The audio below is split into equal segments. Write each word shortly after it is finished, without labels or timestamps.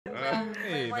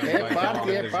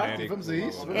É parte, vamos a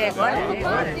isso.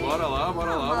 Bora lá.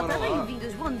 Malta,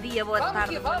 bem-vindos. Bom dia, boa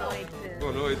tarde, boa noite.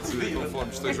 Boa noite,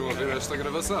 conforme estejam a ver esta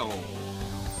gravação.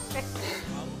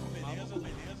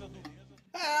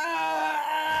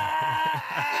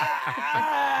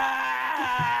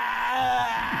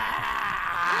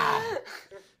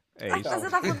 Estás a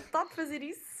dar vontade de fazer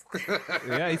isso?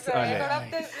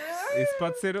 Isso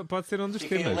pode ser um dos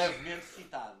temas. Levemente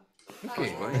citado. O quê?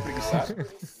 Espreguiçar?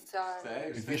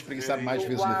 Eu devia espreguiçar mais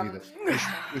vezes na vida.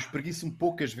 Eu espreguiço-me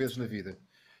poucas vezes na vida.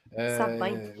 Sabe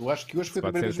bem. Eu acho que hoje foi a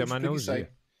primeira vez que me espreguicei.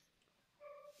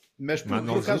 Mas por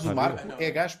acaso o Marco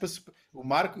é gajo para se... O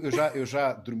Marco, eu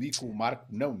já dormi com o Marco,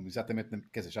 não exatamente,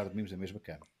 quer dizer, já dormimos na mesma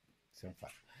cama. Isso é um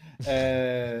facto.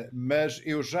 Mas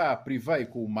eu já privei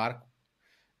com o Marco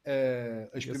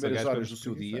as primeiras horas do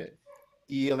seu dia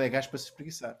e ele é gajo para se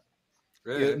espreguiçar.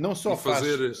 Não só faz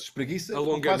espreguiça,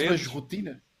 como faz umas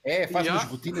rotinas. Faz umas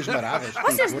rotinas maradas.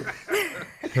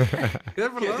 É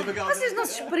verdade. Vocês não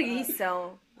se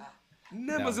espreguiçam.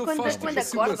 Não, mas ele faz tipo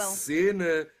assim uma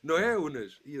cena, não é,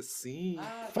 Unas? E assim...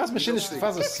 Faz umas cenas que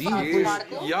faz assim, depois...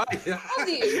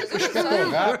 espeta o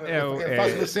rabo,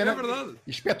 faz uma cena, é verdade.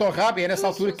 Espeta o rabo, e é nessa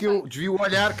altura que eu desvio o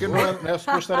olhar, que eu não é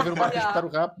suposto estar a ver o Marco espetar o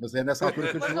rabo, mas é nessa altura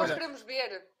que eu desvio o olhar. Queremos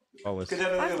ver.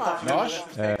 Nós?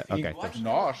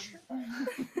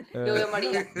 Eu e a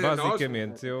Maria.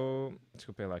 Basicamente,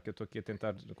 desculpem lá, que eu estou aqui a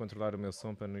tentar controlar o meu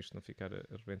som para isto não ficar a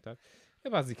arrebentar. Eu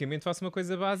basicamente faço uma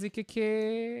coisa básica que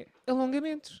é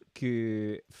alongamentos,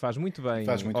 que faz muito bem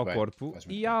ao corpo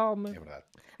e à alma. É verdade.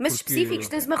 Mas específicos,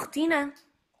 tens uma rotina?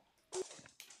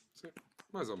 Sim,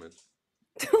 mais ou menos.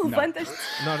 Tu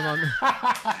levantas-te.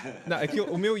 Normalmente.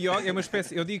 O meu yoga é uma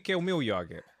espécie. Eu digo que é o meu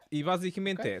yoga. E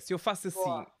basicamente se eu faço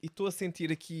assim e estou a sentir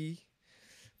aqui,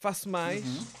 faço mais,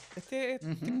 até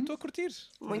estou a curtir.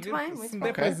 Muito bem, Se me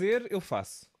der prazer, eu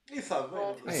faço. E sabe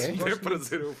bem. Se me der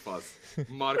prazer, eu faço.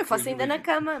 Eu faço ainda na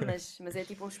cama, mas é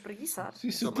tipo um espreguiçar.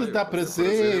 Isso te dá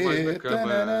prazer.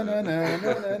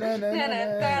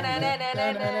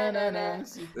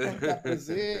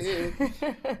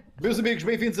 Meus amigos,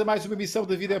 bem-vindos a mais uma emissão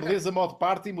da Vida é Beleza, modo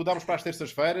party. Mudámos para as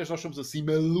terças-feiras. Nós somos assim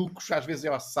malucos. Às vezes é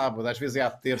ao sábado, às vezes é à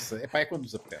terça. É quando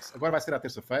nos apetece. Agora vai ser à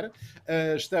terça-feira.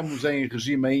 Estamos em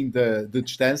regime ainda de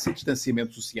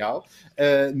distanciamento social.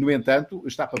 No entanto,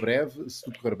 está para breve, se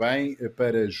tudo correr bem,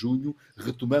 para junho,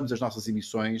 retomamos as nossas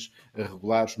emissões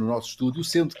regulares no nosso estúdio,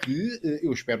 sendo que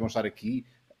eu espero não estar aqui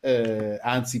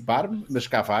a antecipar-me, mas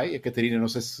cá vai. A Catarina, não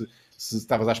sei se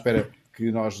estavas à espera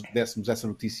que nós dessemos essa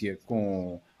notícia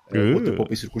com outra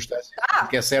pouca circunstância. O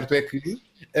que é certo é que,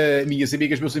 minhas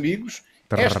amigas, meus amigos,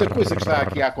 esta coisa que está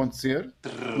aqui a acontecer,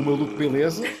 o maluco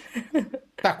Beleza,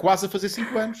 está quase a fazer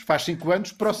 5 anos. Faz 5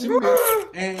 anos próximo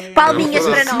mês. Palminhas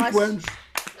para nós. 5 anos.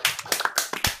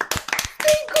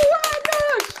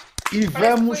 E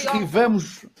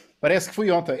vamos, parece que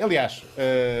foi ontem. Aliás,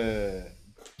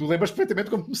 tu lembras perfeitamente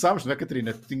como começámos, não é,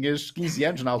 Catarina? Tu tinhas 15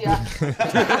 anos na altura.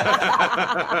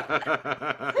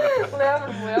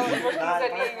 Lembro-me, meus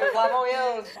aninhos, lá vão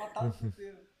eles.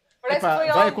 Parece que foi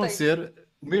ontem. Vai acontecer.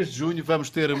 No mês de junho vamos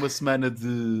ter uma semana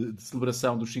de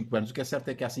celebração dos 5 anos. O que é certo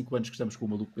é que há 5 anos que estamos com o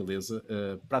Maluco Beleza,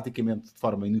 praticamente de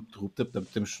forma ininterrupta.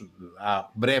 Portanto, há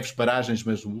breves paragens,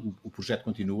 mas o projeto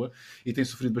continua e tem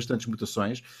sofrido bastantes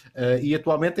mutações. E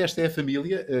atualmente esta é a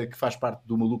família que faz parte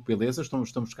do Maluco Beleza.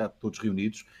 Estamos cá todos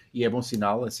reunidos e é bom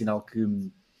sinal, é sinal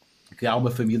que há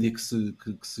uma família que se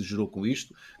gerou com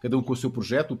isto, cada um com o seu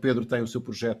projeto. O Pedro tem o seu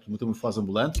projeto Metamorfose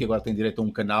Ambulante, que agora tem direito a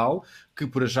um canal, que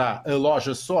para já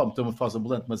aloja só Metamorfose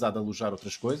Ambulante, mas há de alojar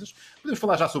outras coisas. Podemos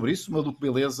falar já sobre isso. O Maluco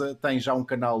Beleza tem já um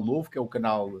canal novo, que é o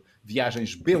canal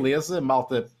Viagens Beleza.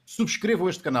 Malta, subscrevam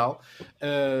este canal.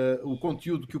 O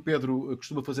conteúdo que o Pedro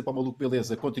costuma fazer para o Maluco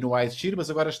Beleza continua a existir, mas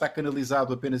agora está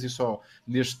canalizado apenas e só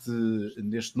neste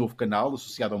novo canal,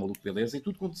 associado ao Maluco Beleza, e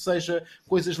tudo quanto seja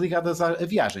coisas ligadas a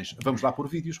viagens. Vamos lá por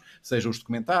vídeos, seja os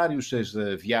documentários,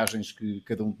 seja viagens que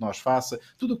cada um de nós faça,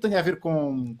 tudo o que tenha a ver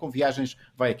com viagens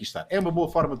vai aqui estar. É uma boa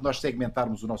forma de nós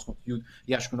segmentarmos o nosso conteúdo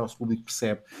e acho que o nosso público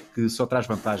percebe que só traz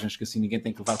vantagens, que assim ninguém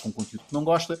tem que levar com conteúdo que não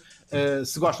gosta.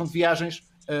 Se gostam de viagens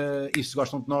e se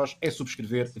gostam de nós, é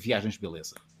subscrever Viagens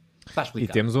Beleza. Está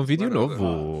explicado. E temos um vídeo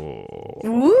novo.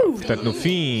 Portanto, no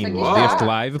fim deste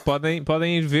live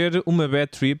podem ir ver uma bad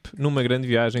trip numa grande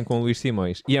viagem com o Luís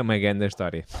Simões. E é uma grande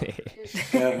história.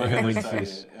 É muito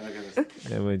fixe.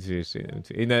 É muito fixe.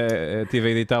 Ainda estive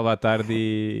a editá-lo à tarde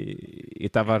e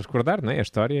estava a recordar, não é, a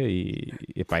história e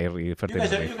fartei-me.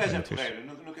 E o gajo é porreiro.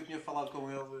 Nunca tinha falado falado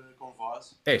com ele com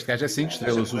voz. Este gajo é 5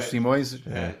 estrelas, o Simões.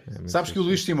 Sabes que o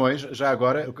Luís Simões, já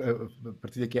agora, a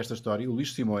partir daqui esta história, o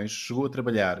Luís Simões chegou a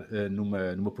trabalhar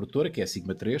numa produtora, que é a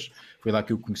Sigma 3, foi lá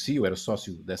que eu conheci, eu era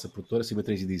sócio dessa produtora, a Sigma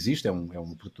 3 ainda existe, é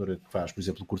uma produtora que faz, por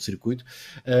exemplo, o curto-circuito,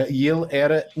 e ele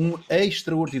era um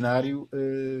extraordinário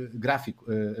gráfico,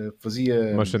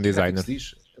 fazia... Motion designer.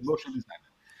 Motion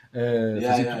designer.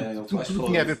 Tudo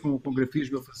tinha a ver com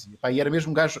grafismo, ele fazia. Pá, e era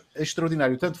mesmo um gajo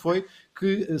extraordinário. Tanto foi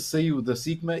que saiu da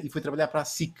Sigma e foi trabalhar para a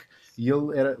SIC. E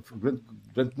ele era,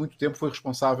 durante muito tempo foi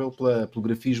responsável pelo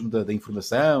grafismo da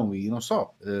informação e não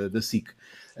só, da SIC.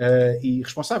 E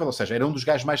responsável, ou seja, era um dos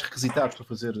gajos mais requisitados para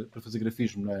fazer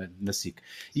grafismo na SIC.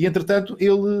 E, entretanto,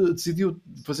 ele decidiu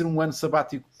fazer um ano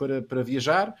sabático para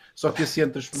viajar, só que esse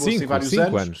ano transformou-se em vários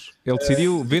anos. Ele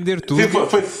decidiu vender tudo.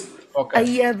 Okay.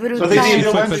 Aí é brutal.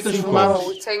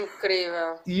 Isso é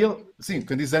incrível. E ele, sim,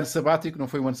 quando diz ano sabático, não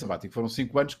foi um ano sabático, foram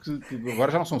 5 anos que agora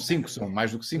já não são 5, são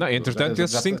mais do que 5. Não, entretanto,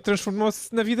 esses 5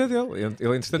 transformou-se na vida dele.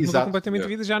 Ele, entretanto, mudou completamente de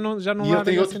vida, já não há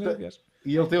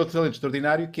E ele tem outro talento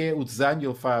extraordinário que é o desenho.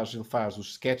 Ele faz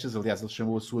os sketches, aliás, ele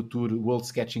chamou a sua tour World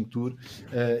Sketching Tour,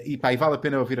 e vale a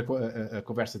pena ouvir a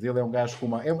conversa dele. É um gajo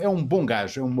é um bom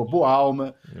gajo, é uma boa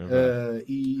alma,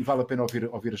 e vale a pena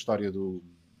ouvir a história do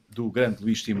grande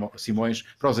Luís Simões,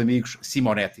 para os amigos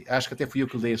Simonetti. Acho que até fui eu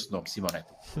que lhe dei esse nome,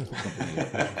 Simonetti.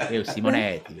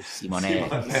 Simonetti.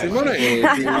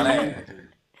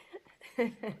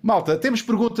 Malta, temos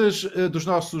perguntas dos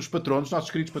nossos patronos, dos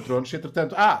nossos queridos patronos.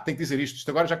 Entretanto, tenho que dizer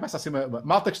isto agora já começa a ser uma...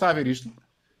 Malta que está a ver isto,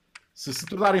 se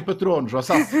tornarem patronos ou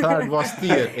se alterarem o vosso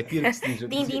tier, é tier que se diz,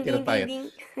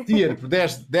 tier por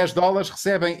 $10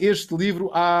 recebem este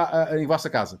livro em vossa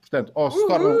casa. Portanto, ou se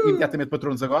tornam imediatamente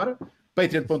patronos agora,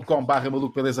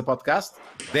 patreon.com/malucobelezapodcast,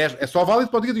 é só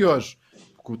válido para o dia de hoje,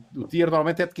 porque o tier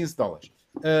normalmente é de $15.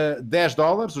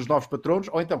 $10 os novos patronos,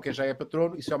 ou então quem já é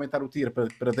patrono, e se aumentar o tier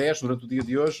para 10 durante o dia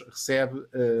de hoje, recebe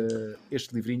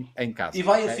este livrinho em casa. E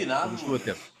vai assinado. Estou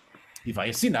atento. E vai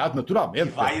assinado,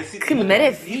 naturalmente. Que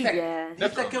maravilha!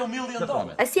 Isso é que é $1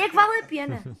 milhão. Assim é que vale a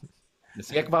pena.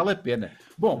 Assim é que vale a pena.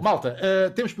 Bom, malta,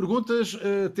 temos perguntas,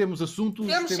 temos assuntos,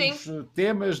 temos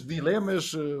temas,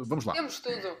 dilemas, vamos lá. Temos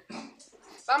tudo.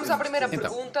 Vamos à primeira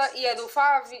pergunta, e é do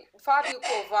Fábio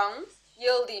Covão, e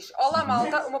ele diz: olá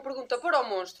malta, uma pergunta para o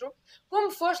monstro.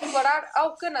 Como foste parar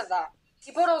ao Canadá?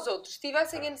 E para os outros, se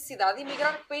tivessem a necessidade de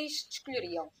emigrar, que país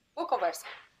escolheriam? Boa conversa.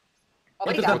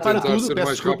 Obrigado. Para tudo,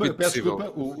 peço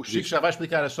desculpa. O Chico já vai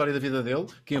explicar a história da vida dele,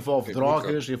 que envolve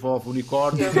drogas, envolve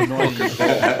unicórnios, anões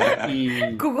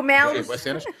e cogumelos.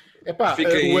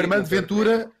 O Armando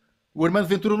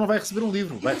Ventura não vai receber um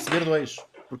livro, vai receber 2.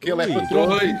 Porque ele é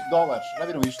patrono de $20. Já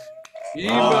viram isto?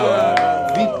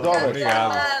 $20.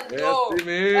 Obrigado.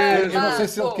 Eu não sei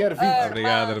se ele quer 20.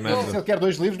 Obrigado, Armando. Não sei se ele quer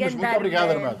 2 livros, mas muito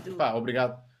obrigado, Armando.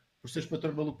 Obrigado por seres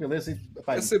patrão maluco beleza.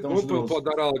 É sempre bom para ele pode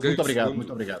dar a alguém.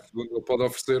 Muito obrigado. Ele pode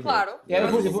oferecer. Claro. Eu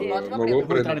vou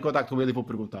entrar em contato com ele e vou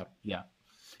perguntar.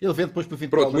 Ele vê depois para $20.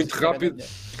 Pronto, muito rápido.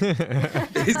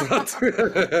 Exato.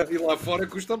 E lá fora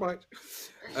custa mais.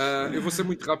 Eu vou ser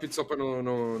muito rápido só para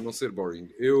não ser boring.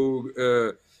 Eu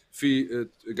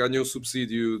ganhei um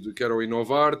subsídio que era o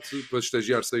Inovarte para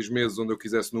estagiar 6 meses onde eu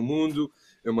quisesse no mundo.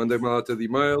 Eu mandei uma data de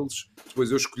e-mails. Depois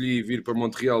eu escolhi vir para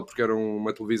Montreal porque era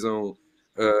uma televisão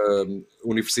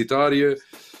universitária.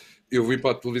 Eu vim para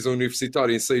a televisão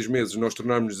universitária em 6 meses. Nós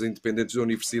tornámos-nos independentes da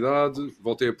universidade.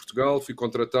 Voltei a Portugal, fui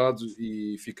contratado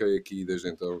e fiquei aqui desde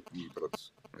então. E pronto,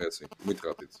 é assim, muito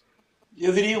rápido.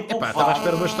 Eu diria um pouco estava à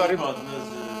espera de uma história.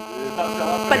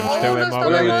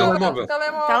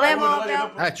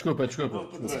 Telemóvel. Desculpa.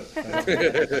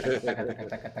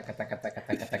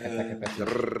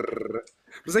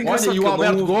 Olha, e o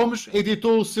Alberto Gomes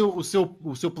editou o seu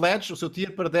pledge, o seu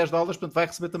tier para $10, portanto vai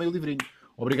receber também o livrinho.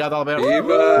 Obrigado, Alberto.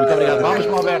 Muito obrigado. Vamos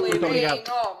para o Alberto, muito obrigado.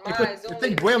 Eu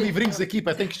tenho bué livrinhos aqui,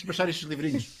 tenho que despachar estes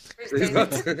livrinhos.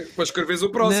 Exato. Para escreveres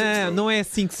o próximo. Não é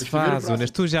assim que se faz,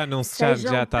 Unas. Tu já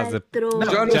estás a... Eu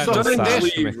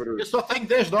só tenho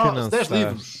 $10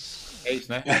 livros. É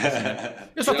isso, não é?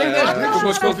 Eu só tenho 10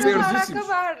 livros.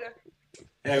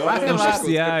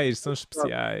 São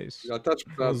especiais. Já está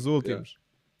disputado. Os últimos.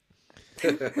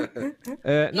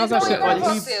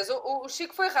 Vocês, o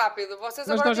Chico foi rápido. Vocês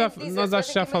agora nós acho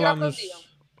que já falámos.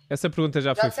 Essa pergunta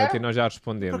já foi feita e nós já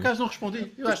respondemos. Por acaso não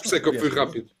respondi. Eu acho que eu fui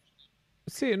rápido.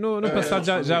 Sim, no passado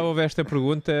já houve esta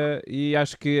pergunta e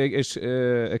acho que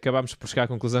acabámos por chegar à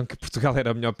conclusão que Portugal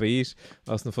era o melhor país,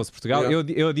 ou se não fosse Portugal.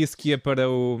 Eu disse que ia para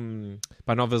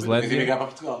a Nova Zelândia. Eu ia para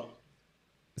Portugal.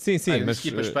 Sim, mas...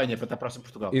 Aqui para a Espanha, para estar próximo de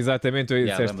Portugal. Exatamente, eu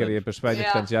disseste que ia para a Espanha,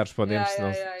 portanto já respondemos.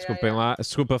 Desculpem lá.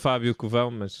 Desculpa, Fábio, que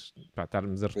vão, mas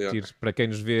estarmos a repetir para quem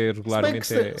nos vê regularmente.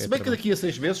 Se bem que daqui a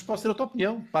 6 meses posso ter outra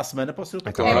opinião. Para a semana posso ter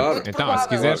outra opinião. Claro. Então, se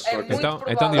quiseres,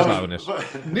 então diz lá, Unas.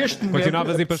 Neste momento,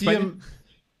 Continuavas a ir para a Espanha?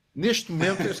 Neste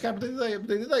momento, eu se calhar mudei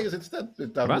de ideias, entretanto.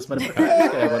 Estava uma semana para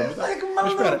cá, agora mudar.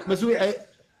 Mas espera,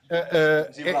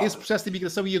 mas esse processo de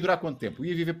imigração ia durar quanto tempo?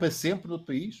 Ia viver para sempre no outro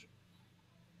país?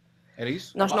 Era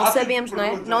isso? Nós não sabemos, não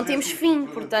é? Não temos fim,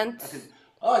 portanto.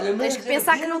 Olha, Tens que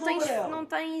pensar que não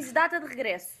tens data de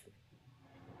regresso.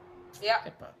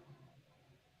 Epá.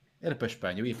 Era para a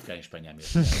Espanha, eu ia ficar em Espanha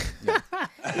mesmo.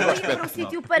 Eu ia para um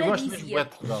sítio paradisíaco. Eu gosto mesmo de paradisíaco.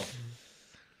 Portugal.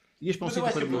 Ias para um Mas eu sítio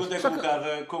acho que a pergunta é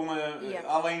paradisíaco. colocada com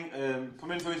além, pelo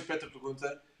menos eu interpreto a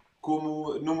pergunta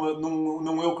como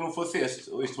num eu que não fosse este.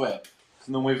 Isto é,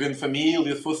 se não havendo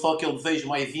família, se fosse só aquele desejo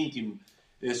mais íntimo,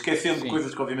 esquecendo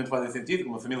coisas que obviamente fazem sentido,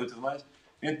 como a família e tudo mais,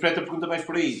 eu interpreto a pergunta mais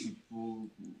por aí. Tipo,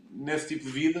 nesse tipo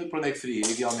de vida, para onde é que seria,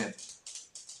 idealmente?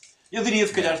 Eu diria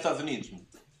se calhar Estados Unidos.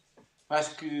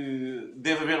 Acho que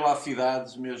deve haver lá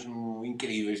cidades mesmo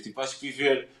incríveis. Tipo, acho que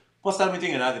viver... Posso estar muito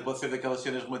enganado, pode ser daquelas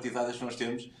cenas romantizadas que nós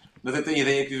temos, mas eu tenho a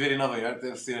ideia que viver em Nova Iorque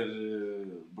deve ser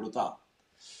brutal.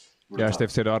 Eu acho que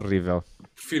deve ser horrível.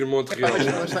 Prefiro Monte Real.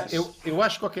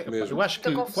 Eu acho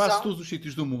que quase todos os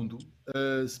sítios do mundo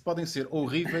podem ser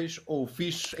horríveis ou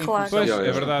fixes em Claro. função Pois, de-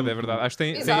 é verdade. Acho que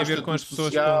tem a ver com as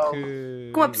pessoas com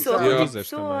que... Com a pessoa, que com a cruzas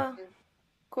pessoa,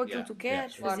 com aquilo que tu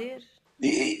queres Claro. fazer.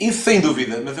 Isso sem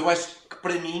dúvida, mas eu acho que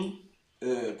para mim,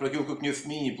 por aquilo que eu conheço de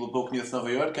mim e pelo pouco que conheço de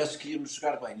Nova Iorque, acho que íamos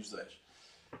jogar bem os dois.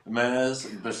 Mas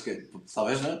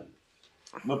talvez não.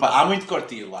 Mas, pá, há muito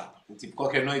cortir lá. Tipo,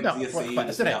 qualquer noite Não, podia sair pá,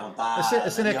 a cena é- à vontade.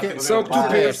 a cena é que- Só o que tu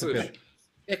pensas.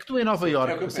 É que tu em Nova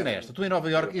Iorque, É o que eu a cena é penso. esta, tu em Nova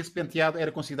Iorque esse penteado era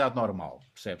considerado normal,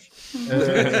 percebes? E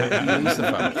isso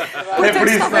vamos.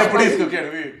 É por isso que eu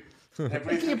quero vir. É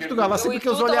por isso Aqui que em eu quero Portugal há vir. sempre Eu e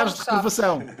aqueles tu olhares de estávamos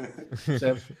reprovação.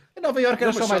 Percebes? Em Nova Iorque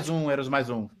eras Não, só mas eras mais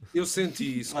um. Eu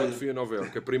senti isso quando fui a Nova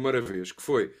Iorque, a primeira vez, que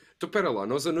foi... Então, espera lá,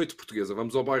 nós a noite portuguesa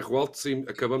vamos ao bairro Alto,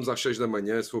 acabamos às 6 da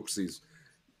manhã, se for preciso.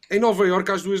 Em Nova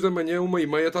Iorque, às 2 da manhã,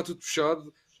 1h30, está tudo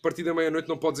fechado. A partir da meia-noite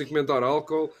não podes encomendar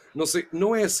álcool. Não sei,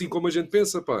 não é assim como a gente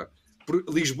pensa, pá.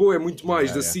 Lisboa é muito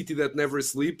mais the city that never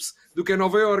sleeps do que é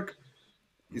Nova Iorque.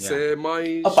 Isso é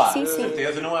mais... Opa, Sim, sim.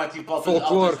 certeza, não há tipo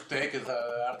Folclore. discotecas,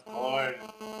 hardcore.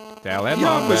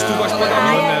 Telemóvel. Mas tu vais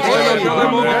pagar Olha,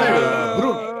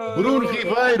 telemóvel. Bruno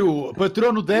Ribeiro,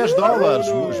 patrono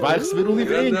 $10. Vai receber o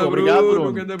livrinho. Ganda Obrigado, Bruno,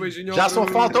 Bruno. ganda beijinho ao Já só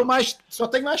Bruno. faltam mais. Só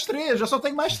tenho mais 3. Já só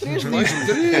tenho mais 3 Mais livros.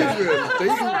 3, velho.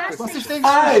 Tens... Vocês têm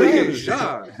Ai, que escrever.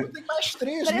 Já. Eu tenho mais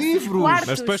 3 Parece livros. quartos.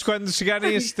 Mas depois, quando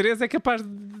chegarem esses 3, é capaz de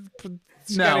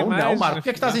chegarem Não, mais. não, Marco. O que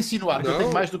é que estás a insinuar? Que eu Não.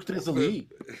 tenho mais do que 3 ali?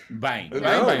 Bem.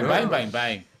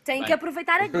 Tem que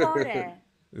aproveitar agora.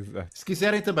 Exato. Se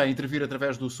quiserem também intervir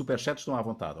através do Superchat, estão à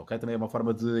vontade, ok? Também é uma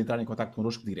forma de entrar em contato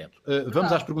connosco direto. Vamos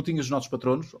às perguntinhas dos nossos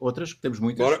patronos, outras, que temos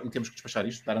muitas, Bora. e temos que despachar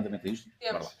isto, dar andamento a isto.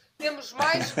 Bora lá. Temos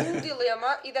mais um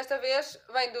dilema e desta vez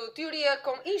vem do Teoria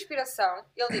com Inspiração.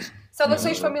 Ele diz: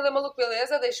 saudações família Maluco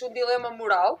Beleza, deixa um dilema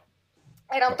moral.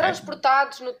 Eram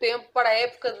transportados no tempo para a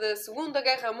época da Segunda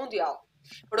Guerra Mundial,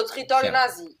 para o território Certo.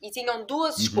 nazi, e tinham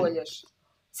duas escolhas: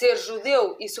 ser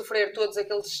judeu e sofrer todos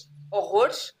aqueles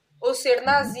horrores, ou ser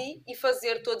nazi e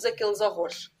fazer todos aqueles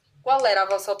horrores. Qual era a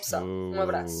vossa opção? Um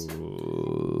abraço.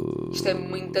 Isto é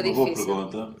muito Uma boa difícil.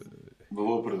 pergunta. Uma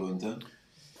boa pergunta.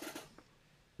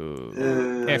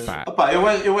 Epá. Opa,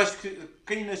 eu acho que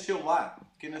quem nasceu lá,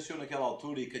 quem nasceu naquela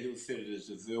altura e calhou ser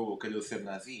judeu ou calhou ser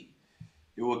nazi,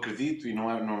 eu acredito, e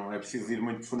não é preciso ir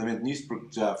muito profundamente nisto, porque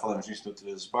já falamos nisto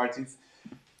noutras parties,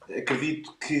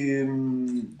 acredito que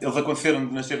eles aconteceram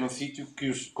de nascer num sítio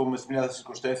que com uma determinada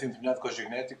circunstância, um determinado código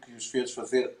genético, que os fez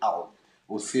fazer algo,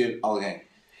 ou ser alguém.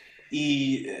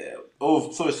 E houve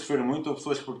pessoas que sofreram muito, houve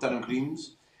pessoas que perpetraram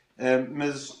crimes,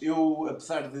 mas eu,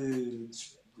 apesar de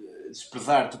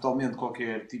desprezar totalmente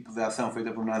qualquer tipo de ação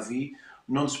feita por nazi,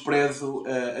 não desprezo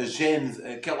a gênese,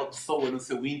 aquela pessoa no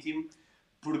seu íntimo,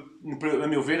 porque, a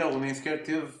meu ver, ela nem sequer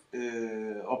teve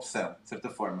opção, de certa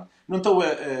forma. Não estou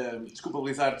a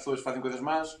desculpabilizar pessoas que fazem coisas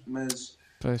más, mas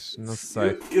Pois, não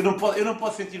sei. eu não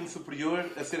posso sentir-me superior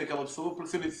a ser aquela pessoa, porque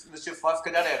se eu nascesse lá, se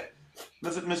calhar era.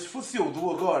 Mas se fosse eu do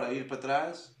agora ir para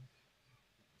trás,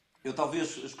 eu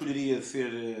talvez escolheria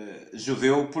ser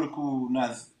judeu, porque o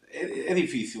nazi é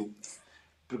difícil.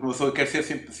 Porque uma pessoa quer ser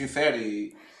sempre sincera,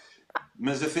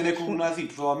 mas a cena é que o nazi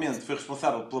provavelmente foi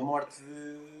responsável pela morte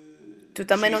de... Tu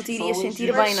também não X te irias pessoas,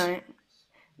 sentir mas- bem, não é?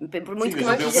 Por muito Sim, que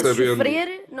mas não eu quisesse sabendo.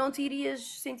 sofrer, não te irias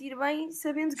sentir bem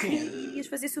sabendo que irias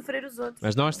fazer sofrer os outros.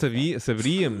 Mas nós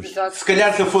saberíamos. Exato. Se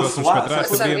calhar se eu fosse Fôssemos lá... para trás,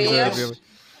 se eu fosse- sabíamos. sabias. Era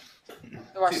dele.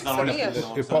 Eu acho que sabias.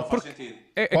 Não faz sentido.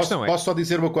 A questão Posso só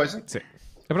dizer uma coisa? Sim.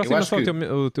 Aproxima só que-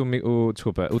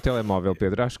 o telemóvel,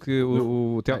 Pedro. Acho que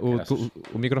o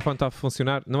microfone está a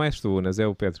funcionar. Não és tu, Unas, é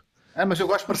o Pedro. Mas eu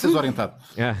gosto de parecer desorientado.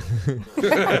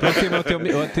 Aproxima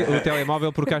o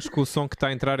telemóvel, porque acho que o som que está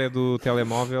a entrar é do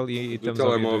telemóvel e estamos a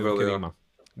ouvir um bocadinho mal.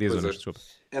 Diz, Unas, desculpa.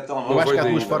 É Eu telemóvel. acho que há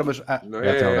daí, duas não. formas. Não É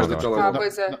é telemóvel. do Ah, telemóvel.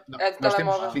 pois é. É de Nós temos de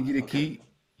telemóvel. distinguir aqui.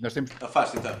 Nós temos.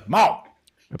 Afasta então. Mal!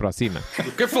 Aproxima.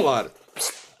 Eu quero falar.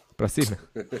 Aproxima.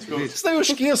 Senão eu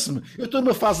esqueço-me. Eu estou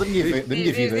numa fase da minha vida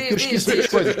que eu esqueço diz. as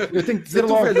coisas. Eu tenho que dizer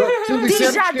logo. Se eu Diz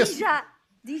disser, já, esqueço. diz já.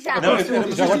 Diz já. Não,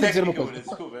 Já vou dizer uma coisa.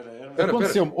 Desculpa,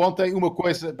 Aconteceu-me ontem uma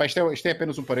coisa. Pá, isto é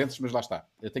apenas um parênteses, mas lá está.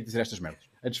 Eu tenho que dizer estas merdas.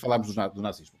 Antes de falarmos do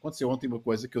nazismo. Aconteceu ontem uma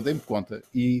coisa que eu dei-me conta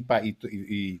e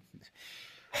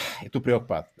estou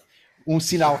preocupado. Um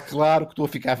sinal claro que estou a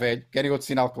ficar velho. Querem outro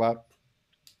sinal claro?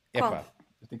 Qual? Pá,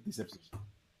 eu tenho que dizer-vos isto.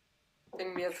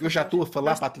 Tenho medo. Eu já estou a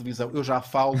falar para a televisão. Eu já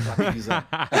falo para a televisão.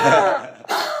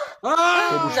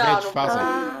 Como os velhos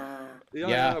fazem.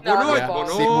 Boa Não, noite, não.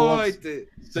 boa noite.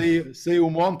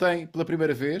 Saiu-me ontem pela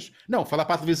primeira vez. Não, falar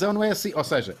para a televisão não é assim. Ou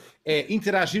seja, é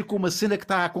interagir com uma cena que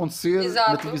está a acontecer na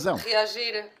Exato. televisão.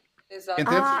 Reagir. Exato.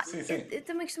 Entendes? Sim. Eu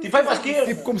também costumo E vai para a fazer esquerda.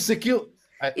 isso. Tipo, como se aquilo.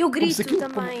 Eu como se grito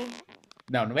aquilo- também.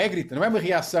 Não é grita, não é uma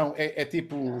reação. É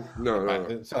tipo. Não, Pá,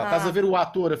 não. sei lá, estás a ver o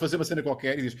ator a fazer uma cena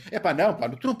qualquer e dizes: não, pá,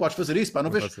 tu não podes fazer isso, pá, não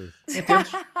vês. faço isso.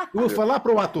 Entendes? Eu vou falar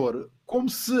para o ator como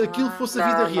se aquilo fosse a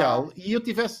vida não. real e eu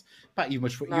tivesse. Pá,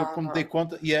 mas foi, Não, eu, como me dei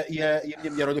conta, e a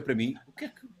minha mulher olhou para mim: o que é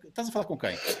que. Estás a falar com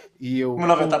quem? E eu. Uma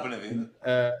nova etapa na vida.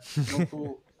 Não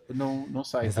estou. Não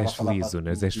sei. Mas estava és a falar feliz, para a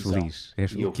Unas, és televisão. feliz.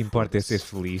 E eu, O que importa é foda-se. ser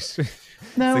feliz.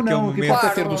 Não, aquele o que momento- importa é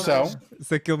ter Claro, noção.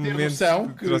 Se aquele Ter momento noção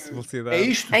que que trouxe felicidade. é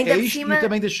isto, Ainda por e cima-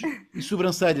 também das e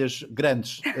sobrancelhas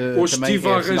grandes. Hoje também estive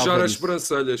é a sinal arranjar para as isso.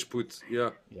 sobrancelhas, puto.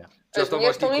 Yeah. Yeah. Já As estava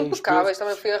minhas aqui estão com uns impecáveis, pelos.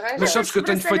 também fui arranjar. Mas sabes que eu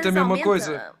tenho feito a mesma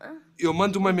coisa. Aumenta. Eu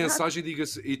mando uma mensagem e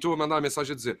estou a mandar a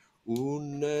mensagem a dizer: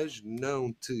 Unas,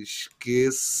 não te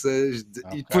esqueças de.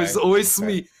 Ok, E depois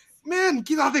ouço-me: Man,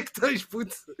 que idade é que tens,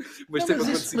 puto? Mas tem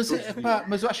acontecido todos os dias.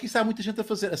 Mas eu acho que isso há muita gente a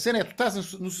fazer. A cena é, tu estás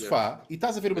no sofá e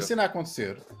estás a ver uma cena a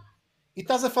acontecer e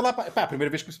estás a falar... Pá, a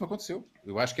primeira vez que isso me aconteceu.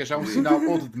 Eu acho que é já um sinal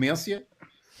ou de demência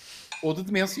ou de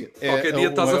demência. Qualquer dia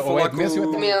estás a falar com demência ou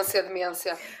é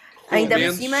Demência. Ainda por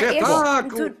menos cima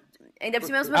espetáculo. ainda por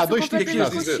cima és uma Há pessoa dois tipos de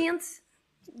completamente nazis. consciente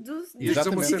do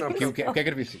Exatamente. cena, O que é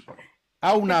gravíssimo.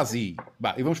 Há o nazi.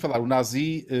 Bah, e vamos falar o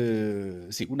nazi...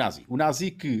 sim, o nazi. O nazi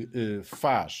que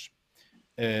faz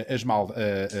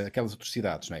aquelas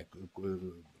atrocidades, não é?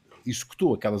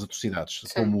 Executou aquelas atrocidades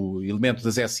como elemento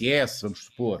das SS, vamos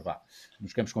supor,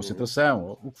 nos campos de concentração,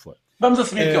 ou o que for. Vamos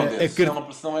assumir que é um desses,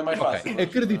 acredito- senão é mais fácil. Ok,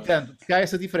 acreditando que há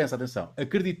essa diferença, atenção,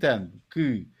 acreditando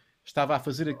que estava a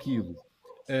fazer aquilo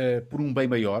por um bem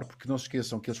maior, porque não se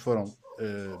esqueçam que eles foram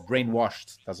brainwashed,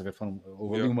 estás a ver,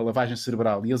 houve ali uma lavagem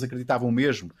cerebral, e eles acreditavam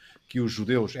mesmo que os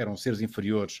judeus eram seres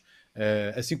inferiores,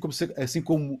 assim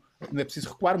como não é preciso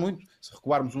recuar muito, se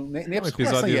recuarmos nem é Um preciso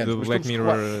recuar 100 episódio anos, do mas Black vamos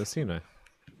Mirror recuar. assim, não é?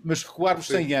 Mas recuarmos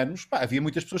 100 anos, havia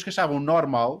muitas pessoas que achavam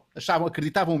normal,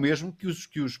 acreditavam mesmo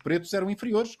que os pretos eram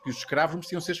inferiores, que os escravos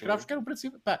mereciam ser escravos, que eram pretos.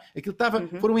 Aquilo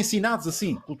foram ensinados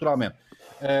assim, culturalmente.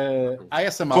 Há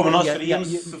essa malta. Como nós faríamos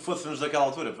se fôssemos daquela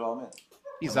altura, provavelmente.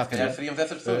 Exatamente. Seríamos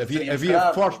essas pessoas.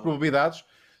 Havia fortes probabilidades.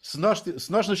 Se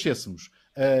nós nascêssemos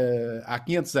há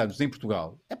 500 anos em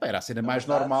Portugal, era a cena mais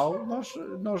normal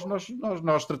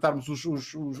nós tratarmos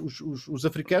os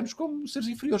africanos como seres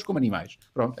inferiores, como animais.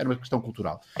 Pronto, era uma questão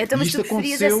cultural. Então, mas E tu isto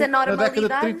preferias aconteceu essa na década de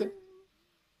normalidade? 30.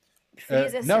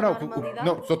 Preferias essa normalidade?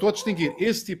 Não, só estou a distinguir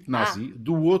esse tipo de nazi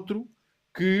do outro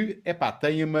que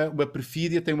tem uma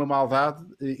perfídia, tem uma maldade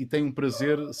e tem um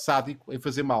prazer sádico em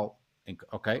fazer mal.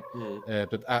 Ok?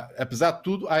 Portanto, apesar de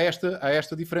tudo, há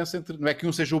esta diferença entre. Não é que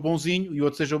um seja o bonzinho e o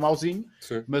outro seja o mauzinho,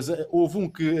 mas houve um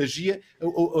que agia.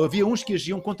 Havia uns que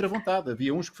agiam contra a vontade,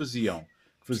 havia uns que faziam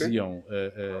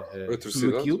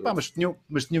tudo aquilo,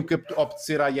 mas tinham que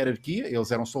obedecer à hierarquia,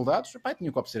 eles eram soldados,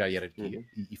 tinham que obedecer à hierarquia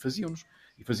e faziam-nos.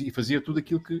 E fazia tudo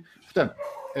aquilo que. Portanto,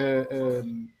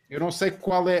 eu não sei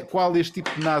qual este tipo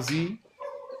de nazi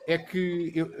é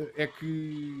que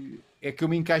eu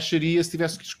me encaixaria se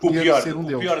tivesse que escolher ser um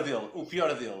deles. O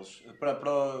pior deles.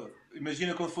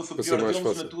 Imagina como se fosse o Para ser pior mais deles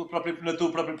fácil. na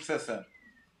tua própria percepção.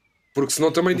 Porque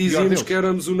senão também O pior dizíamos deles. que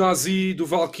éramos o nazi do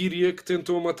Valkyria que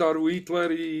tentou matar o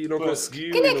Hitler e não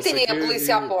conseguiu. Quem é e que não sei tem a quê,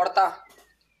 polícia à porta?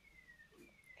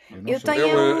 Eu sei.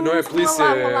 tenho Não é a polícia, um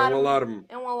é um alarme.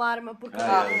 É um alarme, porque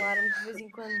Ah. é um alarme de vez em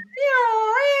quando.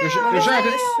 Eu já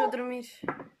Deixa eu dormir.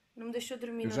 Não me deixou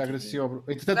dormir. Eu no já outro agradeci dia. ao...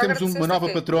 Entretanto, Já temos uma agradeceste nova a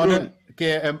quê? patrona, que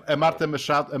é a Marta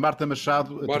Machado. A Marta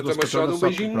Machado, Marta Machado, um só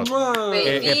que, beijinho. pronto,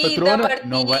 é Bem-vinda, patrona,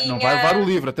 não vai Martinha. levar o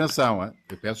livro, atenção. Hein?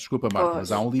 Eu peço desculpa, Marta, mas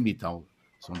Pois. há um limite. São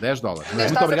 10 dólares. Mas Ainda muito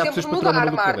estás a obrigado por tempo seres de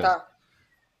patrona mudar, do Beleza. Marta.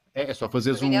 É só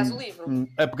fazeres Para ganhares o livro. um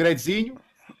upgradezinho,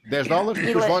 10 dólares, e E,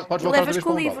 depois le- podes e voltar outra levas vez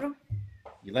com para o $1. livro.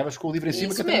 E levas com o livro em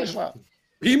cima, Isso que até mais mesmo. lá.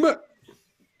 Pima!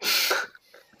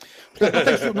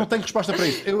 Portanto, não tenho resposta para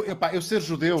isso. Eu ser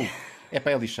judeu,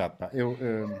 é lixado. Pá.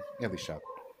 É lixado.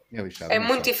 É lixado. É não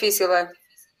muito sei. difícil, é?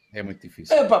 É muito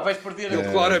difícil. É pá, vais perder.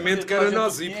 Ele claramente que era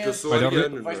nazi, porque eu sou Olha,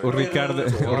 ariano. vais O não é? Ricardo,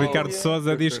 Uau. o Ricardo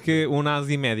Sousa diz que um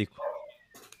nazi médico.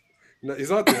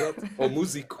 Exato. Ou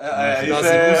músico. Isso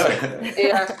Nazi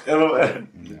músico.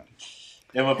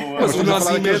 é uma boa. Mas o Estamos a falar nazi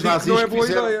daqueles médico nazis não é que boa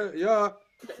fizeram- ideia. Yeah.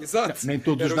 Exato. Nem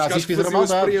todos os Eram nazis gajos que fizeram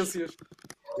faziam maldades. experiências.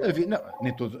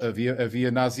 Nem todos, havia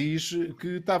nazis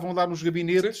que estavam lá nos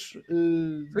gabinetes,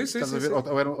 estás a ver?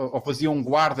 Ou faziam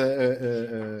guarda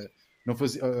não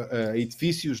faziam, a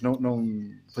edifícios, não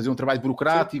faziam um trabalho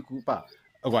burocrático. Pá.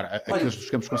 Agora, aqueles dos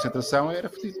campos de concentração era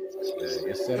fodido.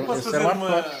 Esse Eu posso esse fazer era o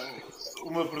hardcore.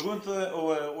 uma pergunta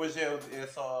ou hoje é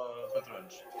só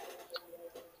patronos?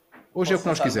 Hoje é o que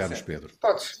nós Posso quisermos, passar, Pedro.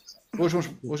 Podes Hoje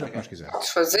é o que nós quisermos. podes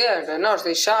fazer, nós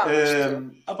deixámos.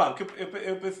 Porque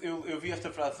eu vi esta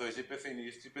frase hoje e pensei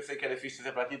nisto e pensei que era fixe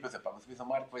dizer para aqui e pensei, pá, mas o Luís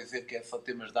Marco vai dizer que é só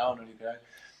temas downer e caralho.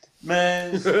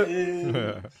 Mas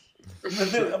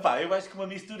eu acho que uma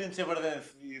mistura entre Jabardance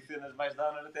e cenas mais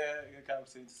downer até acaba por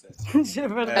ser interessante. Já é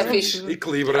verdade. É fixe.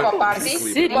 Equilibra. Uma parte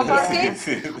Equilibra.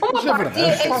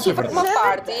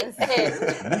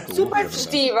 é super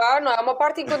festiva, não é? Uma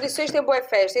parte em condições tem boa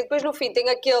festa e depois no fim tem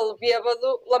aquele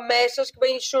bêbado lamechas que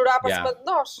vem chorar para Yeah. cima de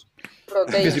nós. Pronto,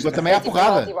 De vez em quando também há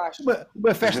porrada.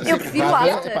 Uma festa sem Eu prefiro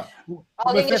porrada. after. Uma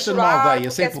Alguém a festa numa chorar,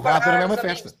 aldeia sem porque porrada não é uma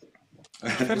separar, festa.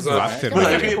 Preferes o Exato. after, Mas não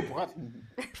eu é?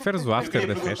 queria- Preferes o eu after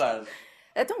queria da festa? perguntar,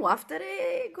 Então o after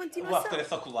é o continuação. after é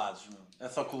só colados, não? É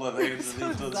só coladeiros e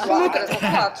todos. Claro,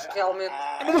 claros, realmente.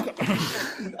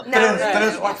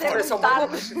 Não, After é só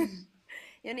malucos.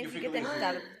 eu nem Eu fico fico até muito-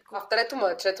 metade. After é too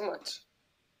much, é too much.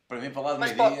 Para mim, para lá de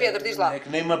Mas, meio-dia, pô, Pedro, diz lá. é que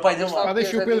nem me apanham Diz lá. lá.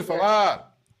 Deixa o Pedro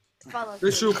falar. Fala.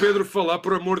 Deixa o Pedro falar,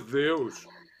 por amor de Deus.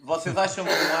 Vocês acham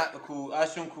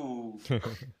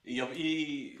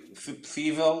e se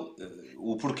possível,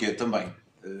 o porquê também.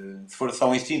 Se for só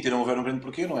um instinto e não houver um grande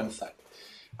porquê, não é necessário.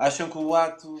 Acham que o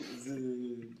ato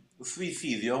de o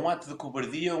suicídio é um ato de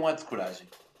cobardia ou um ato de coragem?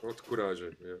 Ou de coragem.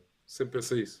 É. Sempre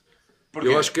pensei isso. Porquê?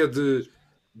 Eu acho que é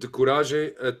de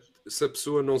coragem se a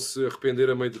pessoa não se arrepender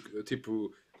a meio de...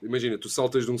 Tipo, imagina, tu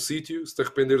saltas de um sítio, se te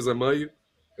arrependeres a meio,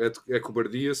 é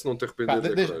cobardia, se não te arrependeres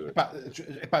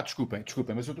é coragem.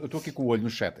 Desculpem, mas eu estou aqui com o olho no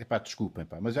chat. Desculpem,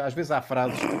 mas às vezes há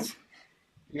frases.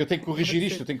 Eu tenho que corrigir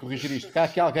isto. Porque há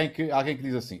aqui alguém que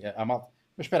diz assim: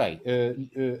 mas espera aí,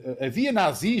 havia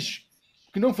nazis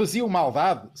que não faziam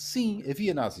maldade? Sim,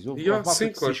 havia nazis. Houve Sim, malta que se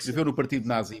claro que inscreveu no partido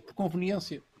nazi por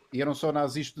conveniência. E eram só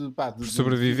nazis de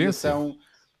sobrevivência.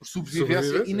 por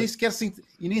sobrevivência. E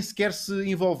nem sequer se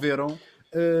envolveram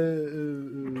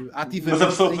ativamente. Mas a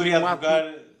pessoa em poderia um ato.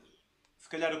 advogar. Se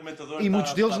calhar o comentador. E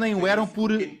muitos deles nem o eram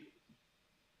por. Porque-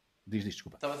 Diz,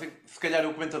 desculpa. Estava a dizer que se calhar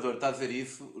o comentador está a dizer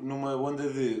isso numa onda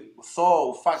de só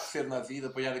o facto de ser nazi, de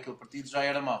apoiar aquele partido, já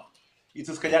era mau. E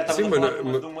tu se calhar estavas Sim, a falar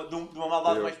mas- de uma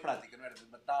maldade mais prática, não era de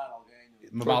matar alguém.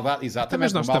 Uma maldade,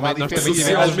 exatamente. Mas nós uma maldade também diferente.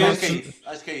 tivemos Socialmente-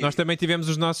 Acho que é isso. Nós também tivemos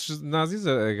os nossos nazis,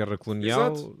 a guerra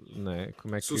colonial, Exato. não é?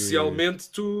 Como é que... Socialmente,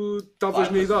 tu estavas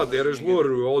Claro, na mas- idade, eras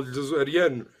louro, olhos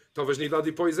ariano, estavas na idade de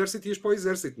ir para o exército e ias para o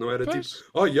exército. Não era Pois.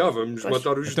 tipo, vamos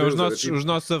matar os Então judeus. os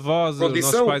nossos avós, os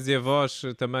condição. nossos pais e avós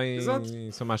também Exato.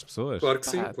 são mais pessoas. Claro que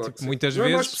sim, Pá, claro tipo, que sim. muitas não é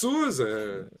mais vezes pessoas, é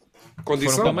foram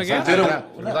condição. para uma guerra.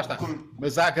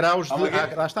 Mas há graus de, Há uma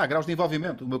guerra. lá está, há graus de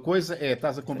envolvimento. Uma coisa é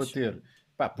estás a combater,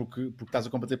 porque estás a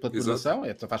combater pela tua Exato.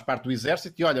 nação, faz parte do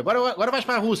exército e olha, agora vais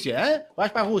para a Rússia, hein? Vais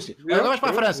para a Rússia, agora vais para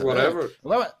a pronto, França. whatever.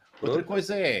 Outra Pronto.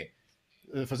 coisa é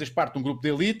fazeres parte de um grupo de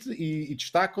elite e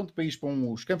destacam-te para ir para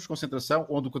os campos de concentração,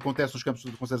 onde o que acontece nos campos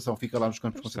de concentração fica lá nos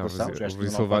campos de concentração. O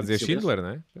Silva a dizer Schindler, não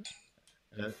é?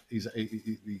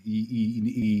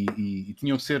 E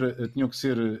tinham que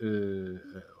ser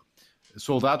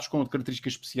soldados com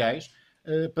características especiais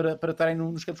para estarem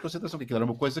nos campos de concentração, que aquilo era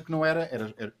uma coisa que não era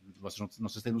vocês não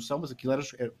sei se têm noção, mas aquilo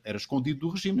era escondido do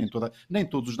regime, nem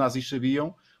todos os nazis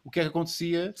sabiam o que é que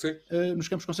acontecia Sim. nos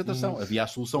campos de concentração. Havia a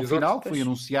solução Exato. final, que foi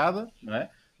anunciada, não é?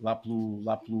 Lá pelo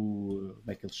como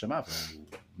é que ele se chamava? O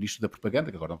ministro da propaganda,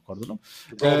 que agora não me recordo o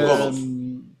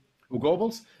nome. O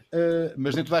Goebbels,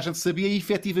 mas nem toda a gente sabia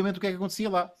efetivamente o que é que acontecia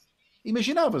lá.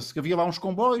 Imaginava-se que havia lá uns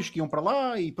comboios que iam para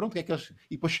lá e pronto, e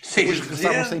depois Cheios de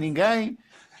regressavam gente. sem ninguém,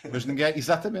 mas ninguém,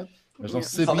 exatamente. Mas não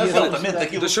se sabia. Exatamente,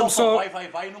 aquilo Deixa-me só só-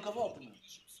 vai e nunca volta.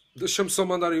 Deixa-me só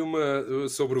mandar aí uma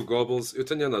sobre o Goebbels. Eu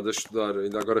tenho andado a estudar,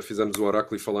 ainda agora fizemos o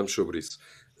oráculo e falámos sobre isso.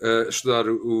 A estudar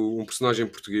um personagem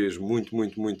português muito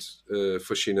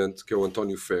fascinante, que é o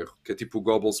António Ferro, que é tipo o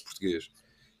Goebbels português.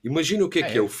 Imagina o que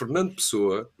é o Fernando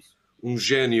Pessoa, um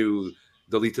gênio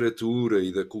da literatura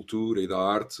e da cultura e da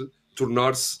arte,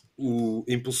 tornar-se o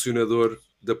impulsionador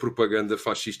da propaganda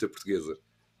fascista portuguesa.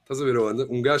 Estás a ver onde?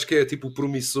 Um gajo que é tipo o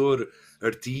promissor,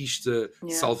 artista,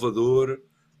 salvador,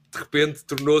 de repente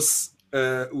tornou-se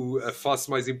a face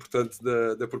mais importante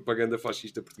da propaganda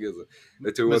fascista portuguesa.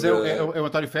 Mas é o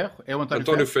António Ferro? É o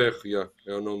António Ferro,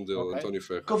 é o nome dele, António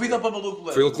Ferro. Convida para o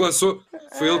maluco. Foi ele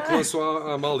que lançou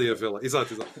a Amália Vela.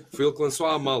 Exato. Foi ele que lançou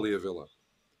a Amália Vela.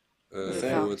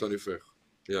 O António Ferro.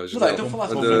 Mas então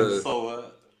falaste com o Fernando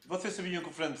Pessoa. Vocês sabiam que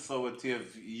o Fernando Pessoa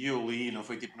teve, e eu li, não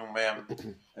foi tipo num meme,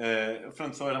 o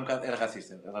Fernando Pessoa era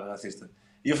racista.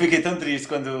 E eu fiquei tão triste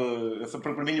quando,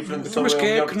 para mim, o Fernando Pessoa... Mas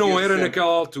quem é que não era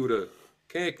naquela altura?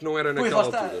 Quem é que não era naquela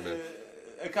altura, né?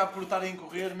 Acabo por estar a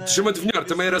incorrer na... Deixa-me adivinhar,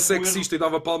 também era sexista e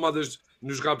dava palmadas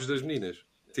nos rabos das meninas.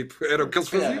 Tipo, era o que eles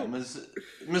faziam.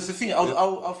 Mas assim,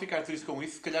 ao ficar triste com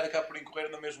isso, se calhar acabo por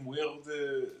incorrer no mesmo erro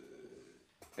de...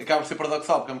 Acaba por ser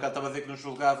paradoxal, porque há um bocado estava a dizer que não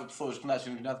julgava pessoas que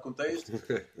nascem em determinado contexto,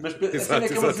 mas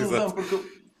exato, é uma desilusão,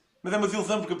 mas é uma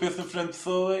desilusão porque eu penso no Fernando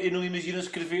Pessoa e não imagino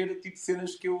escrever tipo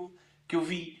cenas que eu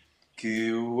vi.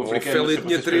 Que o africano... Ofélia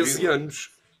tinha 13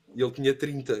 anos e ele tinha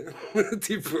 30.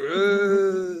 Tipo...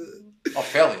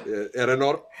 Ofélia? Era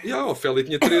normal. A Ofélia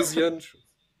tinha 13 anos.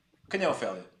 Quem é a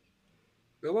Ofélia?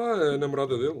 É lá a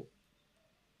namorada dele.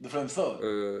 Do Fernando Pessoa?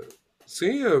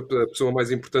 Sim, a pessoa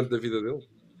mais importante da vida dele.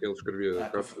 Ele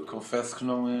escrevia. Confesso que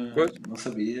não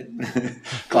sabia.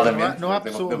 Claramente. Não há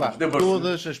pessoa lá.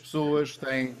 Todas as pessoas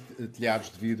têm telhados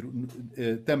de vidro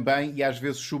também e às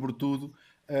vezes, sobretudo,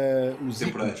 os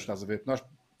ícones, estás a ver? Nós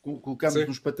colocamos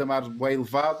nos patamares bem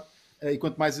elevado e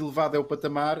quanto mais elevado é o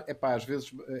patamar, às vezes,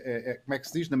 como é que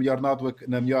se diz? No melhor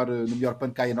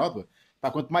pano cai a nódoa.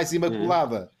 Quanto mais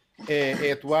imaculada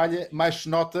é a toalha, mais se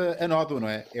nota a nódoa, não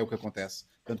é? É o que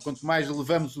acontece. Portanto, quanto mais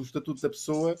elevamos o estatuto da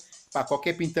pessoa,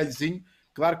 qualquer pintelhozinho,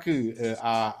 claro que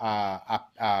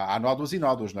há nódoas e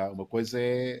nódoas, não é? Uma coisa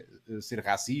é ser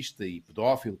racista e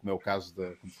pedófilo, como foi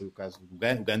o caso do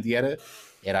Gandhi. O Gandhi era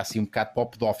assim um bocado para o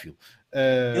pedófilo.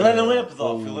 Ele não era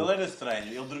pedófilo, ele era estranho.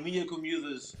 Ele dormia com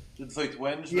miúdas de 18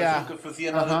 anos, mas nunca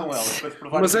fazia nada com elas.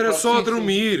 Mas era só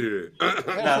dormir.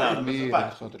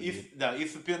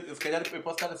 Isso depende. Se calhar eu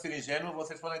posso estar a ser ingênuo,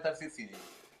 vocês podem estar a ser cínicos.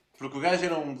 Porque o gajo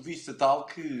era um budista tal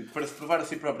que, para se provar a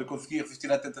si próprio, conseguia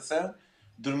resistir à tentação,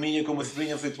 dormia com uma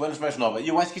sobrinha de 18 anos mais nova. E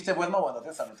eu acho que isto é boa de má onda,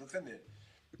 atenção, não estou a defender.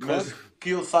 Mas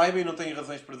que eu saiba, e não tenho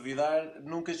razões para duvidar,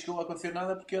 nunca chegou a acontecer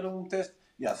nada porque era um teste.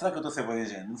 Será que eu estou a ser boa de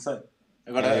ingênuo? Não sei.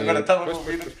 Agora estava-me a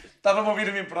ouvir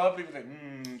a mim próprio e pensei,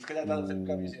 se calhar estava a ser um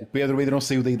bocado ingênuo. O Pedro ainda não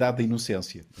saiu da idade da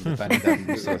inocência. Ainda está na idade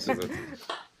da inocência.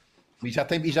 E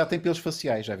já tem pelos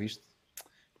faciais, já viste?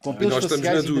 Nós estamos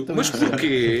na dúvida. Mas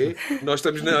porquê? Nós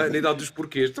estamos na idade dos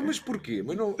porquês. Então, mas porquê?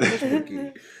 Mas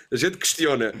porquê? A gente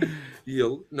questiona. E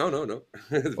ele, não.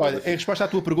 Olha, em resposta à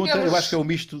tua pergunta, eu acho que é um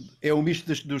misto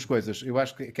das duas coisas. Eu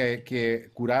acho que é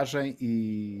coragem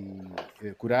e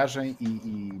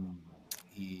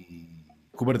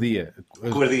cobardia.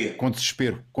 Com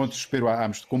desespero, com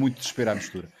muito desespero à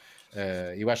mistura.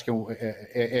 Eu acho que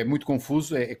é muito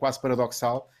confuso, é quase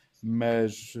paradoxal,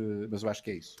 mas eu acho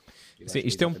que é isso. Sim,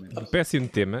 isto é um péssimo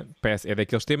tema. É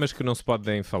daqueles temas que não se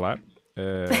podem falar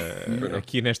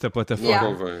aqui nesta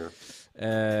plataforma.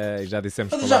 Já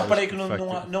dissemos. Mas já reparei que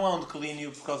não há um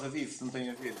declínio por causa disso, não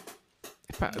tem a ver.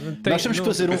 Nós temos que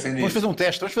fazer um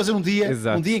teste. Vamos fazer um dia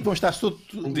em que vamos estar todos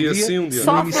um dia sim, um dia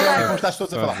não. Vamos estar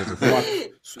todos a falar.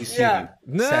 Suicídio.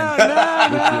 Não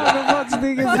podes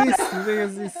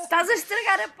digas isso. Estás a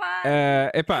estragar a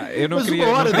paz. Eu não Mas queria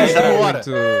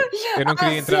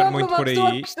entrar muito por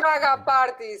aí. Que estraga a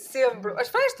party, sempre. As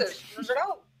festas, no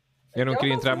geral. Eu não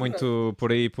queria entrar muito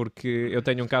por aí porque eu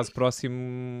tenho um caso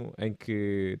próximo em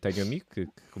que tenho um amigo que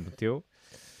cometeu.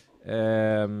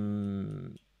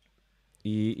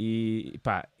 E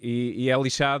é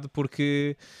lixado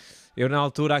porque eu na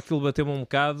altura aquilo bateu-me um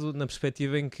bocado na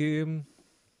perspectiva em que...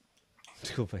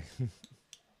 Desculpem.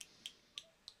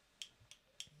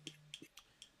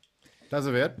 Estás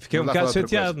a ver? Fiquei um bocado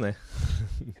chateado, não é?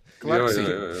 Claro que sim.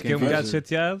 Fiquei um bocado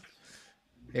chateado.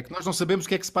 É que nós não sabemos o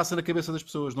que é que se passa na cabeça das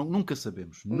pessoas. Nunca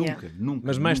sabemos. Nunca.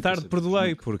 Mas mais tarde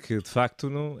perdoei, porque de facto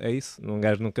não, é isso. Um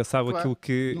gajo nunca sabe aquilo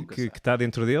que está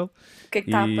dentro dele. O que é que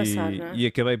está a passar, não é? E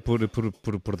acabei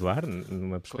por perdoar,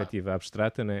 numa perspectiva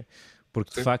abstrata, não é?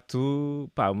 Porque de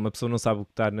facto, pá, uma pessoa não sabe o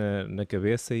que está na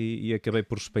cabeça e acabei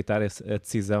por respeitar a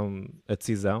decisão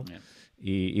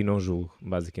e não julgo.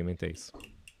 Basicamente é isso.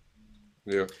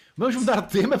 Yeah. Vamos mudar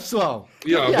de tema, pessoal.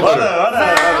 Yeah,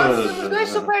 Temos 2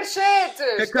 superchats!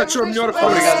 É que achou Temos melhor dois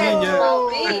superchats, Paulinha.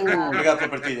 Paulinha. Obrigado pela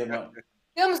partilha, mano.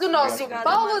 Temos o nosso Obrigada,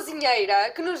 Paulo mano.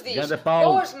 Azinheira, que nos diz: Ganda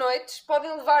Paulo. boas noites,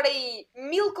 podem levar aí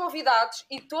 1000 convidados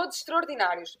e todos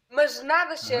extraordinários, mas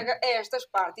nada chega a estas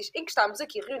partes em que estamos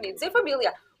aqui reunidos em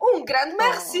família. Um grande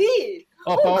merci!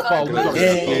 Paulo, muito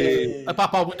É. obrigado.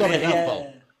 Paulo, muito obrigado,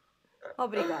 Paulo.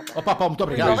 Obrigada. Paulo, muito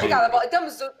obrigado. Obrigada, Paulo.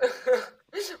 Temos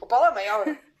o Paulo é maior.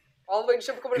 O Paulo vem-nos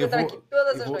sempre cumprimentar aqui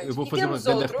todas as noites. Eu vou E fazer uma temos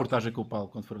grande outro, reportagem com o Paulo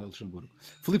quando for a Luxemburgo.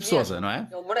 Filipe mesmo, Sousa, não é?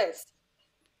 Ele merece.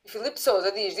 E Filipe Sousa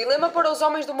diz: dilema para os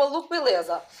homens do maluco,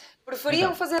 beleza. Preferiam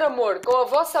Então. fazer amor com a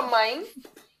vossa mãe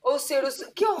ou ser o...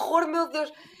 Que horror, meu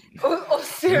Deus! Ou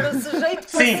ser o sujeito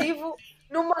passivo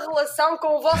numa relação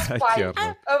com o vosso pai. Que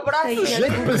horror. Abraço. Ai,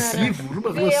 Sujeito passivo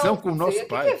numa relação com o nosso O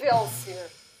pai. que é VLC?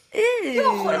 Que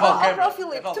horror! É Ó, Valcâmara. para o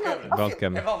Filipe, É tu não. Valcâmara. Vale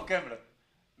câmara. É Valcâmara.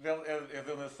 É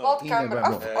dele nesse Volta de Ainda câmara.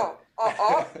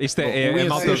 bem, Isto é a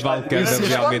malta de Vale Câmara, incesto-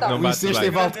 realmente não O bate incesto bem.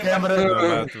 em Val de Câmara.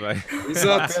 Não bate bem.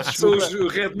 Exato, Peço são desculpa.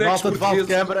 os rednecks Malta de Val de portugueses.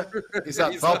 Câmara.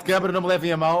 Exato, Val de Câmara, não me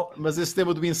levem a mal, mas esse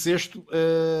tema do incesto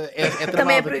é Também é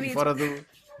tramado aqui proibido. fora do.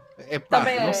 É pá,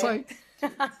 Também é. não sei.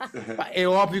 Pá, é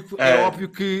óbvio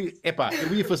que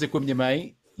eu ia fazer com a minha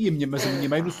mãe, mas a minha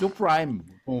mãe no seu prime,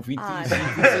 com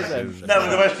 26 anos. Não,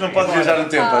 mas eu acho que não pode viajar no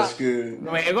tempo. Acho que.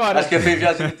 Não é agora. Acho que é feio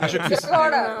viagem no tempo. Acho que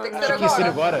Agora, tem que ser ia ser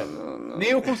agora. agora. Nem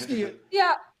eu conseguia.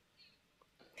 Yeah.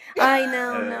 Ai,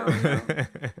 não.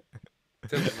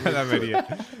 Olha a Maria.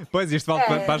 Pois, isto vale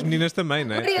para as meninas também,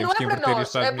 não é? Maria, não Temos é que para inverter nós,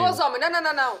 isto às é para os meninas.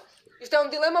 homens. Não. Isto é um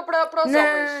dilema para os Não,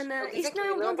 homens. não, Ele diz isto aqui, não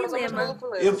é um bom para os homens dilema. maluco,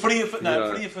 beleza. Eu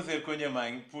preferia fazer com a minha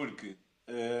mãe porque.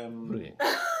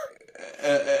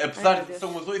 Apesar Ai, de meu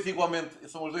são os dois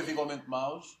igualmente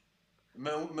maus,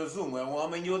 mas um é um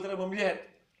homem e outro é uma mulher.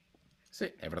 Sim,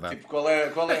 é verdade. Tipo, qual é a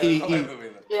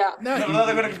dúvida? Yeah. Não, Na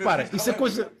verdade, agora que repara, penso,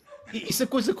 e se a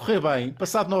coisa correr bem,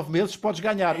 passado 9 meses, podes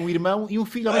ganhar um irmão e um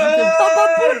filho ao Ah! mesmo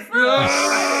tempo.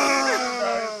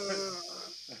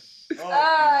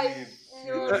 Ai,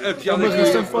 A É piada uma é que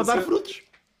relação que pode dar frutos.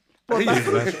 Pode dar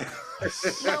frutos.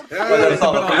 Olha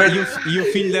só, E o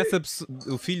filho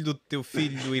o filho do teu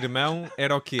filho do irmão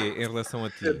era o quê em relação a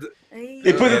ti? E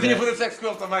depois eu tinha que fazer sexo com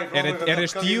ele também.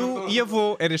 Eras tio e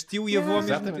avô. Eras tio e avô ao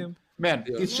mesmo Exatamente. tempo. Man,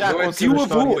 isso já Não é aconteceu tio na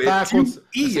história. avô, Está a é tio acontecer.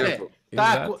 e É, avô.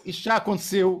 Exato. isto já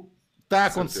aconteceu, está a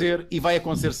acontecer e vai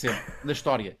acontecer sempre na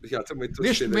história. Já, também estou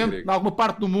Neste cheio de momento, grego. em alguma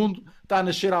parte do mundo, está a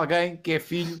nascer alguém que é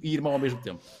filho e irmão ao mesmo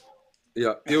tempo.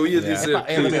 Yeah, eu ia dizer Epá,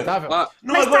 é que... lamentável. Não,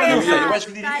 Mas agora está não sei. Eu errado, acho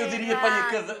que está diria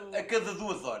errado. a cada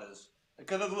 2 horas. A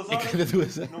cada 2 A horas cada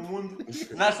 2 horas. no mundo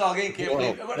nasce alguém que é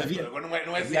primo. Agora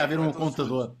não é Devia haver não é um todos os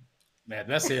contador. Não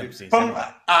é sempre, sim. Pum,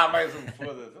 mais um,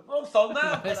 foda-se. Vamos só, não,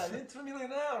 caralho, entre família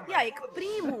não. E aí, que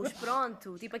primos,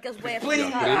 pronto. Tipo aqueles bué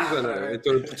Primos. afastados. Né?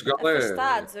 Então em Portugal é...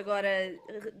 Afastados, agora,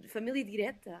 família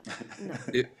direta. Não.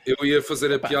 Eu ia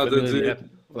fazer a piada de...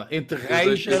 Entre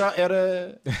reis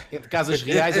era. Entre casas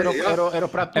reais era o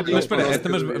prato do dia. Mas espera,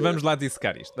 então, mas vamos lá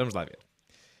dissecar isto. Vamos lá ver.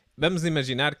 Vamos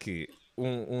imaginar que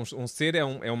um ser é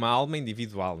uma alma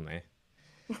individual, não é?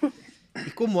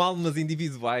 E como almas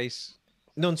individuais,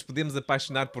 não nos podemos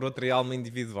apaixonar por outra alma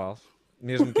individual,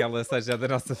 mesmo que ela seja da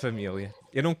nossa família.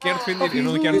 Eu não quero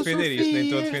defender isto, nem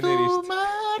estou a defender isto.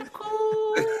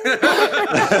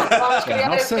 Vamos criar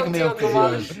Não esse segmento conteúdo, de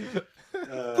vamos. hoje.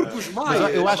 Porque os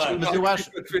maias... Eu acho.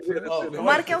 O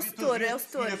Marco é o setor, é o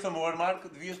setor. Devias perseguir esse amor, Marco.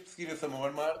 Devias perseguir esse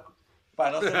amor, Marco. Pá,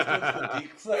 nós estamos todos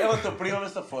contigo. Ela é a tua prima, mas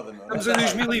está foda, não. Estamos em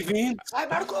 2020. Vai,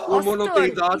 Marco! O amor não tem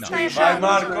idade. Isto está Vai, errado.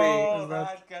 Marco!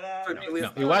 Vai, caralho!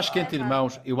 Não, eu acho que entre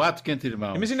irmãos.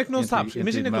 Imagina que não sabes.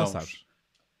 Imagina que não sabes.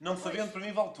 Não sabendo, para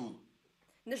mim vale tudo.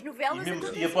 Nas E, novelas mesmo,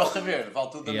 acontece. e após saber, vale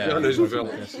tudo da Yeah. minha Nas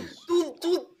novelas.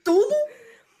 Tudo?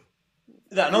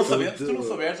 Não sabendo, se tu não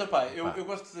souberes, opá, eu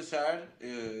gosto de achar.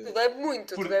 Tudo é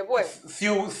muito, tudo é bué. Se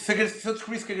eu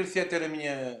descobrisse que a Gracieta era a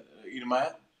minha irmã,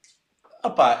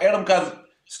 opá, era um bocado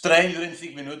estranho durante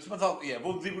 5 minutos, mas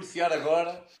vou divorciar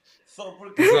agora só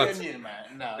porque é a Exato. minha irmã.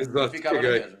 Não, Exato, ficava na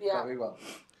caguei. mesma, ficava igual.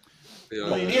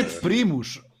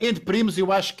 Entre primos,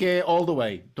 eu acho que é all the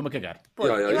way. Estou-me a cagar.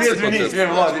 Desde o início,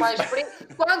 mesmo logo.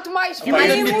 Quanto mais Filha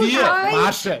da minha primos, tia, mais...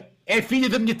 marcha. É filha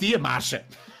da minha tia, marcha.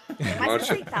 É mais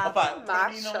aceitável. Opá, para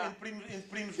mim não, Marcha. entre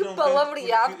primos Que não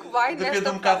palavreado tanto, que vai depende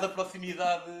nesta um bocado da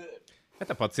proximidade.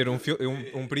 Até pode ser um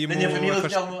primo Na minha família tinha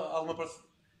afastado, alguma proximidade.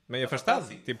 meio afastado.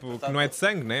 Sim, Tipo, afastado. que não é de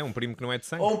sangue, né? Um primo que não é de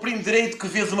sangue. Ou um primo direito que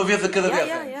vês uma vez a cada 10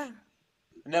 Yeah, anos. yeah.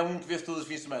 Não um que vês todos os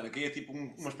fins de semana, que é tipo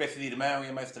uma espécie de irmão e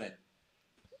é mais estranho.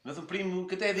 Mas um primo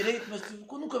que até é direito, mas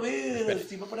tu nunca vês,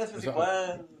 tipo, aparece de vez em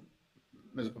quando.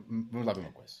 Mas vamos lá ver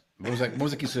uma coisa.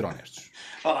 Vamos aqui ser honestos.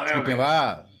 Fala, Desculpem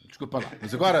lá.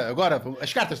 Mas agora,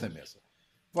 as cartas na mesa.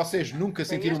 Vocês nunca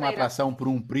sentiram uma atração por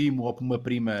um primo ou por uma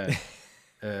prima?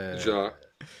 Já.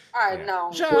 Ai,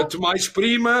 não. Já. Quanto mais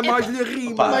prima, mais lhe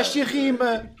rima. Mais se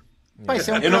rima. Pá,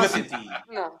 isso é um Eu nunca clássico. senti.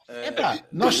 Não.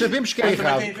 Nós sabemos que é Mas também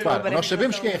errado. tem a ver Repara, com a nós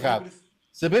sabemos que é errado. por isso.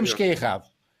 Sabemos que é errado.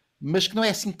 Mas que não é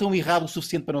assim tão errado o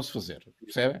suficiente para não se fazer.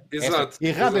 Percebem? Exato.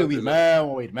 Errado é o Exato. irmão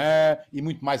ou a irmã e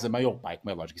muito mais a mãe ou o pai, como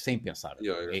é lógico. Isso é impensável.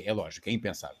 Yeah. É lógico, é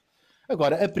impensável.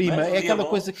 Agora, a prima Mas um é dia aquela bom.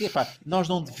 coisa que, pá, nós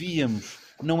não devíamos,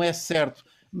 não é certo.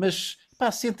 Mas,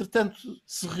 pá, se entretanto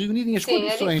se reunirem as Sim, é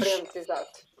condições, diferente,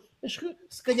 exato.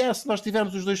 se calhar se nós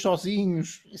estivermos os dois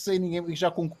sozinhos, e sem ninguém, já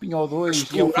com um copinho ou dois,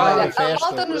 e é o final Olha, da a festa.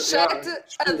 malta no chat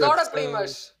adora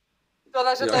primas. Toda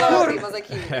a gente adora primas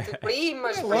aqui. Tipo,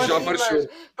 primas, Já marchou.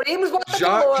 primos, bota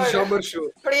Já calor. e já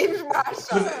marchou. Primos,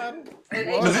 marcha.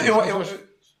 Mas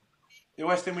eu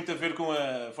acho que tem muito a ver com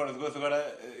a... Fora de gozo,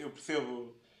 agora eu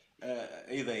percebo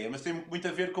a ideia, mas tem muito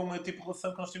a ver com a tipo de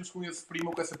relação que nós temos com esse primo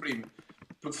ou com essa prima.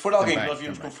 Porque se for alguém Também, que nós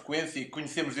vimos também. com frequência e que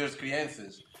conhecemos desde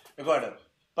crianças, agora,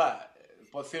 pá,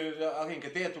 pode ser alguém que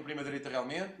até é a tua prima direita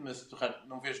realmente, mas tu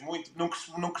não vês muito,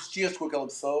 não cresceste com aquela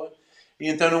pessoa, e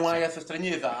então não há essa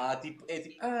estranheza. Há tipo,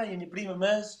 a minha prima,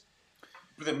 mas...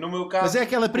 Por exemplo, no meu caso... Mas é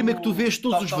aquela prima que tu vês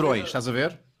todos os talvez- verões, estás a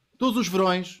ver? Todos os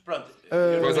verões. Pronto.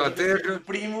 Vais à terra.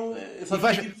 Primo...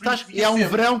 E há um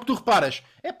verão que tu reparas.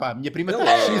 Epá, a minha prima está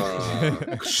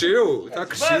crescida. Cresceu. Está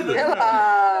crescida. É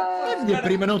lá. A minha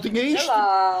prima não tinha É isto.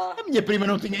 lá. A minha prima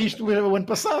não tinha isto o ano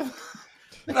passado.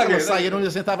 Aquela saia não lhe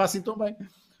assentava assim tão bem.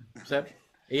 Percebes?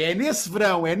 É nesse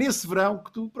verão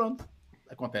que tu, pronto,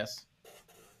 acontece.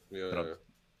 Yeah.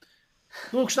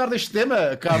 Estão a gostar deste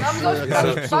tema, Carlos? Vamos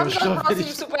aos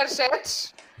próximos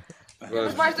superchats.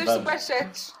 Temos mais 2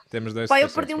 superchats. Temos 2 Pá, eu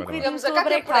superchats, perdi um bora lá. bocadinho. Temos a Estou a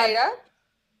Cátia brecar. Pereira.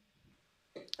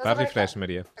 Vá refresh,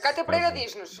 Maria. A Cátia Pereira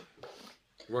diz-nos: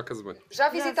 Vou à casa bem. já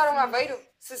visitaram Aveiro?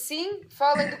 Se sim,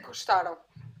 falem do que gostaram.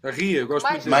 A Ria, gosto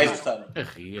Mais muito Mais dele. gostaram. A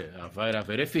Ria,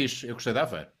 Aveiro é fixe. Eu gostei de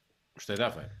Aveiro.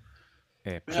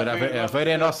 É, Aveiro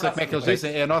é a nossa, como é que eles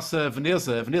dizem? É a nossa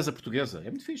Veneza, a Veneza portuguesa. É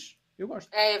muito fixe. Eu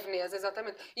gosto. É, Veneza,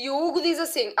 exatamente. E o Hugo diz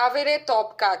assim: Aveiro é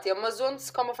top, Cátia, mas onde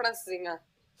se come a francesinha?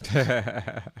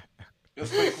 Eu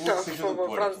suponho que o Não, outro por seja do favor,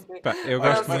 Porto. francesinha. pá, eu Olha,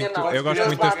 gosto assim, muito, não. eu gosto Eles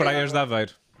muito das batem, praias de não.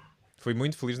 Aveiro. Fui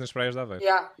muito feliz nas praias de Aveiro.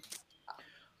 Yeah.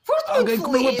 Foste muito Alguém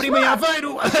comeu a feliz, prima em vá.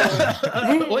 Aveiro!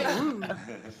 Oi?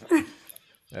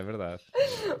 É verdade.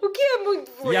 O que é muito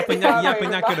feliz? E Aveiro,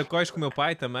 apanhar vá. caracóis com o meu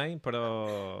pai também para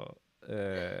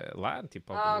lá,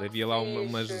 tipo, Ah, havia lá que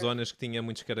umas fixe. zonas que tinha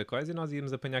muitos caracóis e nós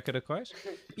íamos apanhar caracóis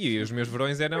e os meus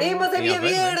verões eram Primas, a em minha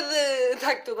Aveiro, né? verde!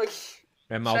 Está aqui tudo aqui.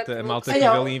 A malta Chat que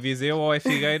Olha, vive ali em Viseu ou é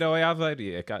Figueira ou é Aveiro.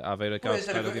 E Aveiro acaba de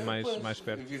Pois, estar ali mais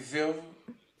perto. Viseu,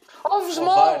 Ovos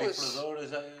Ovar e moles! Predadora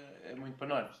já é muito para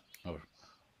nós.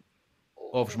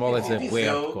 Ovos moles é bué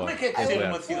Viseu, como é que é crescer bué.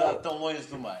 numa cidade tão longe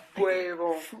do mar? Bué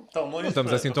bom. Tão longe Não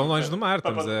estamos assim tão longe do mar,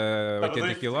 estamos a 80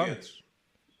 dois km. portugueses.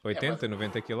 80,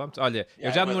 90 km. Olha, eu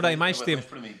Yeah, já é demorei bastante- mais é tempo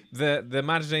bastante para mim. da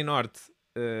margem norte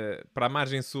para a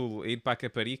margem sul a ir para a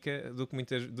Caparica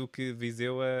do que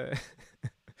Viseu a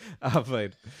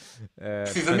Aveiro.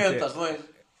 Precisamente, portanto, estás longe.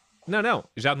 não,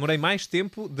 já demorei mais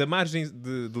tempo da margem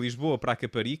de Lisboa para a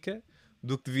Caparica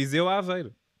do que de Viseu a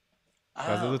Aveiro.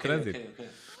 causa do trânsito. ok.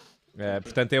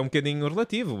 Portanto, é um bocadinho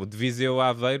relativo. De Viseu a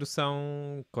Aveiro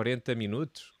são 40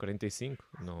 minutos, 45,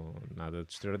 não, nada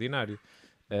de extraordinário.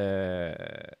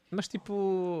 Mas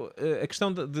tipo, a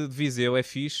questão de Viseu é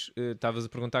fixe. Estavas a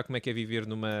perguntar como é que é viver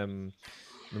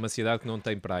numa cidade que não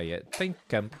tem praia. Tem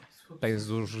campo, tens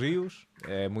os rios,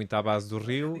 é muito à base do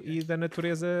rio e da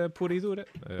natureza pura e dura.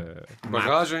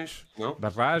 Barragens, não?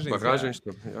 Barragens, Barragens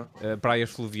também. Yeah. praias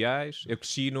fluviais. Eu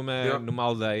cresci numa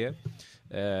aldeia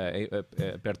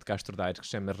perto de Castro Daires que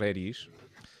se chama Reris,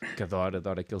 que adoro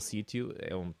aquele sítio.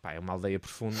 É uma aldeia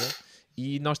profunda.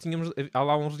 E nós tínhamos, há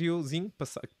lá um riozinho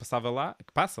que passava lá,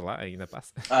 que passa lá, ainda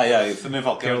passa, Isso também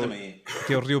vale, também.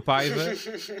 que é o Rio Paiva.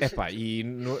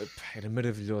 Era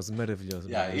maravilhoso.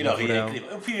 Ir ao No rio é verão. incrível.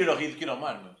 Eu prefiro ir ao rio do que ir ao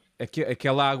mar, meu.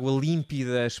 Aquela água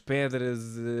límpida, as pedras,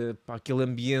 aquele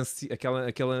ambiente,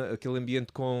 aquele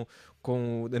ambiente com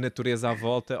a natureza à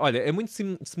volta. Olha, é muito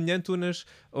semelhante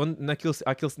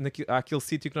àquele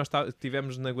sítio que nós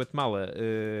tivemos na Guatemala,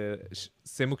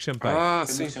 Semuc Champagne.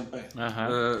 Sim. Champanhe.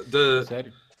 Aham. De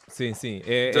Sério? Sim, sim.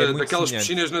 É muito daquelas semelhante.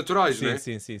 piscinas naturais, Sim, não é?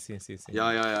 sim.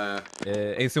 Yeah.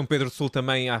 Em São Pedro do Sul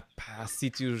também há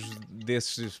sítios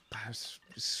desses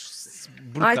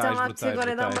Ai, brutais, estava a dizer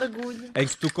agora é dar um brutais. mergulho. Em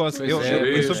que tu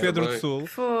é, em São Pedro do também. Sul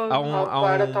Fogo.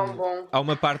 Tão bom. há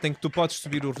uma parte em que tu podes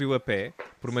subir o rio a pé,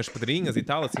 por umas pedrinhas e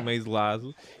tal, assim meio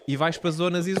isolado, e vais para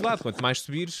zonas isoladas. Quanto mais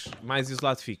subires, mais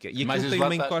isolado fica. E Mais aquilo isolado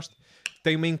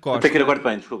tem uma Eu encosta. tenho que ir a quarto de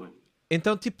banho, desculpem.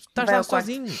 Então, tipo, estás Vai lá ao quarto.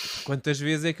 sozinho. Quantas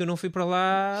vezes é que eu não fui para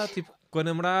lá, tipo, com a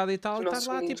namorada e tal, e estás Nossos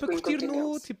lá, meninos tipo, a com curtir nu,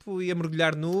 incontinência. tipo, e a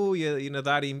mergulhar nu, e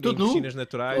nadar em Todo nu? piscinas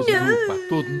naturais. Todo nu, pá,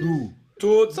 todo nu.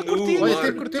 Todo Só nu, curtir. Olha,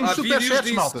 Marco. temos Há vídeos superchats,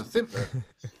 disso. malta. Sempre.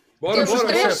 Bora, Temos bora,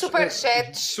 3 bora.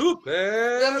 superchats.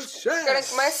 Querem Superchat. que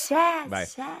comece? Vai.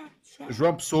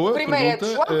 João Pessoa Primeiro é de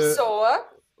pergunta... João Pessoa.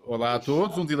 Olá a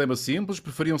todos, um dilema simples.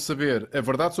 Preferiam saber a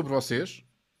verdade sobre vocês,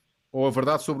 ou a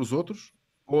verdade sobre os outros,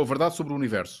 ou a verdade sobre o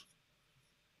universo?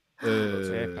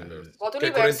 Volta Que é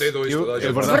universo. 42, toda a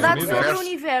gente. verdade. Verdade Universo. sobre o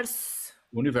universo.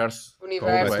 O universo.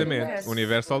 Completamente.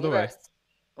 Universo all the way.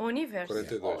 O universo.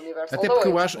 42. Universo Até all the porque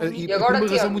eu way. acho, e E por agora uma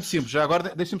razão temos- muito simples, já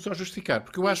agora deixem-me só justificar,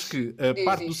 porque eu acho que a Diz,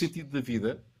 parte do diz. sentido da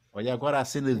vida, olha agora a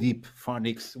cena Deep,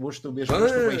 Phonics, hoje estou bem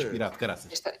inspirado,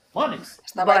 caraças. Phonics!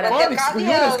 Esta vai bater Phonics, cá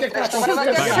senhores, o que é que dentro. está Esta vai bater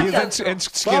acontecendo? cá Diz dentro. antes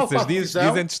que te Falo para a esqueças, diz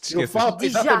televisão, antes que te eu esqueças. falo,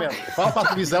 Diz já. exatamente, falo para a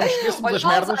televisão, esqueço-me Olha das o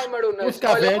merdas, Alzheimer, Unas. estou a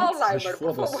ficar Olha o velho, mas Alzheimer,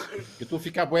 por foda-se, favor. eu estou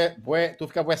a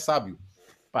ficar bué sábio.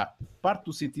 Pá, parte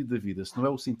do sentido da vida, se não é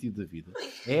o sentido da vida,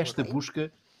 é esta busca,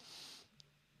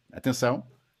 atenção,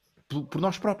 por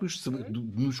nós próprios, de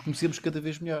nos conhecermos cada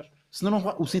vez melhor.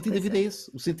 Senão o sentido da vida é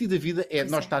esse. O sentido da vida é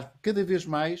nós estar cada vez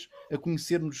mais a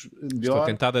conhecer-nos melhor. Estou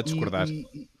tentado a discordar.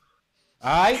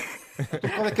 Ai! Então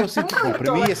qual é que é o sentido? Bom,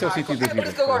 para mim esse é o sentido da É por vida.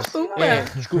 isso que eu gosto. É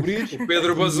descobrir O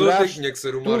Pedro Bazuta tinha que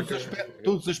ser o Marco.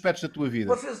 todos os aspectos da tua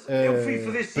vida. Eu fui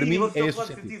fazer para mim você é não esse o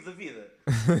pode sentido. sentido da vida.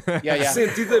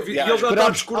 Sentido da vida. E ele já está a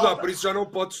esperamos. discordar, por isso já não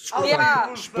podes discordar.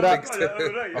 Yeah. Esperar.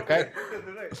 Adorei. Ok?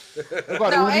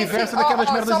 Agora, Não, o é universo é assim, daquelas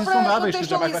ó, merdas só para insondáveis que tu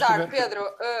jamais vais contextualizar, saber.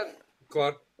 Pedro.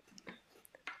 Claro.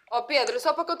 Pedro,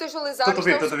 só para contextualizar, Estou a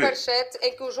ver, isto é um estou a ver. superchat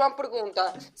em que o João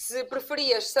pergunta se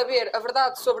preferias saber a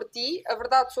verdade sobre ti, a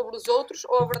verdade sobre os outros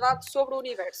ou a verdade sobre o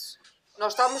universo.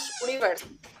 Nós estamos universo.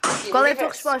 E Qual é a tua universo.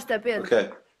 resposta, Pedro?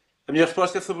 Ok. A minha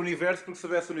resposta é sobre o universo, porque se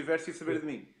soubesse o universo ia saber de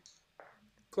mim.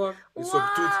 Claro. E sobre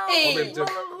tudo ao Ei, mesmo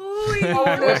tempo. Oh,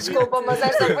 Unas, desculpa, mas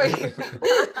esta foi.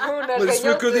 Unas Mas isso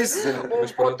foi o que eu ganhou-te disse. Um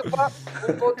Mas ponto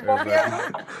pronto. para o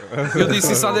Pedro. Eu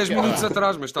disse isso há 10 minutos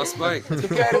atrás, mas está-se bem.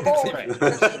 Quero bom.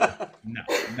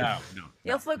 Não.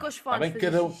 Ele foi com os fones bem que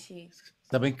fazer cada um- xixi.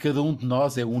 Está bem que cada um de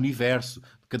nós é o universo.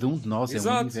 Cada um de nós é um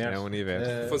Exato. universo. É o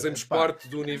universo. Fazemos pá, parte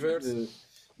do universo.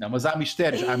 Não, mas há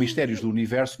mistérios do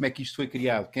universo. Como é que isto foi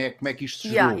criado? Como é que isto se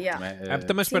gerou? Yeah. não é?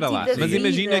 Então, mas espera lá. Sentido da Mas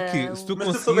imagina vida. que se tu Mas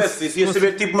se soubesse conseguisses... isso, ias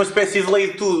saber tipo uma espécie de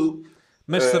lei de tudo.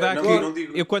 Mas será não, que... não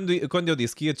digo. Eu, quando eu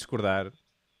disse que ia discordar,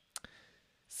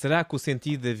 será que o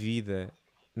sentido da vida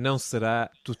não será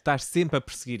tu estás sempre a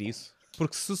perseguir isso?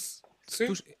 Porque se Sim.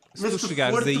 tu, se Mas tu se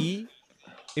chegares for, tu- aí,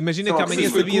 imagina Só que que amanhã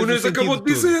Isso foi o que o sabias o Unas sentido acabou de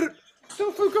de tudo. dizer.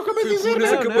 Então foi o que eu acabei de Foi o que dizer. o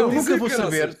Unas não. acabou de Eu nunca dizer, vou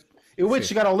caraças. saber. Eu hei de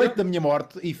chegar ao leito da minha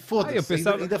morte e foda-se. eu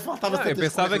pensava, ainda faltava eu tantas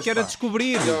pensava coisas, que era pá.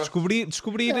 descobrir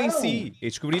em si. E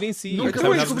descobrir em si. Nunca Eu Não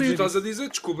pensava é que descobrir, estavas a estás a dizer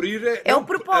descobrir É o a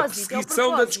propósito, perseguição é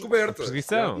o da propósito. descoberta.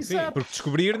 perseguição, sim. Exato. Porque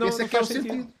descobrir não, Esse é não que é o faz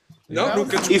sentido. sentido. Não,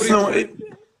 nunca descobri. Isso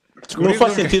não, não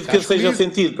faz sentido que isso seja escolhido.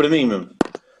 sentido para mim, meu.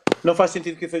 Não faz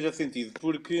sentido que isso seja sentido,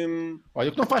 porque Olha,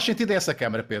 o que não faz sentido é essa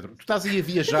câmara, Pedro. Tu estás aí a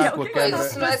viajar com a câmara.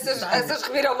 Isso, essas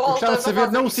reviravoltas. Gostava de saber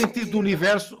fazem não o sentido. sentido do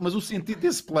universo, mas o sentido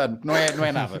desse plano, que não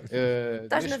é nada.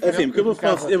 Estás na Neste assim, porque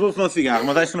momento, eu vou fumar um cigarro,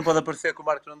 mas acho que não pode aparecer que o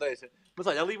Marco não deixa. Mas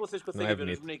olha, ali vocês conseguem Não é ver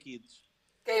bonito. os bonequitos.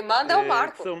 Quem manda é o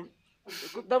Marco.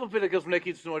 Dá para ver aqueles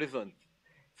bonequitos no horizonte.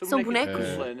 São bonequitos bonecos?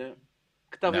 de porcelana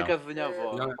que estavam em Não. casa da minha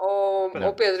avó. Não. Oh,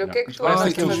 Pedro, o que é que tu Parece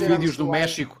vais aqueles fazer vídeos antes do live?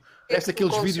 México. Parece que tu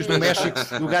aqueles vídeos do consumiste?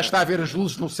 México do gajo está a ver as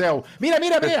luzes no céu. Mira!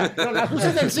 As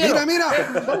luzes del cielo! Mira!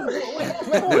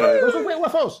 O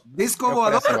Afonso! Disco É o que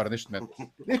parece agora neste momento.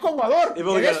 Disco voador! Eu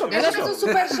vou ligar. Querem mais um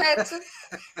superchat?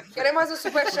 Querem mais um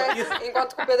superchat?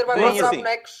 Enquanto que o Pedro vai Bem, mostrar assim.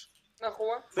 bonecos na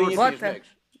rua. Tem assim Bota. os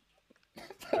bonecos.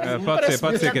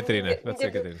 Pode ser, Catarina. Pode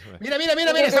ser, Catarina. Vai.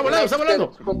 Mira! Está volando!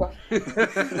 Desculpa.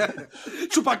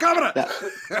 Chupa a cabra!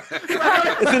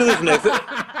 A cena dos bonecos.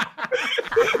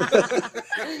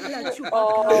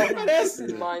 Oh,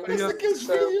 Parece! mãe. Parece aqueles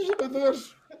vídeos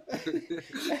amadores.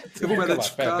 Eu vou Para calar,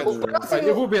 espera, desfocar. espera. Olha,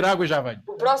 eu vou beber água e já venho.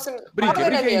 O próximo. Brinca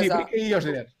Ordem na mesa. aí aos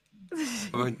diretos.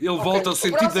 Ele volta ao O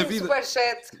sentido da próximo vida.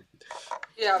 superchat.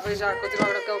 Vem já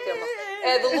continuar naquele tema.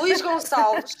 É do Luís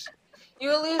Gonçalves. E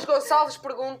o Luís Gonçalves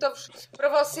pergunta-vos: para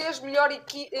vocês,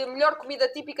 melhor comida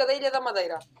típica da Ilha da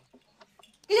Madeira?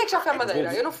 Quem é que já foi à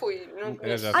Madeira? Eu não fui. Não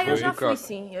conheço. já Eu já Fui. fui,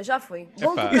 sim. Eu já fui. Epá.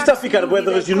 Bolo Isto está a ficar bué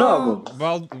da regional.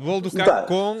 Bolo do Tá. caco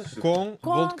com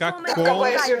bolo do caco com- com... Acabou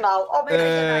regional. como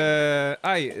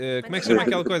é que se chama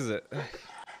aquela coisa?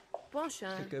 Poncha.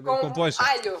 Com poncha.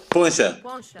 Alho. Poncha.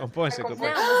 Poncha. Com poncha, com Com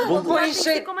poncha. Não, Bolo mas o bolo tem que Poncha.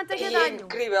 ser com manteiga de É alho.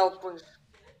 incrível, pois.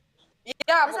 E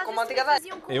Mas vou às com vezes manteiga de também alho.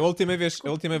 faziam com-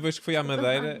 A última vez que fui à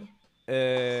Madeira,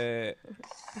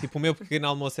 tipo, o meu pequeno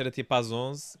almoço era tipo às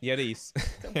 11 e era isso.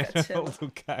 Era chama. bolo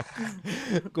do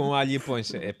caco com alho e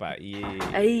poncha. Epá, e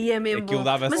Aí é mesmo aquilo bom.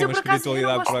 dava Mas assim eu, uma por acaso, eu não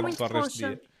espiritualidade gosto para muito o de resto do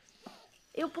poncha. dia.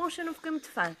 Eu poncha não fiquei muito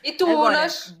fã. E tu, Agora,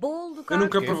 Unas? bolo do Eu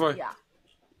nunca caco, provei. yeah.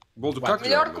 Bolo do caco.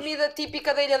 Melhor não, mas- comida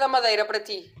típica da Ilha da Madeira para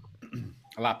ti?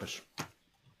 Lapas.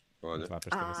 Olha, Lá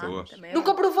para esta boa. Também é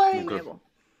Nunca bom. provei. Também é bom.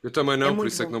 eu também não, É por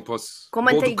muito isso é que bom. não posso. Com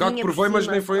Bolo do caco manteiguinha por provei, mas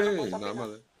cima. nem foi na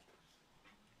Madeira.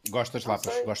 Gosto das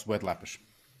lapas. Gosto bué de lapas.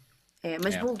 É,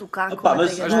 mas bolo do caco, Opa,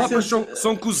 mas manteiga As de alho. lapas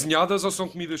são cozinhadas ou são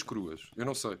comidas cruas? Eu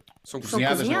não sei. São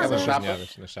cozinhadas. Cozinhadas naquela cozinhadas. chapa.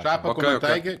 Cozinhadas na chapa. Chapa com Ok, ok.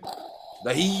 manteiga,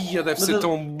 Daí deve ser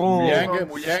tão bom. molhanga,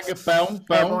 pão.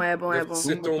 É bom, é bom, é Deve bom.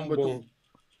 ser tão Tumba, bom.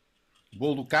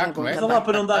 Bolo do caco, É bom não é? Mas a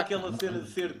Lapa não dá aquela cena de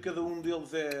ser, cada um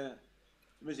deles é...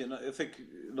 Imagina, eu sei que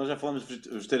nós já falamos de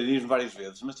vegetarianismo várias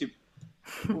vezes, mas tipo,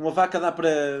 uma vaca dá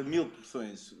para 1000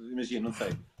 porções, imagina, não sei.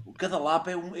 Cada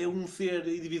Lapa é um ser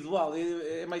individual,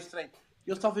 é mais estranho.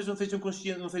 Eles talvez não sejam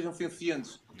conscientes, não sejam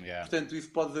sencientes. Yeah. Portanto,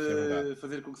 isso pode verdade.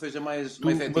 fazer com que seja mais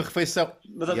Uma ético. refeição.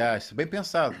 Mas- Isso, bem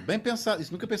pensado.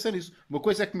 Isso, nunca pensei nisso. Uma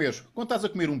coisa é comer. Quando estás a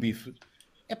comer um bife,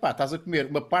 estás a comer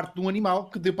uma parte de um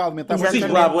animal que deu para alimentar uma Sim,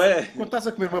 Exatamente. claro, é. Quando estás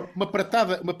a comer uma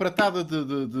pratada de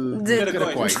De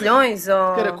caracóis, mexilhões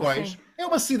ou... caracóis, é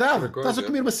uma cidade. Caracóis, Estás a é.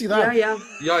 comer uma cidade. Yeah.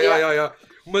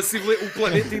 O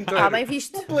planeta inteiro. Está bem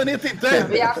visto. O planeta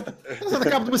inteiro. Yeah. Estás a dar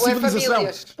cabo de uma Ou é civilização.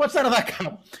 famílias. Podes estar a dar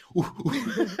cabo.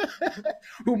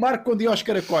 O Marco, quando ia aos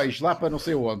caracóis, lá para não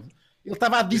sei onde, ele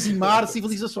estava a dizimar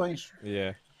civilizações.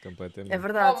 Yeah, completamente. É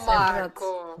verdade, Oh, é verdade.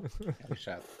 Marco. É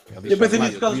lixado. Eu pensei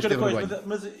nisso por causa dos Devias ter caracóis, vergonha.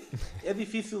 mas é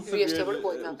difícil Devias ter saber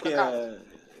vergonha, o por que acaso. é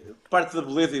parte da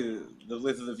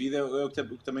beleza da vida, é o que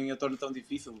também a torna tão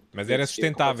difícil. Mas era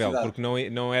sustentável, A porque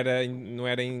não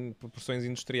era em proporções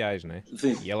industriais, né?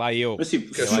 Sim. Ia lá eu. Mas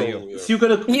tipo, Que é Ia lá só- eu. se o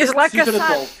caracol, Ias lá se o caracol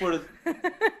caçar. for...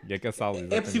 Ia caçá-lo. É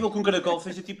exatamente. possível que um caracol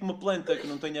seja tipo uma planta que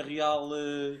não tenha real...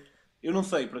 Eu não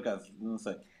sei, por acaso, não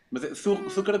sei. Mas se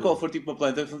o caracol for tipo uma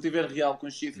planta, se não tiver real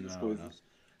consciência das coisas,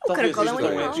 talvez caracol é seja um tão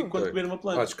animal. ético quanto comer uma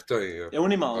planta. Acho que tem. É um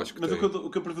animal, Acho que mas tem. o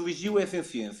que eu privilegio é a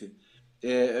senciência.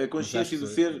 É a consciência do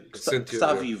ser que Sente- está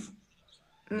é. vivo.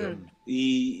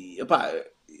 E, epá,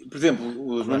 por exemplo,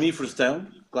 os mamíferos estão,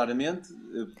 claramente.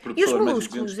 Por E os pessoas mais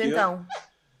molúsculos, inteligentes que eu. então?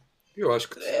 Eu acho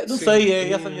que. Não sim. sei, é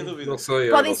essa a minha dúvida. Não sei.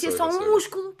 Podem não ser sei, só não um sei.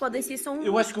 músculo. Podem ser só um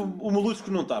Eu acho que o molusco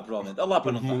não está, provavelmente. A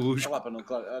Lapa não está. molusco. A Lapa não,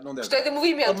 claro, não deve Gostei do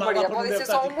movimento, A Maria. Lapa não Pode deve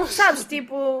ser só estar, um tipo, músculo. Sabes,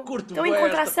 tipo, Curto estão em bué esta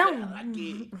contração. pedra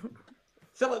aqui.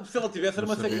 Se ela tivesse, era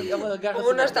uma ela agarra-se O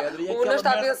Unas na está- pedra e o Unas aquela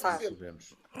está a merda pensar. sempre.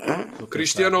 Sabemos.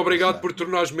 Cristiano, obrigado por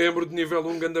tornares membro de nível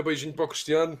 1. Ganda beijinho para o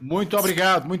Cristiano. Muito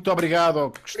obrigado, ó,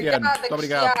 Cristiano. Obrigada, Muito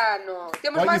obrigado. Cristiano.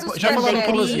 Temos Olha, mais um já falaram do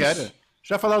Bola superchat. Zieira?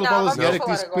 Já falaram do Não, Bola vamos Zieira que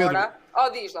falar disse que Pedro, agora. Oh,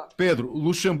 diz lá. Pedro,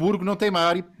 Luxemburgo não tem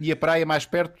mar e a praia mais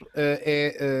perto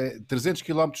é 300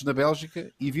 km na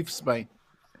Bélgica e vive-se bem.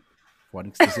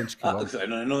 Fónix, 300 km.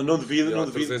 Não devido, Já, não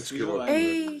devido. 300 se viu quilómetros. bem.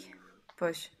 Ei,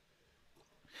 pois.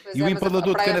 Pois E o é, mas a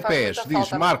empalador de praia faz canapés muita diz,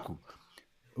 falta, não? Marco,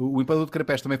 o empalador de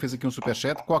canapés também fez aqui um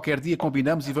superchat. Qualquer dia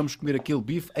combinamos e vamos comer aquele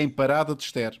bife em Parada de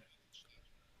Ester.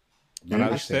 Parada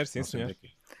de Ester, sim, não sei senhor. onde é que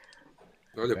é.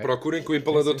 Olha, procurem que o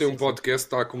Empalador Sim, tem sim, um podcast,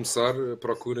 está a começar.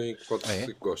 Procurem que pode Ah, é?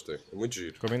 ser que gostem. É muito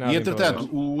giro. Combinado, E então, entretanto,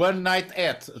 então. o One Night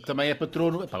At também é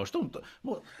patrono. Epá, estão...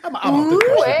 Há malta que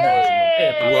gosta de nós,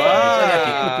 não. Olha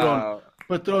aqui,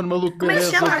 patrono maluco, Como é que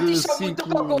beleza chama? de Isto é muito 5.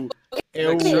 pouco.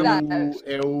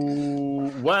 É o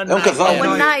One É um casal.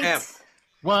 One Night. night.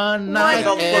 One Night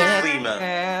Casal de Porto At. Lima.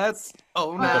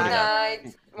 One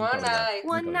night. One night.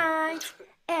 One night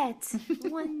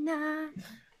at one night.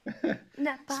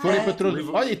 Na Se forem praia. patronos.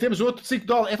 Olha, e temos outro de 5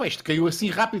 dólares. Isto caiu assim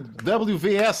rápido.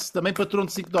 WVS, também patrono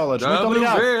de 5 dólares. Muito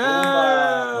obrigado.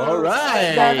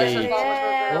 Alright.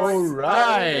 E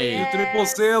Alright. o Triple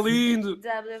C é lindo.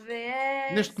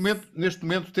 WVS. Neste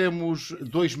momento temos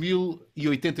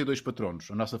 2082 patronos,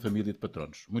 a nossa família de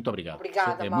patronos. Muito obrigado.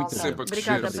 Obrigada, É malta. muita Sempre a gente. crescer,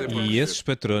 Obrigada, sempre a Pedro. E crescer. esses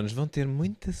patronos vão ter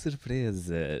muitas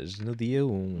surpresas no dia 1.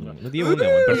 No dia 1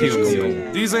 não, a partir do dia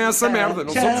 1. Dizem essa merda,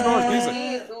 não somos nós,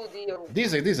 dizem.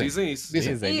 Dizem. Dizem isso.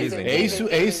 Dizem.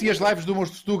 É isso e as lives do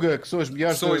Monstro Tuga, que são as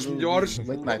melhores. São as do melhores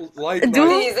Late Night. late Do-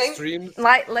 night Dizem. stream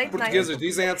Late portuguesas. night.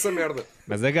 Dizem essa merda.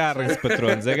 Mas agarrem-se,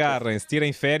 patronos, agarrem-se.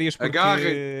 Tirem férias porque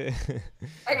Agarrem.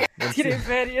 Tirem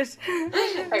férias.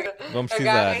 vão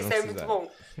precisar. Agarrem-se, Vão é muito precisar.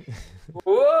 bom.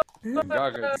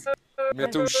 Agarra-se.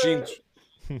 Mete uns cintos.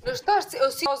 Não estás...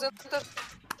 Eu sinto ausentas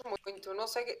muito. Não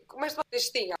sei... Comeste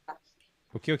cestinha.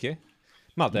 O quê?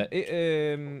 Malta,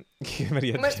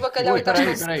 Maria... Comeste bacalhau e estás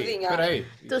com cedinha. Espera aí.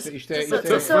 Isto é... Vai.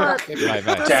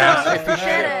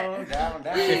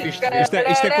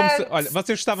 Isto é como se... Olha,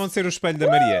 vocês gostavam de ser o espelho da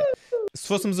Maria. Se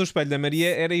fôssemos o espelho da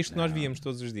Maria, era isto que nós víamos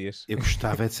todos os dias. Eu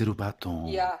gostava de ser o batom.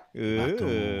 Yeah.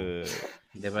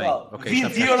 Ainda bem. Ok,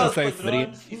 20 euros Não sei se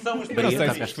patrões e somos Eu não sei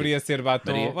Maria, se preferia ser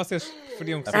batom. Maria. Vocês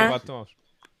preferiam que ser batom?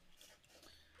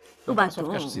 O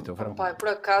batom. Pai, por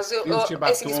acaso, Queres ser é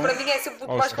assim, isso batom? para mim é sempre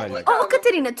muito Ou mais espelho? complicado. Oh,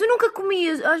 Catarina, tu nunca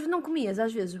comias, não comias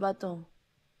às vezes batom?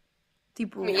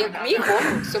 Tipo... Comi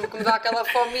como? Sempre que me dá aquela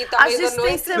fomita à Às vezes tem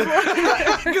meia-da-noite, sabor.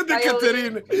 Cadê a Vai ali.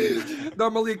 Catarina?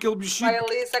 Dá-me ali aquele bichinho. vai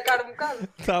ali sacar um bocado.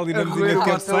 Está ali na A mesinha de roer.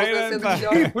 cabeceira. Tá. É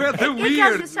É que às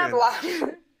weird. vezes sabe... Claro.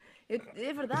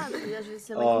 É verdade, às vezes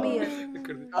também comia.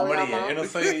 Oh, Maria, eu não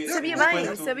sei. Sabia o bem,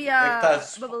 quanto sabia... é que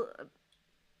estás- bubble-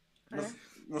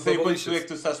 Não sei o quanto Babalicious. tu é que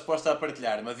tu estás disposta a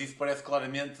partilhar, mas isso parece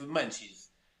claramente munchies.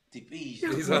 Tipo, isto,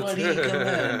 Exato. marica,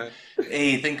 mano.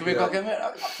 Ei, tenho que ver qualquer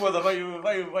merda. Foda, vai o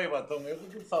batom. Eu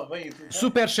não sabe bem isso.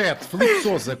 Superchat, Felipe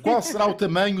Souza. Qual será o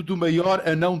tamanho do maior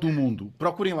anão do mundo?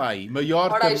 Procurem lá aí.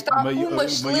 Maior, Ora, está uma maior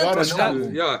excelente anão questão. do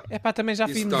mundo. Yeah. É pá, também já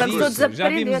Isso vimos está isso. todos a Já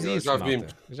vimos aprender. isso. Já malta.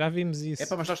 vimos. Já vimos isso. É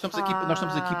pá, mas nós estamos aqui para,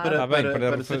 Está bem,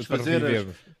 para satisfazer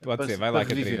reviver. Pode ser, vai lá,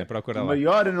 reviver. Catarina, procura O lá.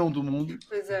 maior anão do mundo.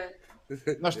 Pois é.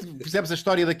 Nós fizemos a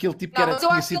história daquele tipo que Não, era mas eu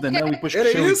acho conhecido que anão é- e depois Era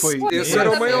cresceu e esse? foi. Esse era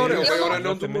o maior, é o Ele- maior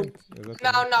anão do mundo. Exatamente. Não.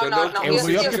 É o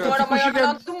maior que Esse até era o ficou maior anão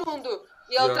gigante. do mundo.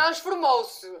 E ele Yeah.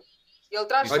 transformou-se. Ele Ah,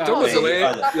 transformou-se. então, mas ele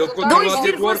Olha, continua a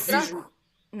ter 2,5. dwarfismo.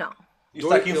 Não. Isto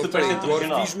está aqui em Ele tem supercentro regional.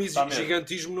 dwarfismo Está e mesmo.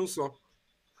 gigantismo num só.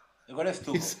 Agora é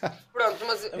tu. Pronto,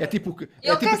 mas... É tipo, Ele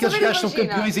é tipo quer aqueles saber, gajos que são imagina.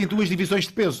 campeões em duas divisões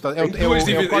de peso. Tá? É, Em duas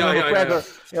divisões, Conor yeah, McGregor.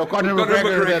 É o Conor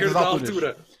McGregor das da alturas.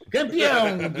 altura.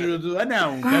 Campeão de anão. Campeão de Não. Ah,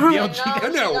 não!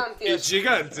 Gigante. É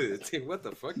gigante! Tipo, what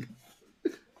the fuck?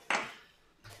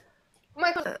 Como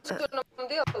é que eu estou o nome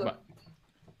dele?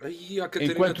 Aí a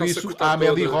Catarina Enquanto está-se isso, cortar a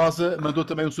Amélie toda. Rosa mandou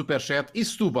também um superchat. E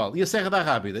Setúbal? E a Serra da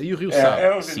Rábida? E o Rio Sal?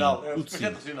 É original. Sim, É o tudo sim.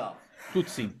 supercentro regional. Tudo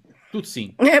sim. Tudo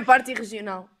sim. É a parte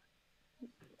regional.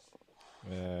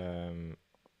 Ahm,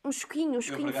 Um choquinho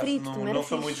Eu, por acaso, frito também era não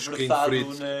sou fixe. muito Choquinho versado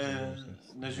frito.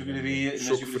 na geografia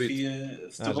Choco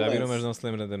já viram, mas não se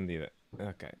lembra da medida.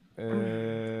 Ok.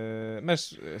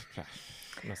 Mas, pá,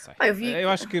 não sei. Ah, eu vi- Eu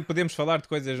acho que podemos falar de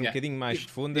coisas um Yeah. bocadinho mais Isto-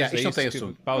 profundas. yeah, isto é não tem isso que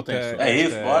assunto, pauta não tem assunto. É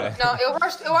isso, esta- bora. Não, eu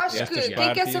acho Estas que quem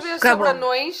quer partes. saber Acabou. sobre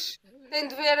anões tem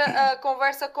de ver a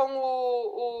conversa com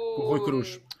o O Rui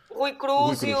Cruz. Rui O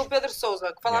Cruz Rui e Cruz. o Pedro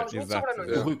Sousa, que falámos Yeah, muito sobre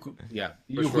exato. anões. O Rui, yeah.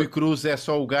 E Pois o Rui foi. Cruz é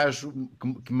só o gajo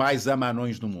que mais ama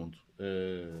anões no mundo.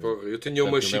 Pô, eu tinha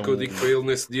uma Portanto, chica, ele é eu um- digo para ele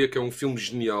nesse dia, que é um filme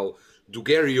genial, do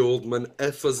Gary Oldman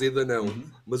a fazer de anão.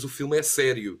 Mas o filme é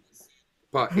sério.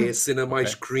 Pá, é a cena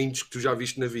mais cringe que tu já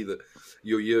viste na vida.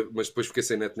 E eu ia, mas depois fiquei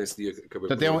sem net nesse dia. Acabei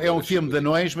Portanto, por não é um ver. filme de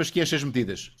anões, mas que enche as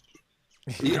medidas.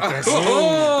 E-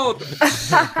 oh,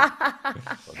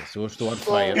 Foda-se, eu estou on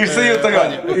fire. Isto saiu-te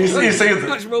agora. Isto saiu-te.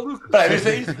 estás maluco? Espera,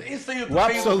 isto saiu-te. O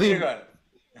Absolim. agora.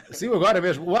 Sim, agora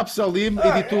mesmo. O Absolim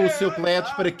editou o seu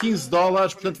Pledge para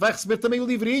 $15, portanto vai receber também o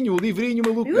livrinho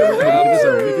maluco. O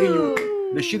livrinho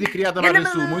nascido e criado na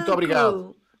Margem Sul. Muito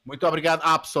obrigado. Muito obrigado,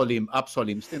 Absolim.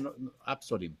 Absolim. Isto tem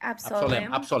Absolim. Absolem.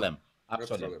 Absolem.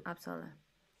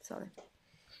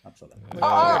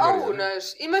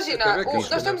 Unas, imagina, Até bem que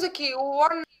isto, nós temos aqui o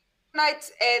One Night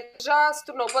já se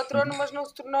tornou patrono, mas não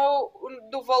se tornou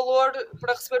do valor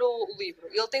para receber o livro.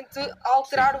 Ele tem de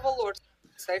alterar o valor,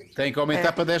 certo? Tem que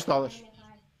aumentar para $10.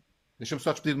 Deixa-me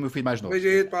só despedir do meu filho mais novo.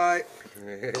 Beijinho, pai.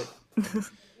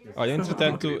 Olha,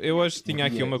 entretanto, eu hoje tinha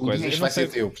aqui uma coisa. Um dia Eu isto não vai sei.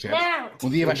 ser teu, percebes? Um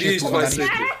dia vai ser Isto teu. vai ser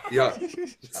tu. Yeah.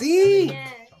 Sim!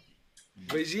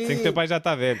 Beijinho. Sei que teu pai já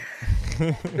está velho.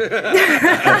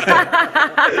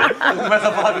 Começa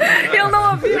a falar de Ele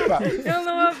não ouviu. Ele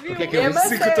não ouviu. O que é que eu mas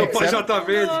disse? Sim, que o teu pai já está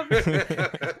velho.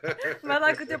 Vai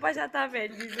lá que o teu pai já está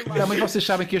velho. Diz o Não, mas vocês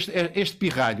sabem que este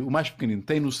pirralho, o mais pequenino,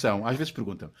 tem noção. Às vezes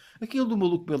perguntam: aquilo do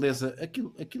maluco beleza,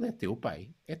 aquilo é teu, pai?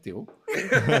 É teu?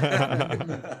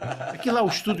 Aquilo lá, o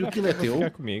estúdio, aquilo é teu?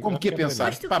 ficar comigo, Como vou que ia ficar pensar?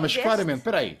 Mas tu Pá, mas fizeste? claramente,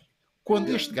 espera aí. Quando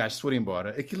este gajo se for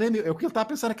embora, aquilo é meu. É o que ele está a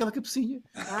pensar naquela cabecinha.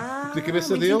 Na cabeça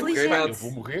muito dele, inteligente. eu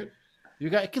vou morrer. E o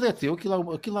gajo, aquilo é teu,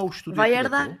 aquilo lá, o estúdio. Vai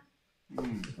aquilo é herdar. teu.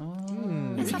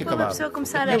 É só Fica para uma calado. pessoa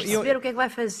começar a perceber o que é que vai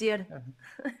fazer.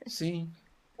 Sim,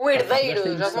 O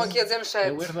herdeiro, já estão aqui a dizer no é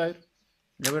chat. o herdeiro.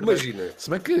 É verdade. Imagina. Se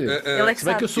bem que, Ele é que se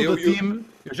bem que eu sabe. sou da time,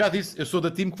 eu já disse, eu sou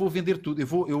da time que vou vender tudo.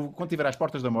 Eu quando tiver às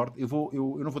portas da morte, eu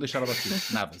não vou deixar a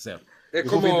vocês. Nada, zero. É Eu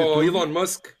vou como vender o tudo Elon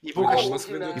Musk. e vou O Elon gastar, Musk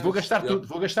vendeu e tudo. vou gastar Yeah. tudo.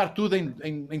 Vou gastar tudo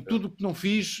em tudo que não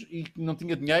fiz e que não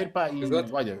tinha dinheiro. Pá, e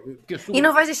Exato. olha, E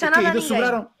não vais deixar o quê? nada a Ainda ninguém.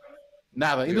 sobraram.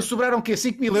 Nada, ainda sobraram o quê?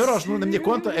 5.000 euros na minha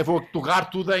conta? Eu vou torrar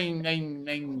tudo em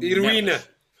Heroína.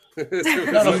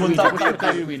 Não, no fundo, Vou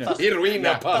torrar heroína.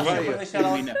 Heroína, pá, Estás sempre a vai. deixar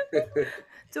alguém.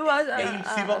 Tu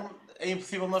achas... É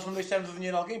impossível nós não deixarmos o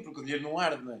dinheiro a alguém, porque o dinheiro não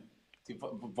arde, não é?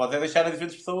 Tipo, pode é deixar a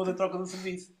diferentes pessoas em troca do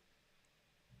serviço.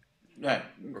 Não é?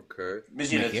 Ok.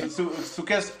 Imagina, Como é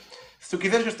que é? se tu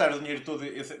quiseres gastar o dinheiro todo,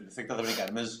 eu sei que estás a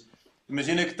brincar, mas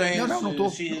imagina que tens Não estou.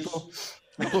 X...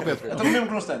 Não estou, Pedro. Então, mesmo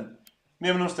que não estando.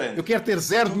 Mesmo não estando. Eu quero ter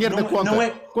zero dinheiro Não- na conta. não é-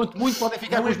 Quanto muito podem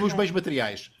ficar não com é os meus que bens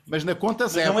materiais. Mas na conta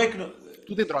Mas zero. não é que... não-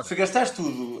 Tudo em droga. Se gastares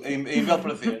tudo em bel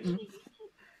prazer,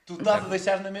 tu estás a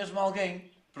deixar na mesma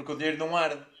alguém, porque o dinheiro não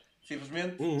arde.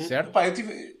 Simplesmente. Certo? Pá, eu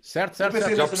tive... Certo. Eu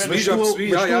pensei Já nessa percebi, merda. já Mas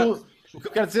percebi. o que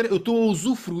eu quero dizer, eu estou a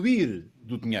usufruir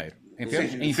do dinheiro.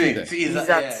 Entendes? Em vida.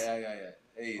 Exato.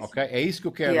 É isso. Ok? É isso que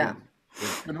eu quero. Yeah.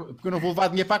 Porque eu não vou levar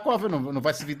dinheiro para a cova, não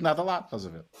vai servir de nada lá. Estás a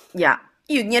ver? Yeah.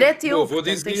 E o dinheiro é O teu. meu avô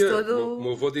portanto, tens dizia, todo... o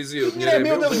meu avô dizia, o dinheiro é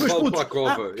meu, dos não meus vale putos. para a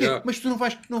cova. O quê? Yeah. Mas tu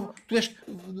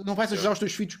não vais ajudar os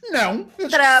teus filhos? Não.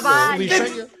 Trabalha.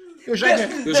 Lixei. Eu já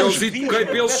Eu já os eduquei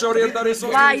para eles se orientarem só.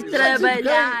 Vai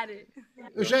trabalhar.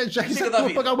 Eu já estou a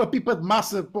pagar uma pipa de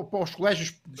massa para os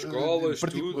colégios Escolas,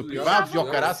 tudo, privados e ao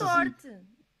Com caraças. sorte.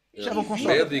 Já vão com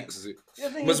sorte. Médicos.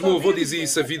 Mas o meu avô dizia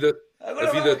isso a vida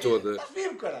toda. Estás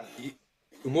vivo, caralho.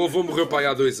 O meu avô morreu para aí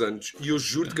há 2 anos e eu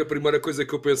juro-te que a primeira coisa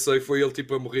que eu pensei foi ele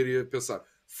tipo a morrer e a pensar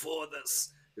foda-se.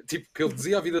 Tipo, que ele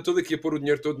dizia a vida toda que ia pôr o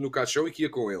dinheiro todo no caixão e que ia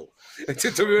com ele.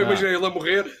 Então eu imaginei ele a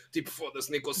morrer, tipo, foda-se,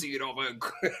 nem consigo ir ao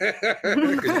banco.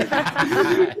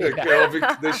 Que é óbvio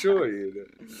que deixou e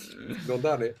não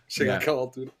dá, né? Chega àquela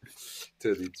altura.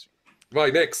 Taditos.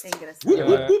 Vai, next. É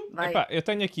engraçado. Vai. Epá, eu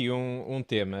tenho aqui um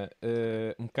tema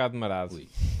um bocado marado.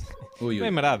 Ui, Não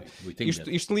é marado. tenho Isto,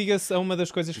 medo. isto liga-se a uma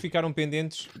das coisas que ficaram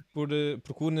pendentes porque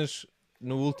o Unas,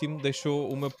 no último,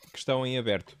 deixou uma questão em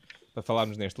aberto para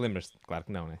falarmos neste. Lembras-te? Claro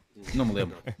que não, né? Não me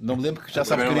lembro. Não me lembro, porque já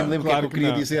sabes que eu nem me lembro o que é Claro que eu queria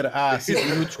que não. dizer há 5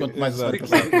 minutos, quanto mais a Exato,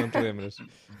 semana passada. não te lembras.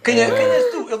 Quem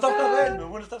és tu? Ele está a ficar velho, meu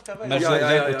amor, está a ficar velho. Mas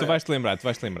Ya. tu vais-te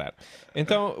lembrar.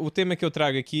 Então, o tema que eu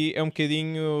trago aqui é um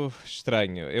bocadinho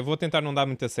estranho. Eu vou tentar não dar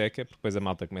muita seca, porque depois a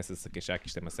malta começa-se a queixar que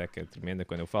isto é uma seca tremenda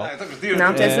quando eu falo. Então, mas diz,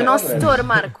 Não, tu és o nosso setor,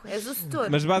 Marco. És o setor.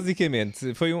 Mas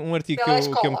basicamente foi um artigo Pela que eu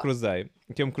me escola.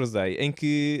 cruzei, em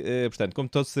que, portanto, como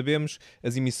todos sabemos,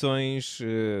 as emissões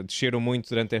desceram muito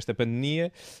durante esta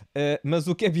pandemia, mas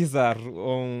o que é bizarro,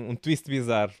 ou um twist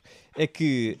bizarro, é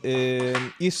que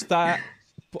isto está,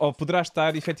 ou poderá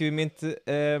estar, efetivamente,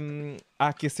 a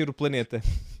aquecer o planeta.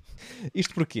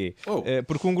 Isto porquê?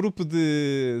 Porque um grupo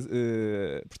de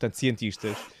portanto,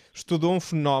 cientistas estudou um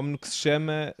fenómeno que se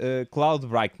chama cloud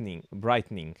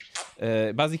brightening.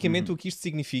 Basicamente, o que isto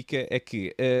significa é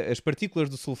que as partículas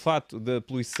do sulfato da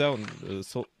poluição,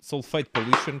 sulfate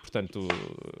pollution, portanto,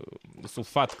 o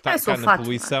sulfato que está É cá na sulfato.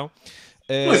 poluição,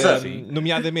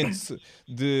 nomeadamente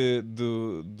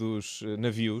dos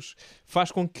navios,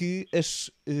 faz com que as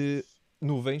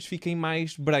nuvens fiquem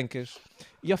mais brancas.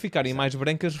 E ao ficarem mais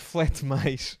brancas, reflete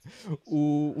mais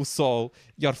o Sol.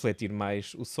 E ao refletir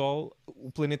mais o Sol,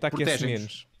 o planeta aquece Protegem-nos.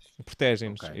 menos.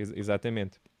 Protege-nos, Ok.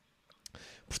 Exatamente.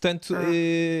 Portanto,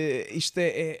 isto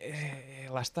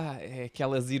lá está, é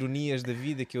aquelas ironias da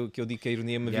vida que eu digo que a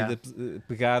ironia é uma Yeah. vida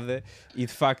pegada e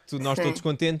de facto nós Sim. todos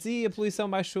contentes e a poluição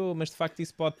baixou, mas de facto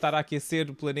isso pode estar a aquecer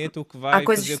o planeta, o que vai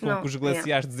coisas fazer que com não, que os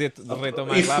glaciares derretam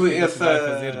mais Isso, rápido, o que essa vai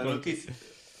fazer com... notícia.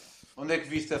 Onde é que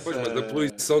viste essa... Pois, mas da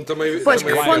poluição também Pois,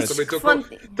 também que fontes- também estou que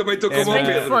fonte- com, também estou É como o bem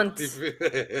que Pedro. fontes.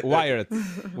 Tipo,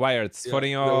 Wired, se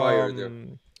forem Yeah, ao, The Wired, yeah.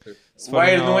 se forem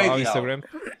Wired não é ao ideal. Instagram...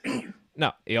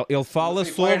 Não, ele fala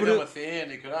Sim, Wired sobre... é uma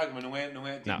cena, caralho, mas não é tipo,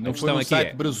 Não, Não a foi questão no aqui site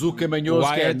é... Brazuca Manhoso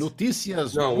que é Wired-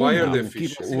 notícias. Não, Uma, Wired é o que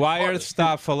fixe. você O Wired pode-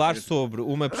 está a falar sobre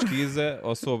uma pesquisa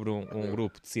ou sobre um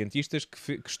grupo de cientistas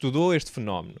que estudou este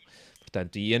fenómeno,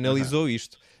 portanto, e analisou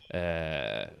isto.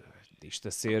 Isto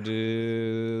a ser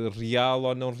real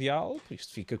ou não real,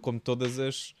 isto fica como todas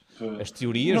as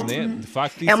teorias, né? De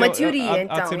facto, isso uma teoria, há de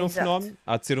então, ser um exato. fenómeno,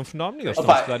 há de ser um fenómeno e eles estão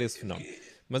Opa, a estudar esse fenómeno.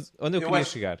 Mas onde eu queria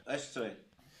chegar? Acho estranho.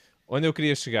 Onde eu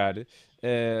queria chegar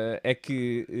é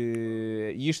que,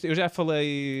 e isto eu já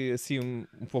falei assim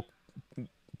um pouco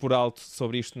por alto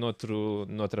sobre isto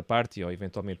noutra parte, ou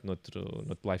eventualmente noutro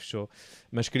live show,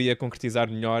 mas queria concretizar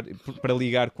melhor para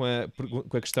ligar com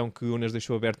a questão que o Unas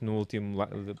deixou aberto no último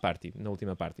na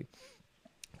última parte,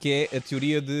 que é a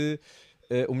teoria de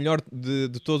o melhor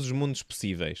de todos os mundos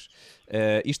possíveis.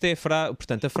 Isto é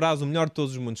portanto, a frase o melhor de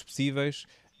todos os mundos possíveis,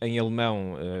 em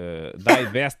alemão, Die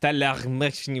beste aller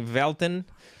Welten,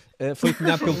 foi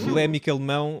cunhado pelo polémico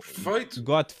alemão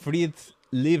Gottfried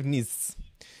Leibniz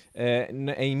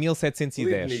em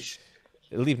 1710.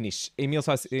 Leibniz, em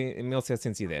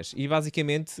 1710. E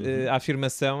basicamente a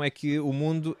afirmação é que o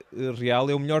mundo real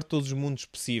é o melhor de todos os mundos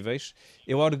possíveis.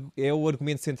 É o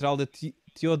argumento central da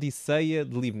Teodiceia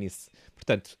de Leibniz.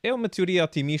 Portanto, é uma teoria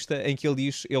otimista em que ele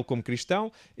diz, ele como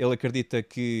cristão, ele acredita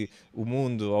que o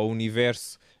mundo ou o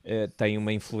universo tem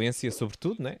uma influência sobre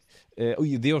tudo, né?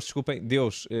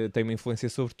 Deus tem uma influência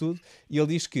sobre tudo, e ele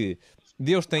diz que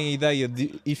Deus tem a ideia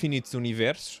de infinitos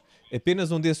universos.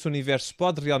 Apenas um desses universos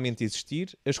pode realmente existir.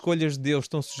 As escolhas de Deus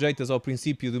estão sujeitas ao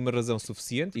princípio de uma razão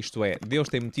suficiente, isto é, Deus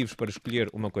tem motivos para escolher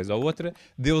uma coisa ou outra.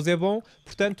 Deus é bom,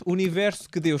 portanto, o universo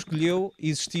que Deus escolheu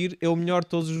existir é o melhor de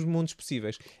todos os mundos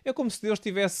possíveis. É como se Deus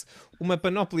tivesse uma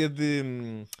panóplia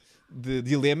de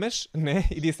dilemas, né?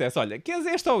 E dissesse, olha, queres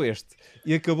este ou este?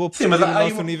 E acabou por escolher o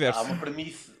nosso universo.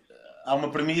 Há uma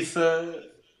premissa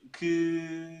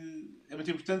que é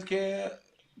muito importante, que é,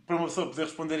 para uma pessoa poder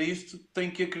responder a isto,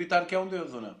 tem que acreditar que é um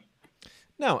Deus, ou não?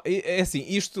 Não, é assim,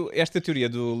 esta teoria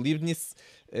do Leibniz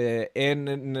é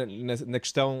na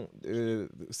questão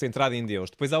centrada em Deus.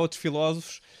 Depois há outros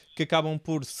filósofos que acabam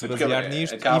por se basear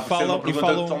nisto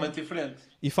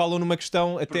e falam numa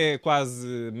questão até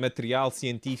quase material,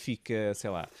 científica, sei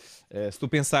lá. Se tu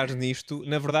pensares nisto,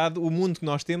 na verdade, o mundo que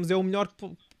nós temos é o melhor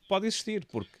que pode existir,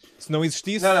 porque se não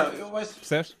existisse... eu acho...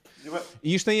 Percebes?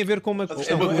 E isto tem a ver com uma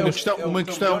questão...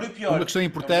 Uma questão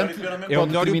importante é o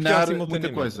melhor e o pior simultaneamente. Muita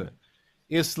coisa.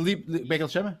 Como é que ele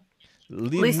chama?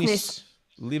 Leibniz.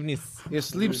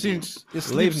 Esse Leibniz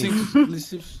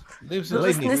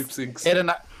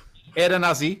era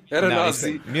nazi? Era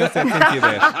nazi.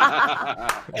 1710.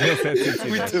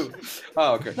 Muito.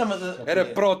 Ok. Não, mas era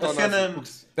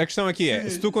proto-nazi. A questão aqui é,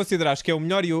 se tu consideras que é o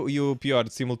melhor e o pior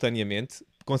simultaneamente,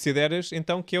 consideras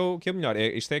então que é o melhor.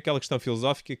 Isto é aquela questão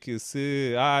filosófica que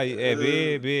se A é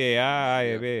B, B é A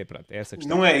é B. Pronto, é essa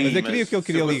questão. Não é aí, mas aquilo que eu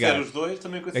queria ligar. Os dois,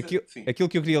 também aquilo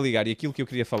que eu queria ligar e aquilo que eu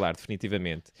queria falar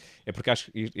definitivamente é porque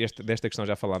acho que desta questão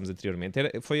já falámos anteriormente.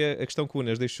 Foi a questão que o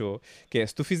Unas deixou, que é,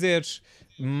 se tu fizeres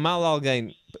mal a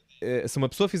alguém, se uma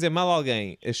pessoa fizer mal a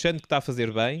alguém achando que está a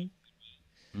fazer bem,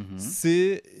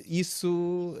 se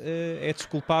isso é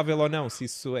desculpável ou não, se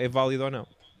isso é válido ou não.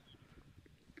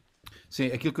 Sim,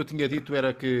 aquilo que eu tinha dito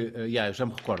era que, eu já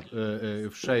me recordo,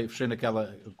 eu fechei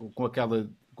com aquela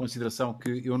consideração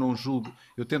que eu não julgo,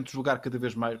 eu tento julgar cada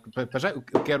vez mais, para já eu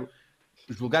quero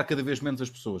julgar cada vez menos as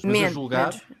pessoas, mas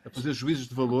a fazer juízos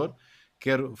de valor,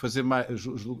 quero fazer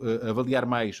avaliar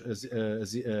mais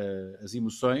as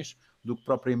emoções do que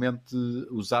propriamente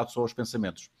os atos ou os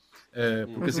pensamentos.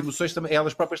 Porque as emoções,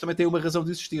 elas próprias também têm uma razão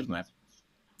de existir, não é?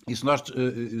 E se nós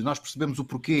percebemos o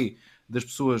porquê das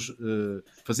pessoas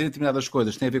fazerem determinadas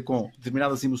coisas, tem a ver com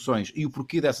determinadas emoções e o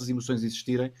porquê dessas emoções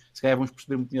existirem, se calhar vamos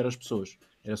perceber muito melhor as pessoas.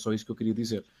 Era só isso que eu queria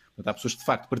dizer. Portanto, há pessoas que de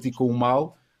facto praticam o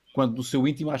mal quando no seu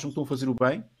íntimo acham que estão a fazer o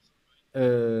bem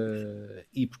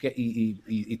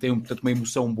e têm, portanto, uma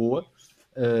emoção boa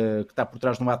que está por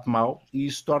trás de um ato mau, e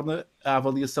isso torna a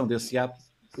avaliação desse ato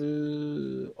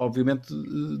obviamente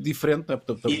diferente, não é?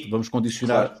 Portanto, vamos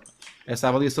condicionar essa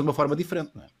avaliação de uma forma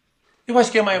diferente, não é? Eu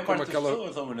acho que é a maior parte das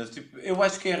pessoas, tipo, eu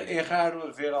acho que é raro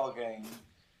haver alguém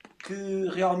que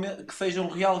realmente que seja um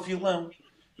real vilão.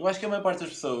 Eu acho que a maior parte das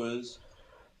pessoas,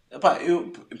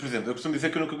 por exemplo, eu costumo dizer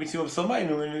que eu nunca conheci uma pessoa má,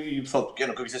 e o pessoal, porque eu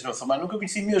nunca conheci uma pessoa má, nunca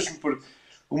conheci mesmo, porque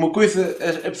uma coisa,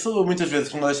 a pessoa muitas vezes,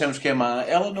 quando nós achamos que é má,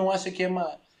 ela não acha que é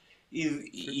má,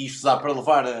 e isto dá para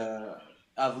levar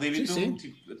ad libitum,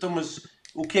 tipo, então, mas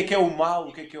o que é o mal,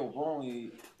 o que é o bom,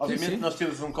 e obviamente nós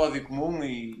temos um código comum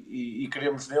e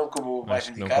queremos nele como mais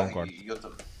indicado. Não concordo.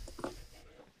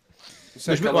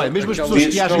 Mesmo as pessoas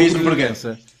que agem por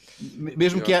vingança,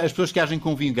 mesmo que as pessoas que agem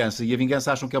com vingança e a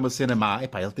vingança acham que é uma cena má,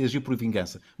 ele tem a agir por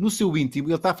vingança. No seu íntimo,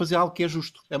 ele está a fazer algo que é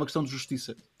justo. É uma questão de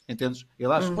justiça. Entendes?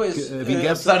 Ele acha que a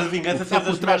vingança, apesar de vingança ser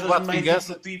das merdas mais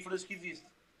infrutíferas que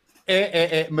existe.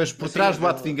 Mas por trás do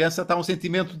ato de vingança está um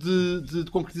sentimento de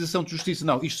concretização de justiça.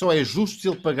 Não, isto só é justo se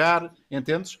ele pagar,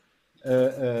 entendes?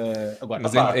 Agora,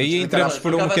 mas aí entramos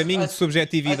por um caminho de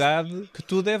subjetividade que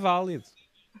tudo é válido.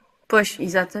 Pois,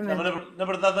 exatamente. Não, na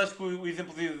verdade, acho que o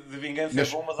exemplo de vingança é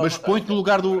bom, mas põe-te no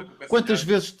lugar do... Quantas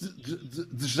vezes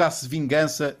desejasse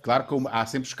vingança? Claro que há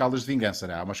sempre escalas de vingança,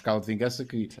 não é? Há uma escala de vingança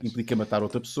que implica matar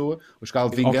outra pessoa. A escala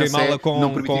de vingança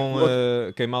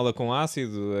queimá-la com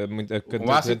ácido.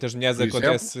 Quantas mulheres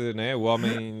acontece, né? O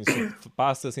homem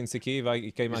passa, assim, não sei o quê, e vai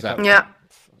e queima a cara.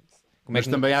 Mas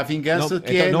também há vingança não,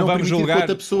 que então é não não vamos permitir que julgar-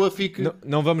 outra pessoa fique...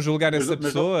 Não vamos julgar Mas- essa mas-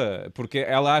 pessoa porque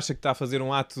ela acha que está a fazer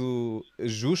um ato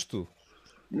justo.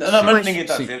 Não, mas ninguém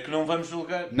está a Sim. dizer que não vamos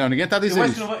julgar. Não, ninguém está a Eu dizer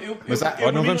acho que isso. não vai- eu- Mas eu- há- eu- Ou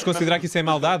não por mim, vamos considerar que isso é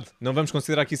mas- maldade. Não vamos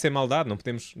considerar que isso é maldade. Não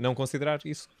podemos não considerar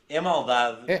isso. É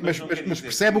maldade. mas não quer dizer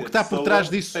percebe o que está por a trás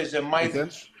pessoa disso. Seja mais...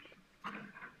 Entendes?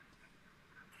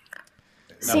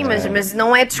 Sim, mas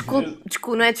não é,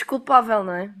 não é desculpável,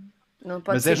 não é? Não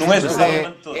pode Mas ser. Não é desculpável.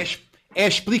 justificável. é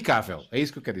explicável. É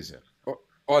isso que eu quero dizer.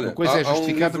 Olha, Uma coisa é há um justificar,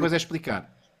 outra livro coisa é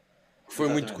explicar. que foi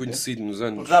muito Exatamente. conhecido nos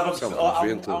anos Porque dá para sei perceber, lá, há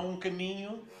 90. um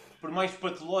caminho, por mais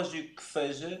patológico que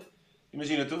seja,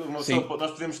 imagina, Sim.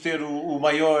 nós podemos ter o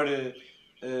maior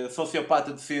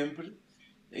sociopata de sempre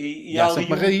e há há ali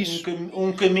sempre uma raiz.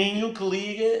 um caminho que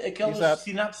liga aquelas Exato.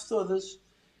 sinapses todas.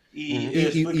 E E-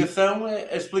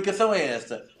 a explicação é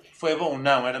esta. Foi bom?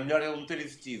 Não, era melhor ele não ter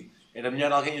existido. Era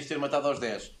melhor alguém os ter matado aos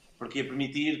 10, porque ia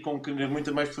permitir com que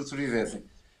muitas mais pessoas sobrevivessem.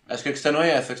 Acho que a questão não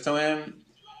é essa, a questão é...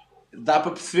 Dá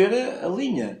para perceber a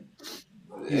linha.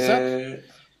 Exato.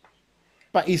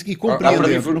 Pá, e Há compreendendo,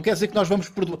 livro- não quer dizer que nós vamos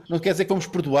perdoar, não quer dizer que vamos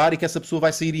perdoar e que essa pessoa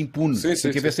vai sair impune. Sim, sim,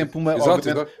 Tem que haver sim, sempre sim. uma, Exato,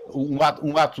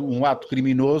 obviamente, um ato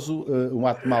criminoso, um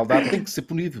ato de maldade tem que ser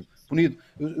punido.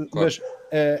 Mas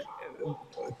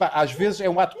pá, às vezes é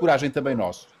um ato de coragem também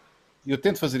nosso. Eu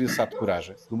tento fazer esse ato de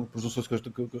coragem, por pessoas que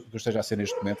eu esteja a ser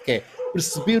neste momento, que é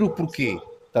perceber o porquê.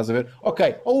 Estás a ver?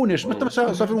 Ok, Unas, mas também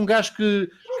só ver um gajo que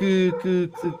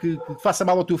faça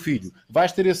mal ao teu filho.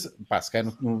 Vais ter esse. Pá, se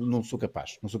calhar não sou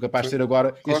capaz. Não sou capaz de ter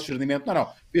agora esse discernimento. Não,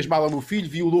 fez mal ao meu filho,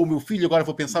 violou o meu filho, agora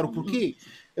vou pensar o porquê.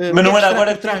 Mas não O que é era que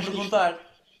agora está que por trás te ia disto? perguntar.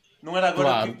 Não era agora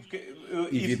Claro. e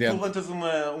tu Evidente. levantas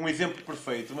um exemplo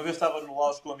perfeito. Uma vez estava no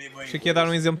Laos com um amigo meu. Achei que ia dar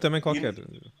um exemplo também qualquer.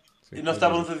 E nós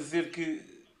estávamos a dizer que.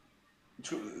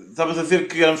 Estávamos a dizer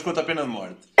que éramos contra a pena de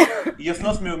morte. E esse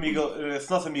nosso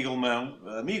amigo alemão,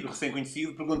 amigo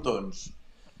recém-conhecido, perguntou-nos: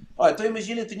 olha, então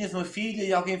imagina que tinhas uma filha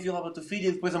e alguém violava a tua filha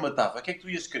e depois a matava. O que é que tu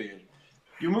ias querer?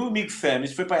 E o meu amigo Sam,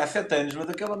 isto foi para aí há 7 anos, mas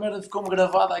aquela merda ficou-me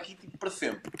gravada aqui tipo, para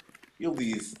sempre. Ele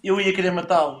disse: eu ia querer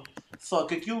matá-lo. Só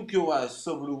que aquilo que eu acho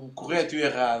sobre o correto e o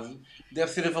errado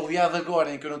deve ser avaliado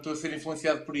agora, em que eu não estou a ser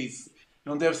influenciado por isso.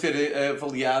 Não deve ser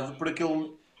avaliado por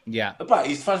aquele... Yeah. Epá,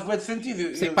 isto faz bué de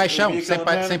sentido. Sem Eu paixão, vi aquela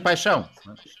merda- sem paixão.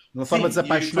 De uma forma Sim,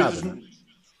 desapaixonada. e depois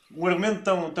um argumento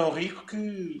tão rico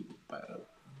que pá,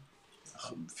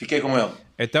 fiquei com ele.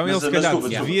 Então ele Mas- se mas calhar desculpa.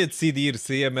 devia decidir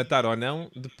se ia matar ou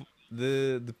não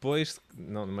depois.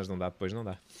 Não, mas não dá, depois não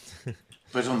dá.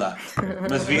 Depois não dá.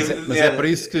 Mas é para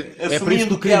isso que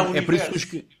assumindo o que há um crime, é por isso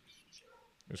que universo.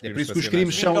 É por isso que os passionais.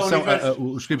 crimes são Então, o universo-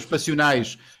 os crimes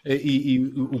passionais e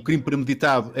o crime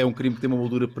premeditado é um crime que tem uma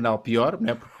moldura penal pior, não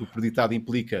é? Porque o premeditado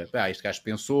implica, este gajo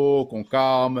pensou com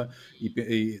calma,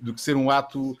 do que ser um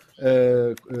ato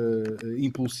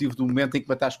impulsivo do momento em que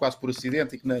mataste quase por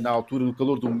acidente e que na altura, no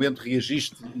calor do momento,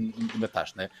 reagiste e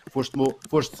mataste, não é? Foste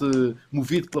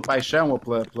movido pela paixão ou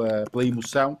pela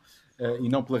emoção e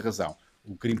não pela razão.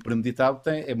 O crime premeditado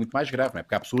é muito mais grave, não é?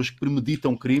 Porque há pessoas que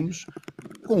premeditam crimes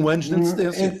com anos de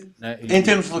antecedência. Não é? Em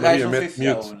termos legais, não Maria, sei se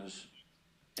há, mute. Unas.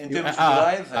 Em termos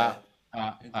legais,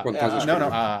 Quando estás a escrever.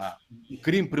 o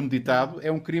crime premeditado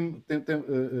é um crime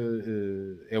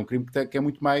que é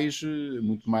muito mais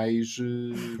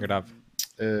Grave.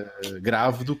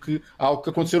 grave do que algo que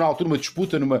aconteceu na altura, uma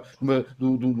disputa de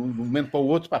um momento para o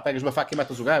outro, pegas uma faca e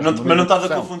matas o gajo. mas não estás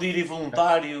a confundir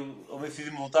involuntário,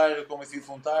 homicídio involuntário com homicídio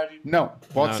voluntário? Não,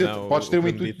 podes ter o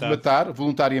intuito de matar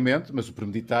voluntariamente, mas o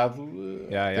premeditado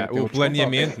tem O outros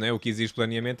planeamento, componentes. né? O que exige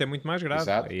planeamento é muito mais grave.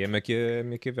 Exato. Aí é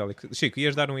maquiavélico. Chico,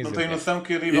 ias dar um Não exemplo. tenho noção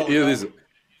que a nível E eu legal-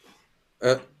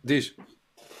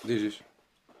 diz.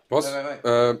 Posso? Vai.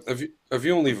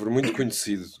 Havia um livro muito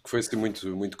conhecido, que foi assim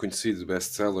muito conhecido,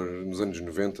 best-seller nos anos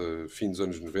 90, fim dos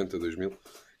anos 90, 2000,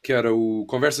 que era o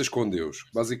Conversas com Deus.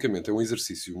 Basicamente é um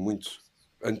exercício muito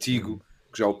antigo,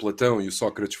 que já o Platão e o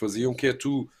Sócrates faziam, que é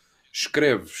tu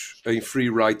escreves em free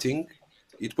writing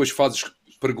e depois fazes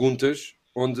perguntas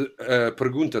onde a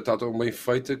pergunta está tão bem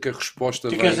feita que a resposta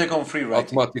O que vem queres dizer com free writing?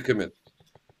 automaticamente.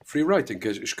 Free writing, que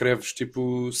escreves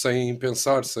tipo sem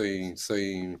pensar, sem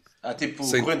Tipo,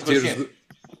 sem corrente de teres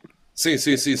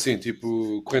consciência. sim,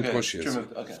 tipo corrente de consciência.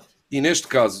 Ok. E neste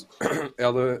caso,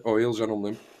 ela, ou ele, já não me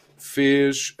lembro,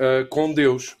 fez com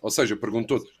Deus, ou seja,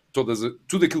 perguntou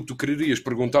tudo aquilo que tu querias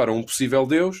perguntar a um possível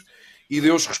Deus e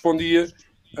Deus respondia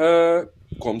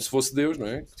como se fosse Deus, não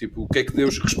é? Tipo, o que é que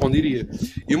Deus responderia?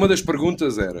 E uma das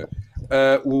perguntas era,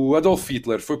 o Adolf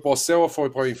Hitler foi para o céu ou foi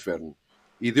para o inferno?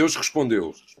 E Deus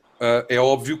respondeu, é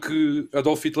óbvio que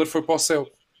Adolf Hitler foi para o céu,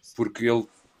 porque ele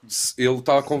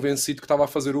está convencido que estava a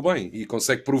fazer o bem e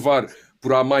consegue provar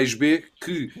por A mais B,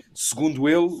 que, segundo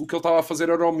ele, o que ele estava a fazer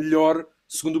era o melhor,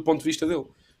 segundo o ponto de vista dele.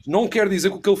 Não quer dizer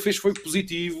que o que ele fez foi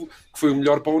positivo, que foi o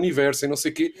melhor para o universo e não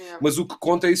sei o quê, mas o que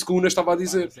conta é isso que o Una estava a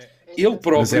dizer. Ele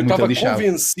próprio estava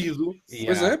convencido.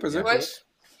 Pois é.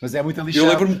 Mas é muito lixado.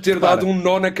 Eu lembro-me de ter dado um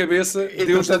nó na cabeça,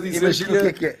 Deus a dizer imagina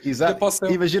o que é. Exato.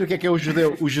 Imagina o que é o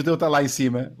judeu. O judeu está lá em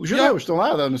cima. Os judeus estão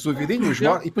lá na sua vidinha, os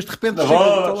mortos, e depois de repente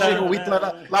chega o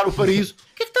Hitler lá no Paris. O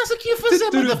que é que estás aqui a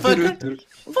fazer, motherfucker?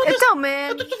 Então,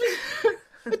 man.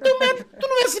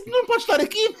 Tu não podes estar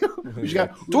aqui, meu.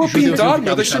 Estou a pintar,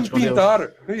 meu, deixa-me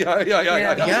pintar.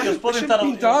 Eles podem estar a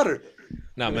pintar.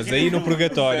 Não, mas aí no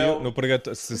purgatório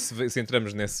se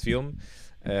entramos nesse filme,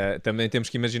 também temos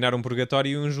que imaginar um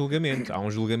purgatório e um julgamento. Há um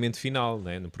julgamento final,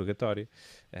 né, no purgatório.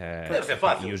 Deve ser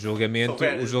fácil. E o julgamento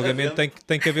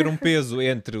tem que haver um peso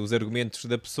entre os argumentos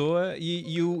da pessoa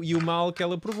e o mal que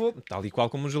ela provou, tal e qual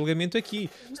como um julgamento aqui.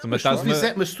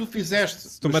 Mas se tu fizeste...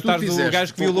 Se tu matares o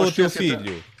gajo que violou o teu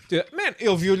filho... Man,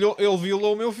 ele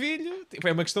violou o meu filho.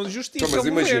 É uma questão de justiça. Então, mas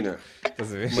imagina.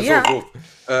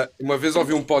 Uma vez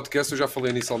ouvi um podcast, eu já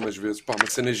falei nisso algumas vezes. Pá, uma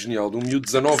cena genial de um miúdo de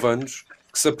 19 anos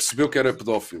que se apercebeu que era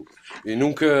pedófilo. E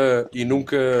nunca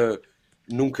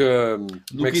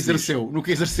exerceu.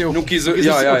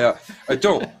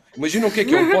 Então, imagina o que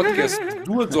é um podcast de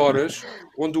 2 horas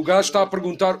onde o gajo está a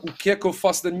perguntar o que é que eu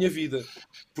faço da minha vida.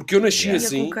 Porque eu nasci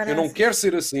assim, eu não quero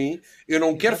ser assim, eu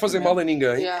não quero fazer mal a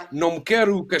ninguém, não me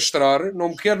quero castrar, não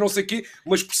me quero não sei o quê,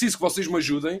 mas preciso que vocês me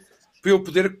ajudem para eu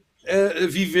poder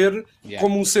viver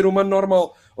como um ser humano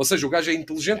normal. Ou seja, o gajo é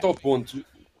inteligente ao ponto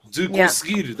de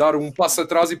conseguir dar um passo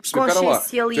atrás e perceber, cara lá,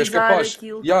 tu és capaz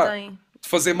de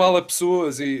fazer mal a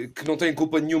pessoas e que não têm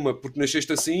culpa nenhuma porque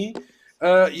nasceste assim,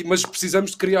 mas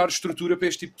precisamos de criar estrutura para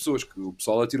este tipo de pessoas, que o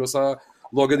pessoal atirou-se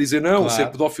logo a dizer, não, ser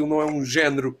pedófilo não é um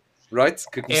género, right?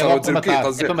 Que começaram a dizer o quê? Estás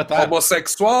a dizer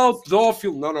homossexual,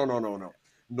 pedófilo, não.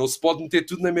 Não se pode meter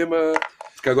tudo na mesma...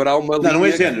 Porque agora há uma linha... Não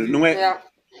é género,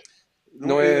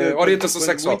 não é orientação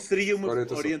sexual. Seria uma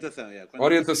orientação.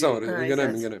 Orientação,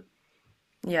 enganei-me.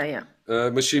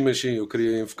 Mas sim, eu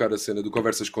queria enfocar a cena do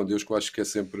Conversas com Deus, que eu acho que é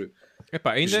sempre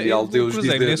genial Deus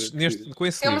dizer... Com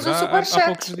esse livro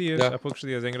há poucos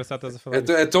dias. É engraçado estás a falar.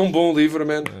 É tão bom o livro,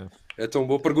 man. É tão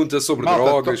bom. Pergunta sobre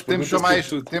drogas. Temos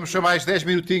só mais 10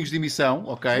 minutinhos de emissão,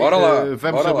 ok? Bora lá.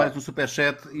 Vamos a mais um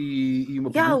superchat e uma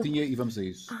perguntinha e vamos a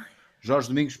isso. Jorge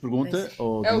Domingos pergunta,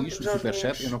 ou diz no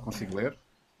superchat, eu não consigo ler.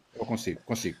 Eu consigo.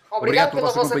 Obrigado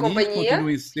pela vossa companhia.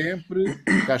 Continuem sempre.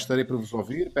 Cá estarei para vos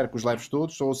ouvir. Perco os lives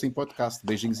todos, ou assim podcast.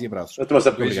 Beijinhos e abraços.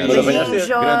 Beijinhos, Jorge.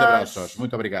 Grande abraço, Jorge.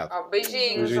 Muito obrigado.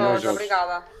 Beijinhos, Jorge.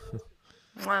 Obrigada.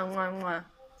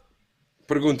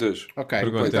 Perguntas. Ok.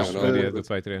 Perguntas. Do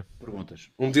Patreon. Perguntas.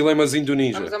 Um dilemazinho do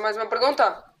ninja. Vamos a mais uma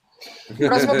pergunta? A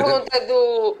próxima pergunta é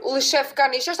do Chef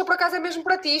Caniche. Esta por acaso é mesmo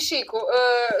para ti, Chico.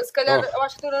 Se calhar, eu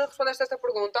acho que tu não respondeste esta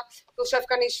pergunta que o Chef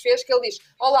Caniche fez, que ele diz: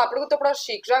 olá, pergunta para o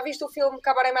Chico. Já viste o filme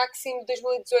Cabaré Maxime de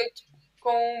 2018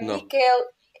 com Miquel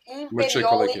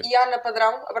Imperioli e Ana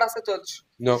Padrão? Abraço a todos.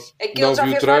 Não. É que ele já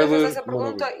fez várias vezes essa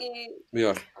pergunta e...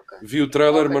 Vi o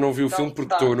trailer, mas não vi o filme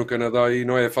porque estou no Canadá e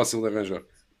não é fácil de arranjar.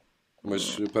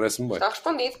 Mas parece-me bem. Está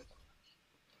respondido.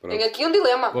 Pronto. Tenho aqui um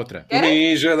dilema. Outra.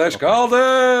 Ninja das Caldas!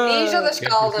 Ninja das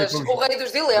Caldas, o rei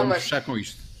dos dilemas. Vamos fechar com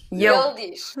isto. E ele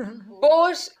diz: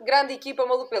 boas, grande equipa,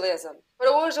 maluco, beleza.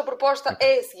 Para hoje a proposta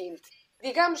é a seguinte.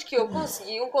 Digamos que eu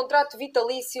consegui um contrato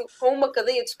vitalício com uma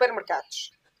cadeia de supermercados.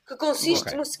 Que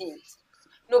consiste no seguinte.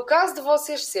 No caso de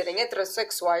vocês serem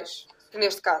heterossexuais, que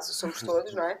neste caso somos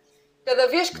todos, não é? Cada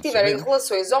vez que tiverem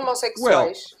relações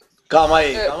homossexuais... Calma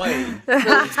aí.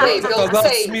 Sei.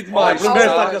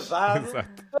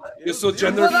 Eu sou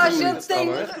gender fluid.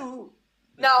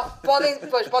 Não,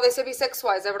 podem ser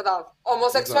bissexuais, é verdade.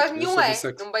 Homossexuais nenhum é.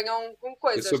 Não venham com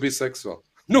coisas. Eu sou bissexual.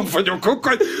 Não venham com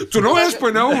coisas. Tu não és,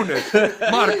 pois não, né?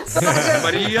 Marcos,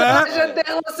 Maria.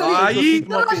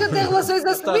 Toda a gente tem relações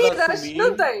assumidas.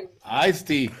 Não tem.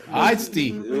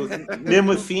 Ice-T.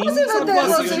 Mesmo assim... Vocês não têm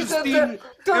relações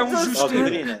é um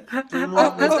justino. Tu não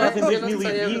estás em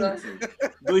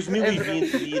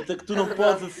 2020, Rita, que tu não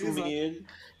podes assumir...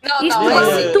 Isto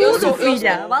vale tudo,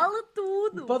 filha. Vale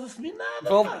tudo. Não podes assumir nada.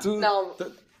 Vale tudo. Não.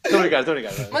 Estou obrigado.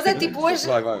 Mas é tipo, hoje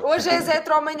és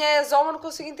hetero, amanhã és homo, não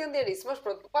consigo entender isso. Mas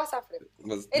pronto, passa à frente.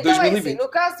 Então 2020. É assim, no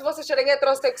caso de vocês serem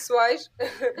heterossexuais,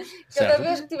 cada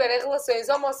vez que tiverem relações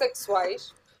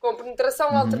homossexuais, com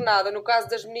penetração alternada, no caso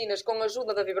das meninas, com a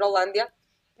ajuda da Vibrolândia,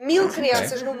 1000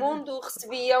 crianças no mundo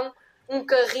recebiam um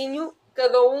carrinho,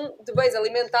 cada um, de bens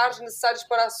alimentares necessários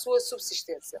para a sua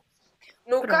subsistência.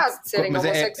 No caso de serem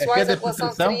homossexuais, a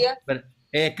relação seria...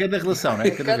 É a cada relação, não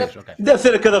é? Cada vez, okay. Deve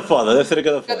ser a cada foda.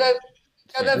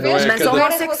 Cada Sim. vez Não é que cada- tiverem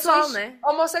Homossexual, relações não é?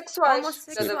 homossexuais.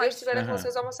 Homossexuais. Cada vez que tiverem Aham.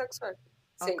 relações homossexuais.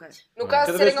 Sim. Ok. No caso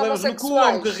Cada de vez serem que levas no cu, há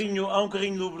homossexuais. há um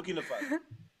carrinho do Burkina Faso.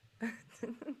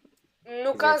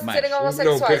 No caso de serem Mais.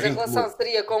 homossexuais, a carrinho de relação lobo.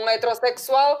 seria com um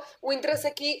heterossexual. O interesse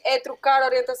aqui é trocar a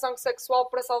orientação sexual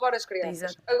para salvar as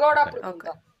crianças. Exato. Agora a Ok.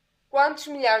 pergunta. Quantos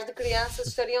milhares de crianças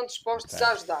estariam dispostos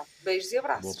a ajudar? Beijos e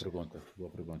Boa abraços. pergunta, boa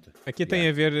pergunta. Aqui tem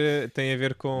a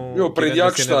ver com Eu aprendi tirando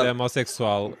a a cena gostar. da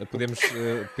homossexual. Podemos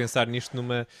pensar nisto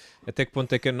numa até que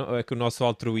ponto é que o nosso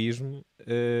altruísmo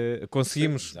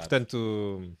conseguimos, Exato.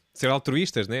 portanto, ser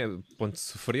altruístas, né? Ponto de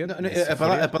sofrer. Não, de a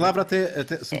sofrer. palavra até,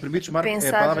 se me permites, Marco, a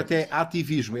pensar- palavra até é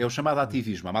ativismo, é o chamado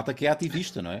ativismo. A malta que é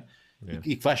ativista, não é?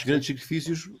 E que faz grandes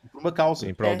sacrifícios por uma causa.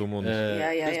 Em prol do mundo.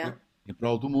 Yeah. Em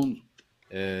prol do mundo.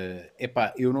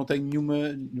 Epá, eu não tenho nenhuma.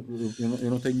 Eu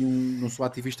não tenho não sou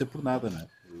ativista por nada, não é?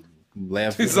 Que me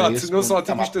leve a Exato, esse não sou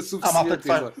ponto. ativista Há malta que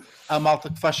faz- suficiente. há malta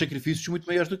que faz sacrifícios muito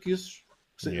maiores do que isso.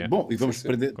 Yeah. Bom, e vamos Sim, sim,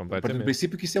 partir do completamente.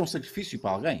 princípio que isso é um sacrifício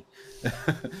para alguém.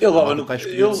 Eu levava malta no que faz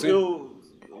eu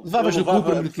Levavas no cu levava,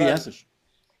 para apesar- crianças.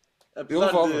 apesar Eu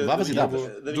levava. de- Levavas e da davas.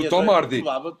 minha- da Do minha Tom treta, Hardy.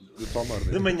 levava Do Tom Hardy.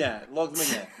 de manhã, logo de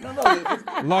manhã. Não,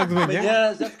 Logo de de manhã.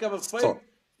 manhã já ficava Só. feio.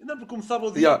 Não, porque começava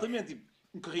o dia Yeah. altamente. Tipo,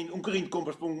 um carrinho de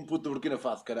compras para um puto do Burkina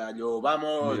Faso, caralho.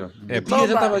 Vamos! Yeah. O É, dia já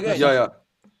estava ganho. Yeah, yeah.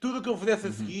 Tudo o que eu pudesse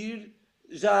a seguir,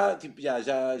 já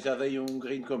dei um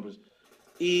carrinho de compras.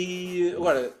 E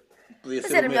agora, podia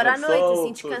Mas ser era uma melhor à erva noite, sol,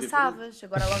 assim pessoas descansavas.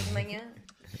 Agora logo de manhã.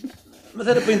 Mas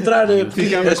era para entrar.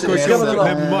 Ficavas com chegava aquilo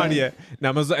lá. na memória.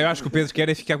 Não, mas eu acho que o Pedro quer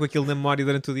é ficar com aquilo na memória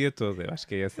durante o dia todo. Eu acho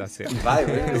que é essa a cena. Vai,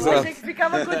 Eu achei que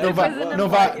ficava com outra Não coisa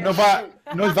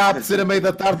na não lhe vai apetecer a meio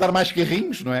da tarde dar mais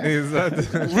carrinhos, não é? Exato.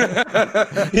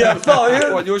 Yeah, pessoal,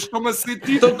 eu Olha, hoje estou-me a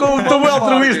sentir. estou bem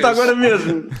altruísta Marques. agora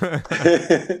mesmo.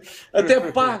 Até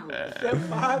pago.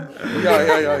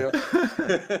 Yeah.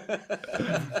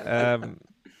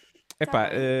 Epá,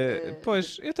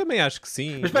 pois, eu também acho que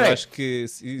sim. Mas espera aí, eu acho que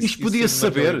isto podia-se sendo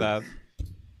uma saber. realidade.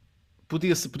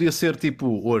 Podia ser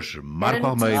tipo hoje, Marco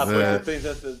Era notícia. Almeida. Tens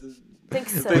essa. Tem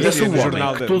que Podia ser. ser um No homem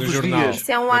jornal que da- todos no os jornal dias.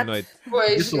 Isso é um da ato. noite.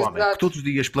 Pois, Esse homem que exato. todos os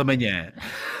dias pela manhã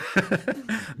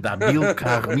dá 1000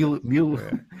 carros, mil.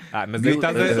 Mas aí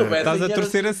estás Se soubessem a que era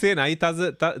torcer a assim. cena. Aí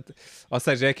ou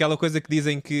seja, é aquela coisa que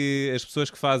dizem que as pessoas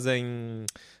que fazem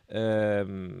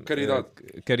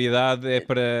caridade é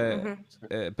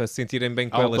para se sentirem bem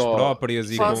com elas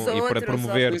próprias e, Para os e para outros,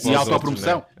 promover exato. para E os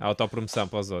autopromoção. outros, né? A autopromoção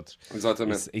para os outros.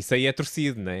 Exatamente. Isso aí é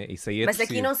torcido, não é? Isso aí é Mas aqui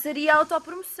torcido. não seria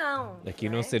autopromoção. Aqui é?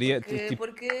 não seria, Porque, tipo-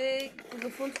 porque, no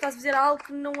fundo, estás a dizer algo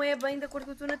que não é bem de acordo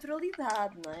com a tua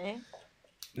naturalidade, não é?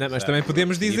 Não, mas também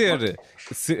podemos dizer,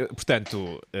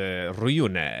 portanto, Rui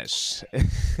Unas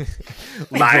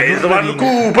Vai doar no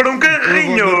cu para um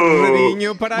carrinho!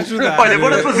 para ajudar Olha,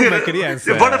 bora uma fazer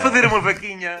criança. uma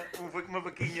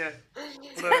vaquinha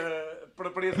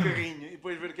para esse carrinho e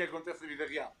depois ver o que acontece na vida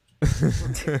real.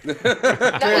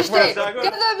 Não, isto é,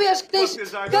 cada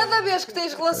vez que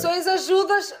tens relações,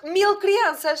 ajudas 1000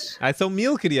 crianças. São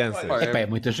 1000 crianças. Olha, É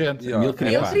muita gente. Yeah. 1000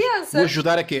 crianças. crianças. Vou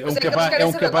ajudar a quê? É um Mas é que eles cabaz, querem é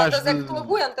um saber cabaz quantas é que tu de.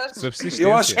 aguentas. Subsistência.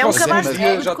 Eu acho que É um ao cabaz segundo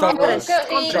de dia já estava. compras. Já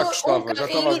gostava, Um já estava a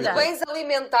carrinho de ver. bens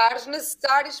alimentares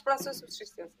necessários para a sua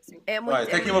subsistência. Sim. É muito. Olha,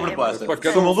 tem aqui uma proposta. Para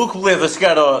cada Se o um. maluco beleza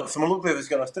chegar aos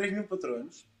 3.000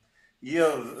 patronos e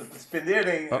eles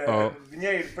despenderem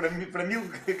dinheiro para 1000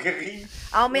 carrinhos,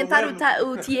 Aumentar eu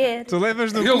o tier. Tu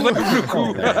levas no Eu cu. levo no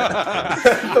cu.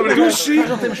 Do Chico.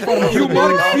 E o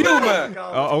Marco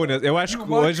filma. Unas, eu acho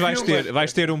que hoje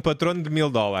vais ter um patrono de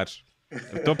 $1000.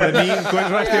 Então para mim, que hoje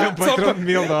vais ter um patrono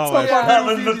de $1000.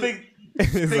 mas tem que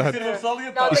Exato. ser um sol e a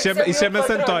Não, tal. tem que ser E chama-se 1000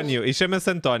 patrões. António. E chama-se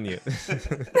António.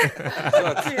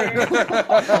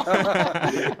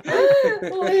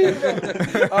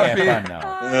 É pá,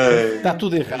 não. Está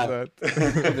tudo errado.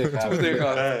 Tudo errado. Tudo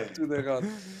errado. Tudo errado.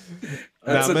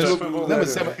 Não, Essa mas- tua pergunta.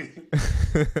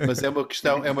 Não, mas é uma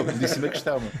questão, é uma belíssima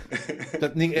questão.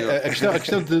 Portanto, a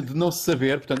questão de não se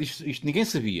saber, portanto, isto ninguém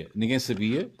sabia. Ninguém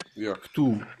sabia Yeah. que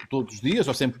tu, todos os dias,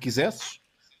 ou sempre que quisesses,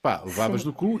 pá, levavas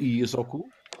do cu e ias ao cu,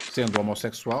 sendo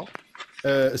homossexual,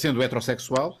 sendo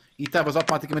heterossexual, e estavas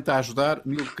automaticamente a ajudar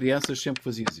 1000 crianças sempre que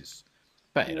fazias isso.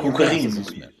 Pá, era Com uma carrinho. coisa,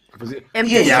 senhor. É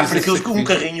E aí, muito. aquilo com um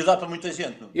carrinho dá para muita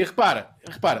gente. Não? E repara,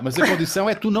 mas a condição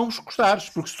é tu não os gostares,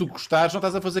 porque se tu gostares não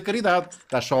estás a fazer caridade,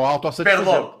 estás só a Perde autossatisfazer.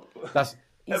 logo. Estás-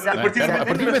 Exato. A partir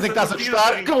do momento em que estás a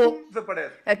gostar, acabou.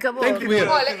 Desaparece. Acabou. Tem que ver.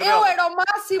 Olha, eu era o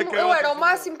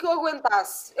máximo que eu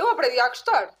aguentasse. Eu aprendi a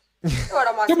gostar. Eu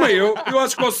era o máximo. Também eu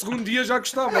acho que ao segundo dia já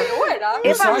gostava. Eu era.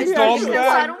 Epá, Sai, mas toma, tens de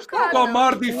pensar um bocado. Toma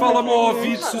Mardi, fala-me ao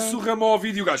ouvido, sussurra-me ao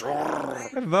ouvido e o gajo.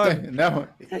 Adoro. Não,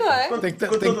 Não é? tem que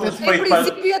Com todo o Em respeito,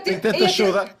 princípio ia ter. tem tanta ia ter-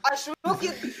 chuva. Acho eu que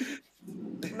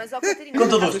ia- Mas, ó, Catarina, Com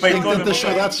todo o respeito, Tenho tantas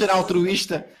saudades de ser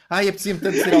altruísta. Ai, apetecia-me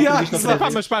tanto ser altruísta outra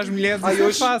vez. Mas para as mulheres isso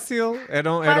é fácil.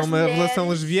 Era para as uma relação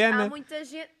mulheres, lesbiana. Há muita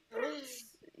gente.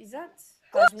 Exato.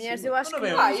 Para as mulheres, eu acho que.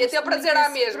 E até para dizer à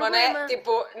mesma, né?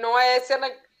 Tipo, não é a cena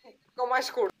com mais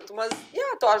curto, mas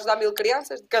estou a ajudar 1000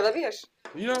 crianças de cada vez.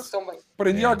 Estão bem.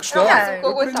 Aprendi a gostar.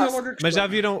 Mas já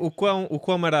viram o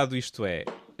quão marado isto é?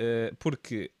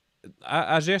 Porque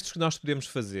há gestos que nós podemos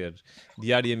fazer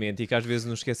diariamente e que às vezes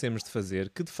nos esquecemos de fazer,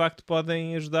 que de facto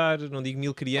podem ajudar, não digo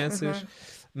 1000 crianças,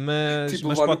 mas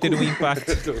pode ter um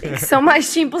impacto. São mais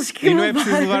simples que e não é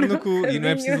preciso levar no cu,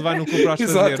 para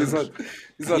os fazermos.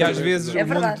 E às vezes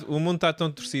o mundo está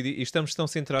tão torcido e estamos tão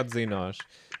centrados em nós.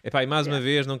 Epá, e mais uma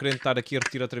vez, não querendo estar aqui a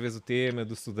repetir outra vez o tema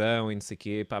do Sudão e não sei o quê,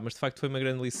 epá, mas de facto foi uma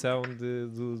grande lição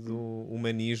do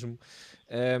humanismo.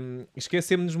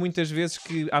 Esquecemos-nos muitas vezes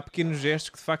que há pequenos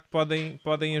gestos que de facto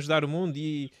podem ajudar o mundo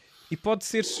e pode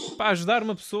ser ajudar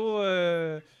uma pessoa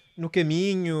no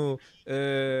caminho,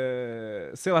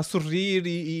 sei lá, sorrir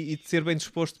e ser bem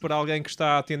disposto para alguém que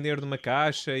está a atender numa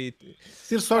caixa.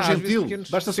 Ser só gentil,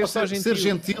 basta só ser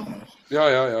gentil.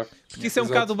 Porque isso é um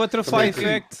bocado o butterfly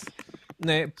effect.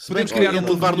 Né? Podemos criar um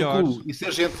levar melhor. no cu e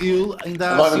ser gentil,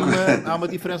 ainda há, assim há uma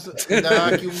diferença. Ainda há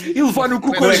aqui E levar no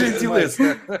cu com a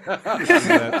gentileza.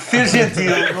 Ser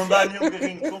gentil não dá nenhum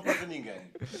carrinho de compra para ninguém.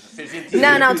 Ser gentil,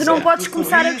 Não, tu não podes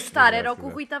começar a gostar, era o que o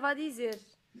Rui estava a dizer.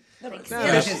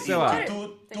 Ser gentil,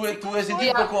 tu és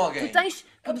gentil para com alguém. Depois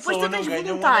tu tens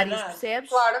voluntários, percebes?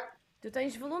 Claro. Tu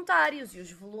tens voluntários e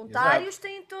os voluntários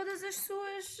têm todas as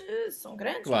suas. São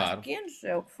grandes, mais pequenos,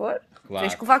 é o que for.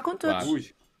 Tens que levar com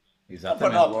todos.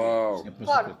 Exatamente.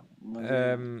 Claro.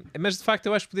 Mas de facto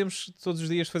eu acho que podemos todos os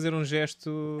dias fazer um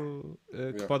gesto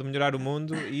que pode melhorar o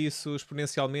mundo e isso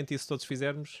exponencialmente, e se todos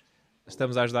fizermos,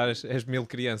 estamos a ajudar as 1000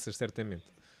 crianças, certamente.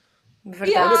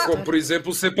 Olha, como por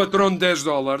exemplo, ser patrão de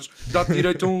 $10 dá-te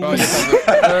direito a um.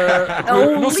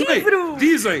 Um não sei. livro!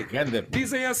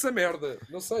 Dizem essa merda.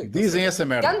 Não sei. Dizem essa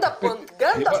merda. Ganda ponto.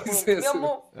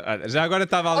 Mesmo. Já agora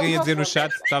estava alguém a dizer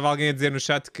no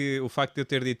chat que o facto de eu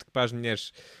ter dito que para as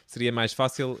mulheres seria mais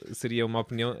fácil seria uma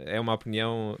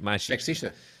opinião mais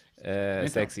sexista.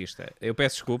 Sexista. Eu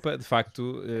peço desculpa, de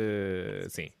facto,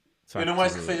 sim. De facto, Eu não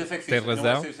acho que seja sexista. Tem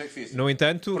razão. Sexista. No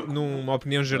entanto, numa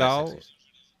opinião geral,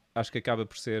 acho que acaba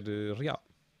por ser real.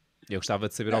 Eu gostava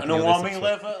de saber a opinião Um dessa homem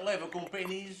pessoa. leva com o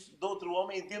pênis de outro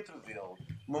homem dentro dele.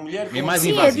 Uma mulher com mais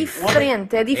Sim, invasivo.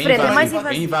 é diferente, é mais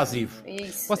invasivo. É invasivo.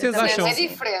 Isso, Vocês exatamente. acham, É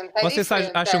diferente. vocês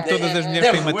acham que todas as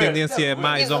mulheres têm uma tendência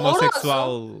mais E doloroso.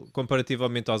 homossexual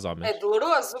comparativamente aos homens? É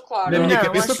doloroso, claro. Na minha Não,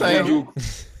 cabeça acho tem. que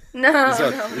não.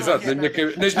 Exato.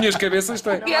 Nas minhas cabeças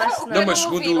tem. Não, mas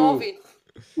segundo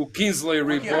o Kingsley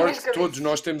Report, todos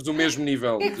nós temos o mesmo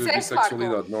nível de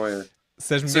bissexualidade, não é?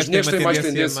 Se as mulheres têm uma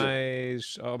tendência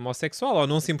mais homossexual ou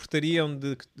não se importariam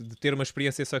de ter uma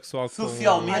experiência sexual com...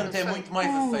 Socialmente é muito mais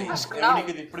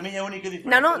aceito. Para mim é a única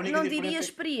diferença. Não diria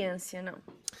experiência, não.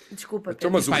 Desculpa, Então,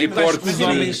 mas o Pá, report acho que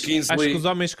Kingsley... os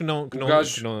homens que não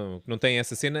têm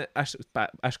essa cena, acho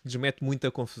que lhes mete muita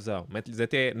confusão. Mete-lhes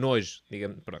até nojo,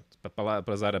 digamos, pronto,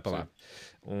 para usar a palavra.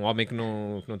 Um homem que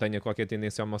não tenha qualquer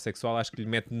tendência homossexual, acho que lhe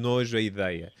mete nojo a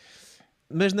ideia.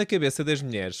 Mas na cabeça das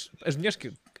mulheres, as mulheres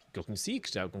que eu conheci,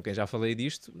 com quem já falei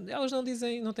disto, elas não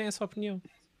têm essa opinião.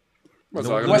 Mas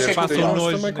não, há não mulheres que têm nojo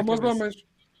nojo também como os cabeça. homens.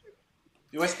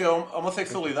 Eu acho que a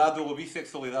homossexualidade ou a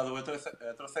bissexualidade ou a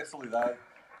heterossexualidade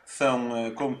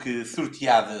são como que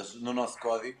sorteadas no nosso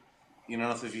código e nas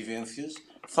nossas vivências.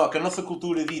 Só que a nossa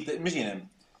cultura dita... Imagina,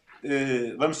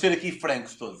 vamos ser aqui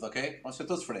francos todos, ok? Vamos ser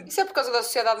todos francos. Isso é por causa da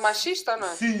sociedade machista, não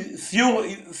é? Se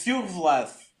eu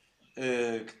revelasse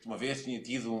que uma vez tinha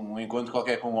tido um encontro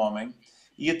qualquer com um homem,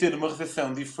 ia ter uma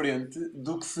recepção diferente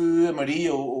do que se a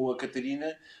Maria ou a Catarina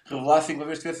revelassem que uma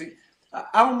vez tivessem...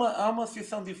 Há uma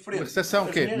associação diferente. Uma recepção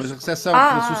o quê? Mas a recepção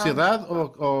pela sociedade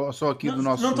ou só aqui do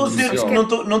nosso... Não estou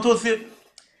a dizer...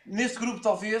 Neste grupo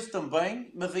talvez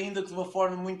também, mas ainda de uma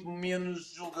forma muito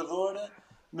menos julgadora,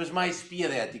 mas mais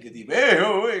piadética. Tipo,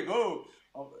 hey, go!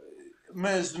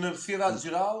 Mas na sociedade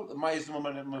geral, mais de uma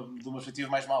perspectiva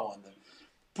mais má onda.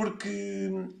 Porque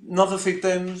nós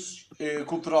aceitamos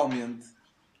culturalmente...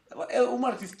 O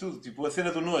Marco disse tudo, tipo, a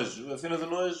cena do nojo.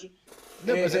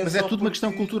 Mas é tudo uma questão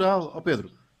cultural,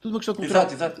 Pedro. Tudo uma questão cultural.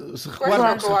 Exato. Se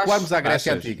recuarmos à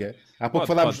Grécia Antiga, há pouco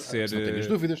falámos, ser, não tenho as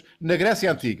dúvidas, na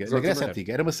Grécia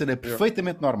Antiga era uma cena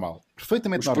perfeitamente normal.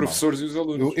 Perfeitamente normal. Os professores e os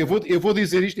alunos. Eu vou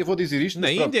dizer isto.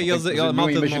 Na Índia, a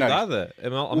malta de mão dada.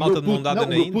 A malta de mão dada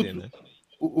na Índia,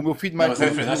 O meu filho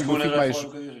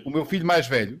mais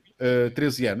velho,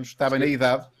 13 anos, estava na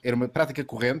idade, era uma prática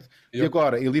corrente, e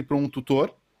agora ele ir para um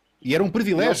tutor, e era um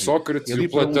privilégio. Sócrates ele e ir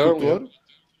para Platão. Um tutor,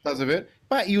 estás a ver?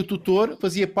 Pá, e o tutor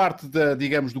fazia parte,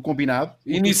 digamos, do combinado.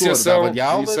 Iniciação dava-lhe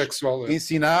aulas, sexual.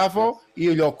 ensinava,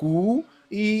 ia-lhe ao cu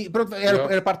e pronto,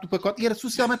 era parte do pacote. E era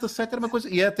socialmente aceito, era uma coisa.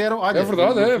 E até era, olha, é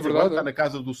verdade. Está na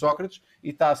casa do Sócrates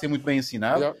e está a ser muito bem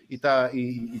ensinado e está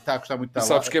a gostar muito de estar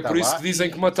lá. Sabes que é por isso que dizem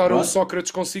que mataram o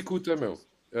Sócrates com cicuta, meu.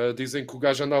 Dizem que o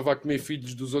gajo andava a comer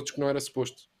filhos dos outros que não era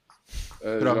suposto.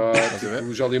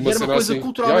 Já li uma cena assim.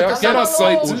 Que era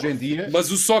aceito hoje em dia,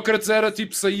 mas o Sócrates era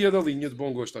tipo, saía da linha de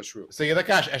bom gosto, acho eu. Saía da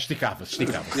caixa, esticava-se.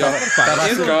 Já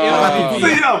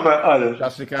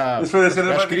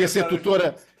queria ser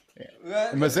tutora.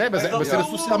 Mas era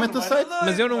socialmente aceito.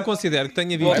 Mas eu não considero que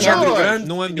tenha vivido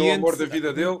num ambiente amor da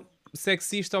vida dele,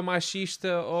 sexista ou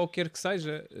machista ou o que quer que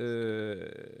seja.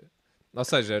 Ou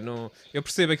seja, eu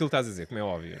percebo aquilo que estás a dizer, como é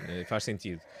óbvio, né? Faz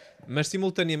sentido. Mas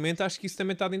simultaneamente acho que isso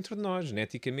também está dentro de nós,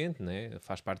 geneticamente, né?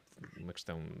 Faz parte de uma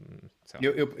questão.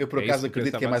 Eu por acaso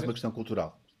acredito que é mais uma questão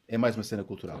cultural. É mais uma cena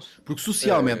cultural. Porque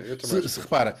socialmente, se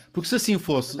repara, porque se assim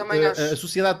fosse, a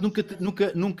sociedade nunca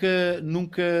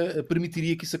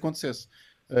permitiria que isso acontecesse.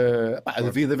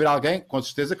 Devia de haver alguém, com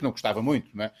certeza, que não gostava muito,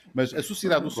 não é? Mas a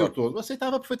sociedade no seu todo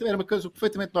aceitava perfeitamente, era uma coisa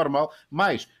perfeitamente normal,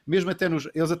 mas mesmo até nos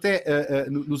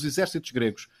exércitos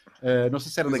gregos, não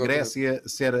sei se era na Grécia,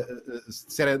 se era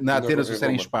na Atenas ou se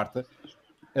era em Esparta,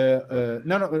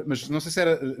 mas não sei se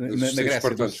era na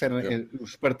Grécia, se era os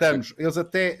espartanos, eles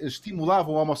até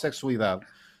estimulavam a homossexualidade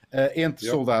entre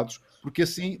soldados, porque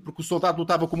o soldado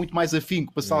lutava com muito mais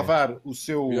afinco para salvar o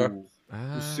seu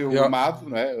amado,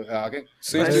 não é? Alguém,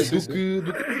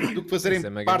 do que fazerem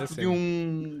parte de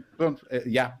um. Pronto,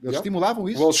 eles estimulavam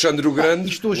isso. O Alexandre o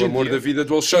Grande, o amor da vida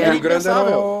do Alexandre o Grande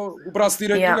era o braço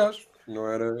direito do gajo. Não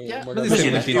era uma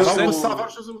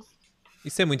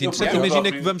Isso é muito interessante. Imagina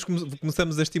que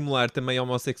começamos a estimular também a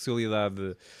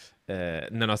homossexualidade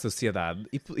na nossa sociedade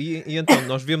e então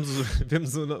nós vemos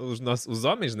os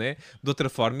homens, né, de outra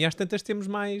forma, e às tantas temos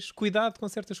mais cuidado com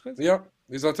certas coisas.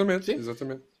 Exatamente.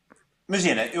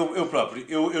 Imagina, eu próprio,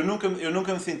 eu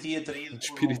nunca me senti atraído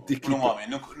por um homem.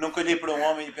 Nunca olhei para um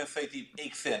homem e pensei, tipo, ei,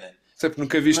 que cena. Sempre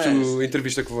nunca viste a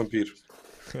entrevista com o vampiro.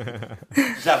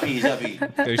 Já vi.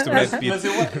 Mas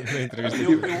eu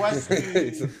acho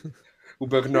que... O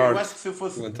Bernard. Eu acho que se eu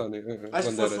fosse... um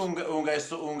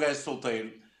gajo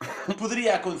solteiro,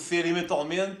 poderia acontecer,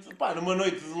 eventualmente, numa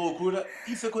noite de loucura,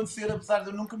 isso acontecer, apesar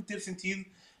de eu nunca me ter sentido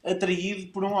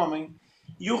atraído por um homem.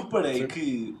 E eu reparei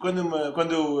que,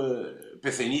 quando eu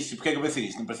pensei nisto, e porquê é que eu pensei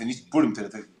nisto? Não pensei nisto por me ter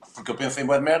atraído, porque eu penso em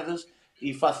boas merdas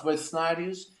e faço bons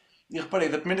cenários, e reparei,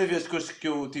 da primeira vez que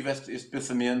eu tive este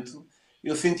pensamento,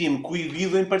 eu senti-me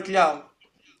coibido em partilhá-lo.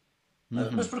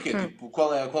 Mas porquê? Tipo,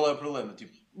 qual é o problema?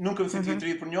 Tipo, nunca me senti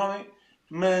atraído por nenhum homem,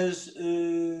 mas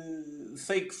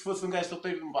sei que se fosse um gajo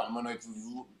solteiro, numa noite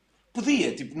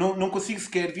podia, tipo, não consigo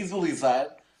sequer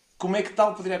visualizar como é que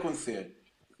tal poderia acontecer.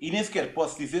 E nem sequer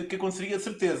posso dizer que aconteceria de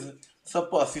certeza. Só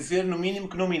posso dizer, no mínimo,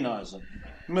 que não me enoja.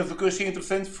 Mas o que eu achei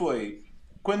interessante foi,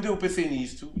 quando eu pensei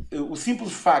nisto, o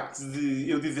simples facto de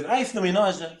eu dizer, isso não me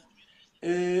enoja,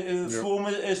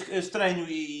 soa-me estranho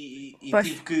e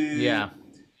tive que... É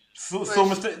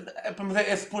suposto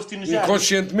enojar.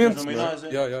 Inconscientemente.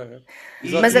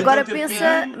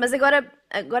 Mas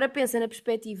agora pensa na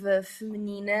perspectiva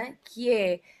feminina, que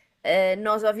é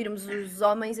nós ouvirmos os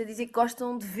homens a dizer que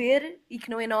gostam de ver e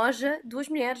que não enoja duas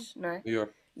mulheres, não é?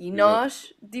 E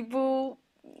nós, tipo,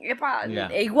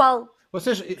 é igual.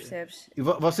 Percebes? E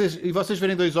vocês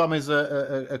verem dois homens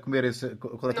a comer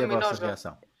qual é que é a vossa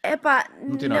reação?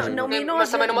 Não me enoja. Mas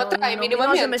também não me atrai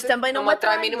minimamente. Mas também não me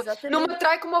atrai minimamente. Não me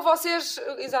atrai como a vocês,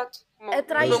 exato. Não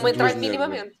me atrai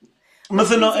minimamente.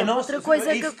 Mas a nossa... Outra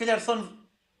coisa que... se calhar só...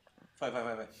 Vai.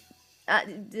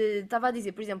 Estava a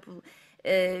dizer, por exemplo...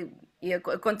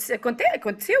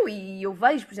 aconteceu e eu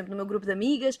vejo, por exemplo, no meu grupo de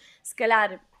amigas, se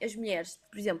calhar as mulheres,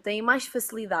 por exemplo, têm mais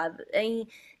facilidade em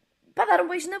dar um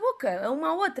beijo na boca a uma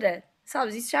à outra,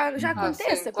 sabes? Isso já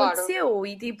acontece, aconteceu, claro.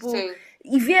 E tipo,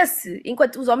 e vê-se,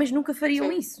 enquanto os homens nunca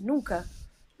fariam isso, nunca.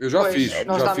 Eu já fiz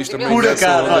também. Por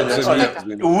acaso,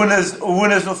 o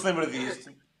Unas não se lembra disto.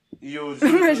 E eu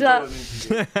já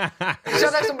deste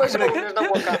um beijo na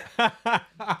boca.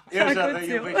 Eu já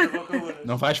dei um beijo na boca.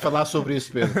 Não vais falar sobre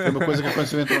isso, Pedro. Foi uma coisa que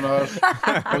aconteceu entre nós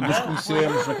quando nos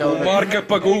conhecemos. O Marco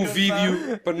apagou o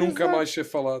vídeo para nunca mais ser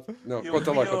falado. Não,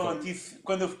 conta lá.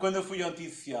 Quando eu fui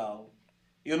antissocial,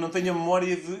 eu não tenho a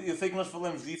memória de... Eu sei que nós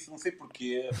falamos disso, não sei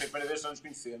porquê. Foi a primeira vez que nós nos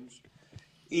conhecemos.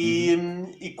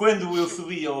 E quando eu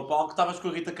subia ao palco, estavas com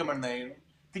a Rita Camarneiro.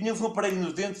 Tinhas um aparelho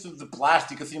nos dentes de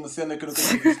plástico, assim, uma cena que eu nunca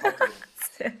tinha visto.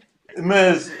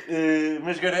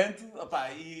 Mas garanto,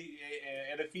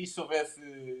 era fixe se houvesse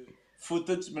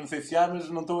footage, mas não sei se há, mas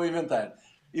não estou a inventar.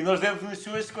 E nós demos umas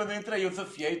suas quando eu entrei, eu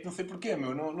desafiei-te, não sei porquê,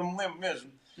 meu, não me lembro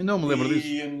mesmo. Eu não me lembro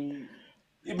disso.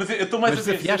 Mas eu estou mais Mas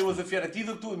a ver ser eu a desafiaste-me. desafiar a ti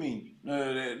do que tu a mim.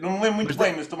 Não me lembro muito Mas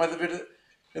bem, mas estou mais a ver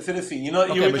a ser assim. E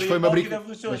Ok, eu mas entrei foi em uma palco e brinca... demos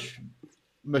umas suas.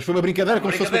 mas foi uma brincadeira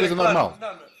como se fosse uma coisa Brincadeira, normal.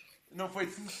 claro. Não foi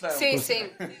solução. Sim.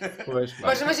 Pois,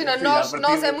 Mas imagina, Sim, nós à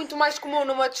partida- é muito mais comum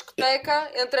numa discoteca,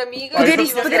 entre amigas. Poder e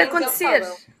isso você poder é acontecer.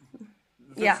 incansável.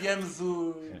 Desafiamos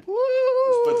os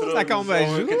patrões. Está cá um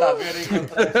beijo. Quem está a ver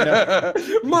encontrar.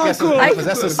 Mas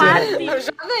essa cena... Eu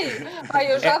já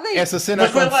dei. Eu já dei. Essa cena a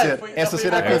Mas foi lá, acontecer... foi- Essa foi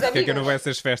cena a lá. acontecer... Porque é que eu não vou a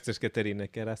essas festas, Catarina?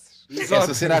 Caraças.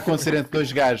 Essa cena a acontecer entre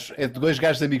dois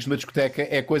gajos amigos numa discoteca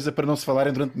é coisa para não se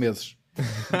falarem durante meses.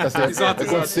 Exato.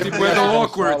 Acontecer- Tipo, é da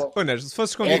awkward. Ô, Nes, se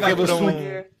fosses aquele convidado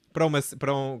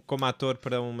assunto. como ator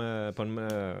para uma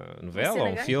novela cena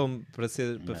ou um gay? filme para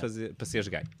seres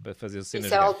gay, para fazer cenas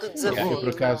Isso é gay. alto desafio. Eu, por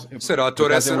acaso... Ser ator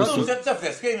por é acaso ser um ator. assunto- Já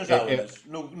fizeste quem não já É- Unas?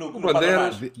 No Bandeiras. Padre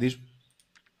Amaro. Diz...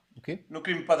 O quê? No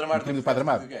crime do Padre Amaro. No crime do tu Padre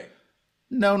fizeste Amaro. de gay.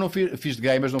 Não fiz de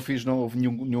gay, mas não houve não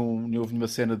houve nenhuma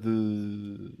cena de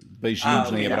beijinhos,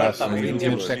 nem ok, abraços, agora nem está bem,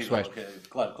 movimentos entendi, sexuais. ok,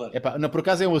 Claro. Epá, não, por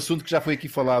acaso é um assunto que já foi aqui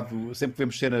falado, sempre que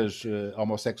vemos cenas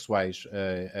homossexuais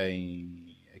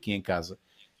aqui em casa.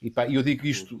 E pá, eu digo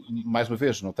isto, mais uma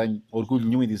vez, não tenho orgulho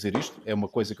nenhum em dizer isto, é uma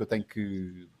coisa que eu tenho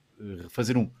que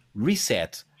fazer um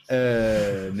reset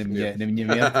na minha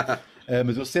mente,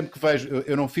 mas eu sempre que vejo,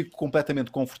 eu não fico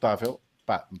completamente confortável.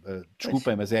 Pá,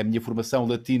 desculpem, mas é a minha formação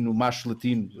macho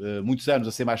latino, muitos anos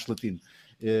a ser macho latino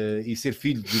e ser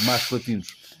filho de machos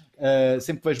latinos.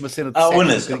 Sempre que vejo uma cena de sexo,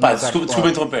 Unas, um bocadinho pá, mais desculpa hardcore.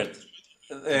 interromper-te.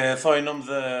 Só em nome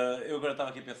da. Eu agora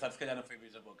estava aqui a pensar, se calhar não foi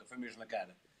beijo na boca, foi mesmo na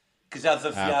cara. Que já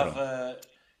desafiava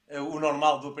o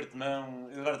normal do aperto de mão.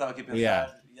 Eu agora estava aqui a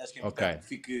pensar e acho que é importante que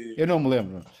fique. Eu não me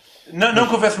lembro. Não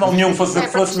que houvesse mal nenhum, fosse o que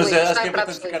fosse, mas Está em acho que é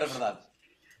pratos importante ficar a verdade.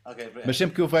 Okay, Mas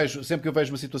sempre que eu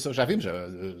vejo uma situação, já vimos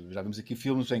aqui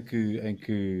filmes em que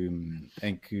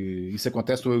isso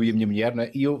acontece, ou eu e a minha mulher, né?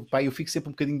 E eu fico sempre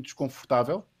um bocadinho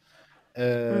desconfortável,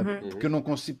 porque eu não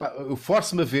consigo, eu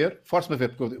forço-me a ver,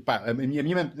 porque a minha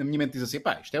mente diz assim,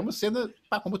 isto é uma cena,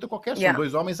 como outra qualquer, são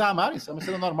dois homens a amar, isso é uma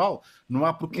cena normal, não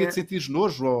há porquê de sentir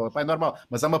nojo, é normal,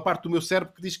 mas há uma parte do meu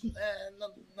cérebro que diz que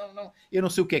não, eu não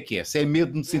sei o que é, se é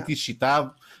medo de me sentir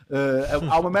excitado,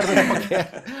 há uma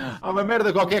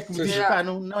merda qualquer que me diz,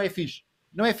 não é fixe.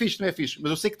 Não é fixe, mas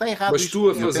eu sei que está errado. Mas tu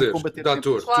a fazer, de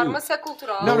ator, Claro, tu mas é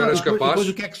cultural. não eras capaz. Depois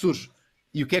o que é que surge?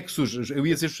 E o que é que surge? Eu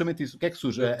ia dizer justamente isso. O que é que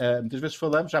surge? Muitas vezes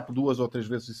falamos, já por 2 ou 3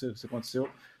 vezes isso aconteceu,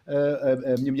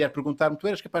 a minha mulher perguntar-me, tu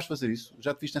eras capaz de fazer isso?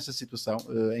 Já te viste nessa situação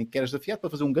em que eras desafiado para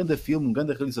fazer um grande filme, um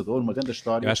grande realizador, uma grande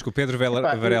história? Eu acho que o Pedro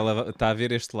Varela está a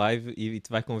ver este live e te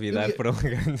vai convidar para uma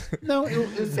grande, para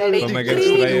uma grande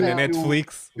estreia na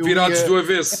Netflix. Virados do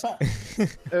avesso.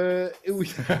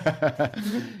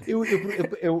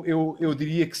 Eu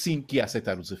diria que sim, que ia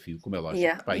aceitar o desafio, como é lógico.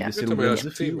 Ia ser um também grande acho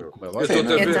que sim, desafio, meu. como é Eu lógico.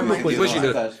 estou a ver, também.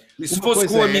 imagina, e se Uma fosse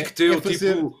com um coisa amigo teu,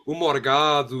 fazer- tipo o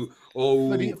Morgado,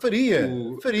 ou Faria.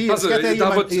 Estás a Se ver? calhar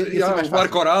Dava-te ia ser mais o Marco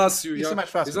fácil. Horácio. Ia ser mais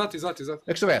fácil. Exato.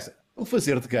 A questão é essa. O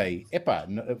fazer de gay,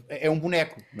 é um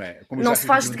boneco. Não é? Como eu Não já se fiz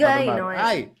faz no de Padre gay, Amaro. não é?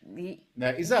 Ai, E- não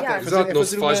é? Exato, Yeah. Exato, não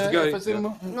se faz de gay. fazer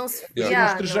Não se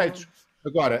uns trejeitos.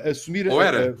 Agora, assumir... Ou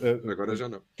era, agora já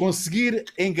não. Conseguir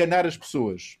enganar as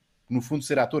pessoas. No fundo,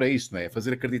 ser ator é isso, não é?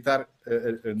 Fazer acreditar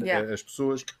as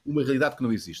pessoas uma realidade que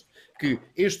não existe. Que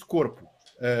este corpo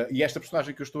e esta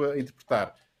personagem que eu estou a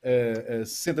interpretar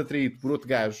se sente atraído por outro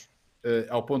gajo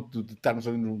ao ponto de estarmos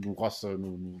ali no roça,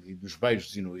 e nos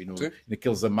beijos e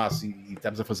naqueles amassos e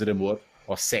estarmos a fazer amor,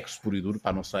 ou sexo puro e duro,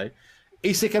 não sei.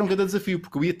 Isso é que era um grande desafio,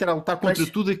 porque eu ia ter a lutar contra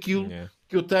tudo aquilo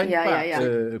que eu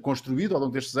tenho construído ao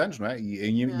longo destes anos, não é?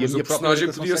 E a Mas minha o personagem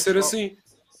própria podia ser sexual. assim.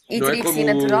 E Não é teria que como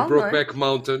ser natural, o não é? Brokeback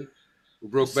Mountain. O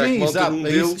Brokeback Sim, Mountain, exato. um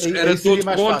Aí deles seria era todo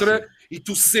mais contra fácil. e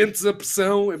tu sentes a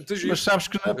pressão. É muita gente. Mas sabes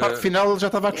que na parte final ele já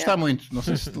estava a gostar muito. Não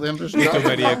sei se te lembras. E tu,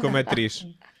 Maria, como atriz?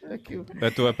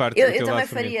 A tua parte do Eu teu também lado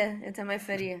feminino. eu também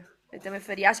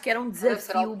faria. Acho que era um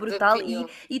desafio brutal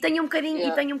e tenho um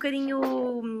bocadinho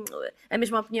a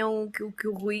mesma opinião que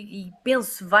o Rui e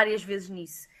penso várias vezes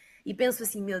nisso. E penso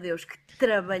assim, meu Deus, que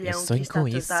trabalhão que isto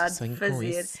está a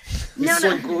fazer.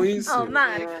 Sonho com isso. Oh,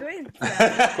 Marco, então.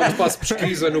 Quando faço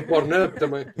pesquisa no Pornhub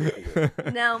também.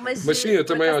 Não, mas sim, eu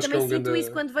também acho que é um sinto grande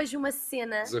isso quando vejo uma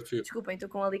cena. desafio. Desculpem, estou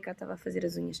com o alicate, estava a fazer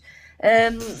as unhas.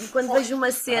 Quando vejo uma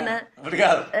cena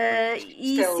Obrigado.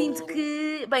 e sinto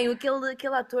que, bem,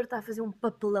 aquele ator está a fazer um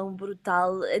papelão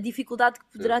brutal. A dificuldade que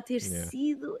poderá ter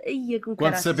sido. Aí, com Quando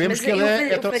caraças. sabemos Mas que ele eu é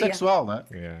faria. heterossexual, não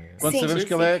é? Quando Sim, sabemos sim,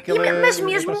 que ele é Mas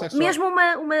heterossexual. mesmo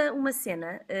uma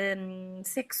cena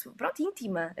sexo, pronto,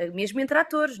 íntima, mesmo entre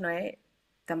atores, não é?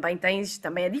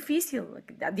 também é difícil,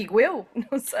 digo eu,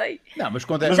 não sei. Não, mas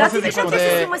quando é... Já tiveste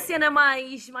uma cena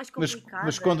mais complicada.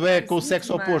 Mas quando é com o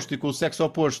sexo oposto, e com o sexo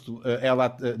oposto,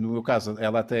 ela, no meu caso,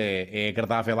 ela até é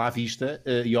agradável à vista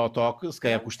e ao toque, se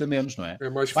calhar custa menos, não é? É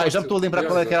mais fácil. Já me estou a lembrar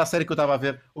qual é que era a série que eu estava a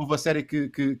ver. Houve a série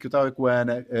que eu estava a ver com a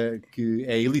Ana, que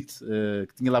é Elite,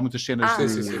 que tinha lá muitas cenas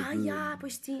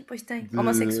pois tem. de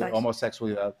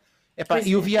homossexualidade.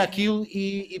 E eu via aquilo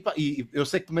e eu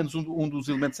sei que pelo menos um dos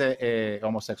elementos é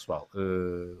homossexual.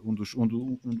 Um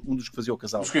dos que fazia o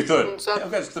casal. O escritor. É o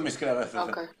gajo que também escreve.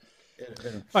 Ok.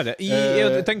 Olha, e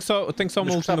eu tenho só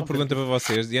uma última pergunta para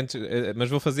vocês, mas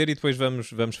vou fazer e depois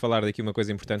vamos falar daqui uma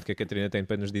coisa importante que a Catarina tem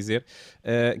para nos dizer,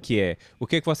 que é, o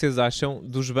que é que vocês acham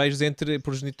dos beijos entre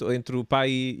o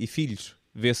pai e filhos?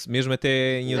 Vê-se mesmo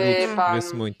até em adultos,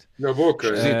 vê-se muito. Na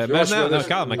boca. Mas não,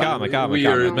 calma.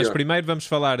 Mas primeiro vamos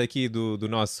falar aqui do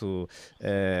nosso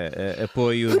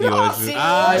apoio de hoje.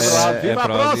 Viva a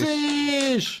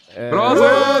Prozis!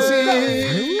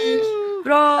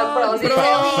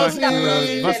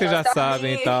 Vocês já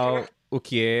sabem e tal o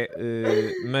que é,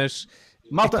 mas...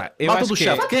 Malta do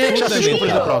chat, quem é que já fez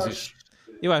compras da Prozis?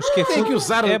 Eu acho que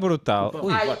é brutal.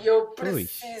 Ai, eu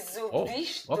preciso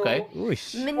disto. Ok.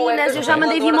 Meninas, eu já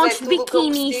mandei vir montes de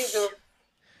biquinis.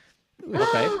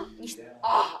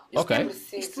 Eu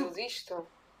preciso disto.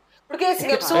 Porque é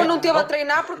assim, a pessoa não esteve a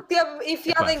treinar porque esteve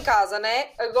enfiada em casa, né?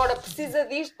 Agora precisa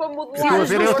disto para modelar. Estou a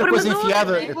ver outra coisa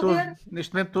enfiada.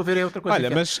 Neste momento estou a ver outra coisa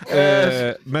enfiada.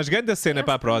 Olha, mas grande a cena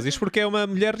para a Prozis porque é uma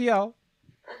mulher real.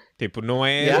 Tipo, não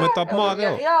é uma top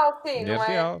model. Mulher real, sim, mulher não é?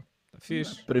 real.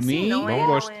 Fixe. Para mim, bom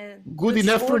gosto. Good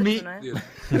enough for me.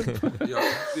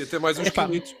 E até mais uns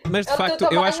quilitos. Mas de facto,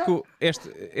 eu acho que o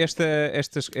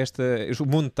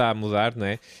mundo está a mudar, não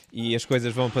é? E as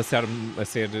coisas vão passar a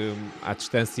ser à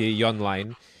distância e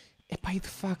online. E de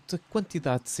facto, a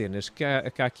quantidade de cenas que há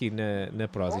aqui na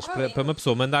Prozis para uma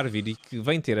pessoa mandar vir e que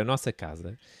vem ter a nossa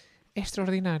casa é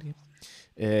extraordinária.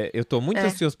 Eu estou muito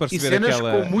ansioso para receber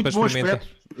aquela. Com muito bom aspecto.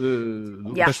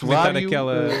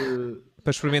 Para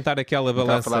experimentar aquela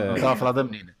balança. Estava a falar da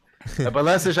menina. A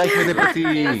balança já encomendei para ti.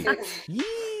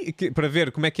 Para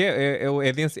ver como é que é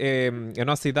a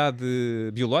nossa idade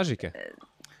biológica?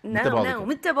 Não,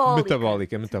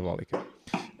 metabólica.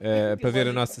 Para ver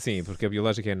a nossa... Sim, porque a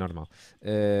biológica é normal.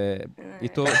 E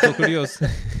estou curioso.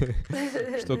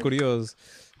 Estou curioso.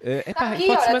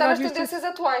 Aqui, olha, está nas tendências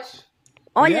atuais.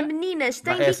 Olha, meninas,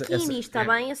 tem biquinis, está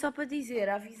bem? É só para dizer,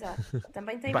 a avisar.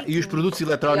 Também tem biquinis. E os produtos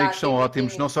eletrónicos são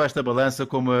ótimos, não só esta balança,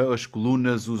 como as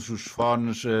colunas, os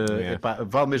fones,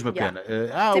 vale mesmo a pena.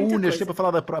 Unas, sempre a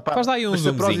falar da... Faz lá aí um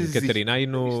zoomzinho, Catarina, aí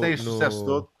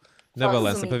na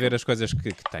balança, para ver as coisas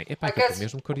que tem. Estou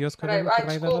mesmo curioso com a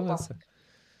raio da balança.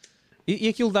 E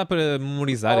aquilo dá para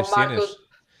memorizar as cenas?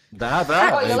 Dá.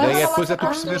 A ideia depois é tu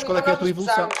perceberes qual é que é a tua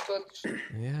evolução.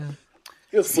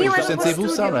 Sim, depois sentes a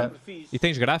evolução, não é? E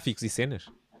tens gráficos e cenas?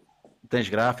 Tens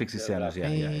gráficos e cenas,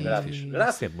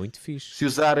 Isso é muito fixe. Se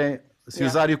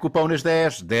usarem o cupom nas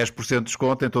 10% de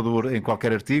desconto em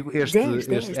qualquer artigo.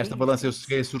 Esta balança eu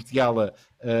cheguei a sorteá-la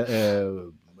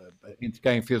entre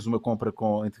quem fez uma compra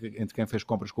entre quem fez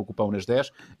compras com o cupom nas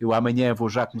 10. Eu amanhã vou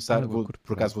já começar,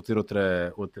 por acaso vou ter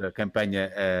outra campanha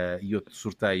e outro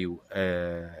sorteio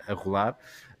a rolar.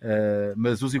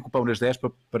 Mas usem o cupom nas 10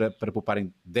 para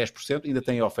pouparem 10%, ainda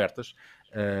têm ofertas.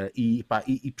 E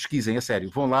pesquisem, a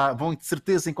sério, vão lá, vão de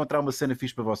certeza encontrar uma cena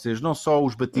fixe para vocês, não só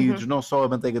os batidos, não só a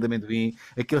manteiga de amendoim,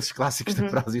 aqueles clássicos da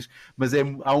Prozis, mas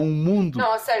há um mundo.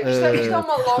 Não, a sério, isto é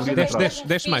uma loja.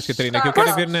 Deixa mais, Catarina, que eu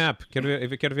quero ver na app.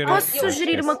 Quero ver Posso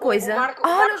sugerir uma coisa? O Marco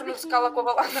não se cala com a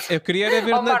balança. Eu queria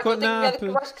ver na app.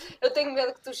 Eu tenho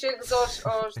medo que tu chegues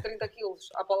aos 30 quilos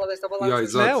à bola desta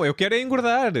balança. Não, eu quero é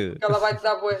engordar. Ela vai-te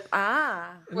dar bué.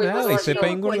 Não, isso é para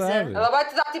engordar. Ela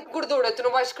vai-te dar tipo gordura, tu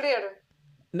não vais querer.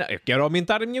 Não, eu quero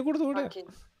aumentar a minha gordura.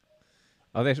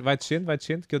 Vai descendo,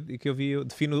 que eu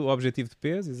defino o objetivo de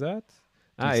peso, exato.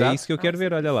 É isso que eu quero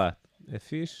ver, olha lá. É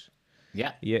fixe.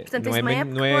 Portanto,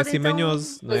 não é assim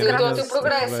manhoso. Mas eu estou a ter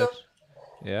progresso.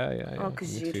 Que muito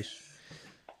giro. fixe.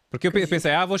 Porque eu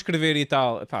pensei, vou escrever e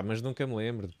tal. Mas nunca me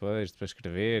lembro depois para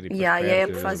escrever.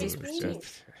 E faz isso por ti.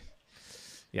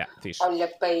 Fixe. Olha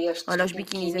para este. Olha os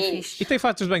biquinis, é fixe. E tem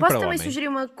fatos de banho para homem? Posso também sugerir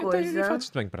uma coisa? Tem fatos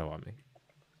de banho para homem.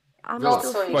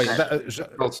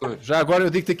 Já agora eu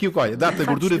digo-te aqui, olha, dá-te a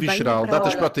gordura visceral, dá-te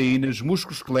as proteínas,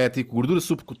 músculo esquelético, gordura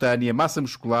subcutânea, massa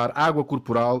muscular, água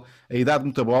corporal, a idade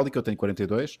metabólica, eu tenho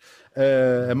 42,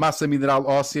 a massa mineral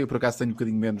óssea, eu por acaso tenho um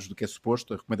bocadinho menos do que é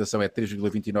suposto, a recomendação é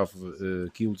 3,29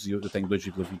 kg e eu tenho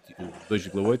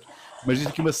 2,8, mas diz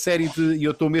aqui uma série de, e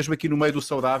eu estou mesmo aqui no meio do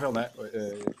saudável, né?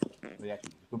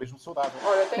 mesmo saudável.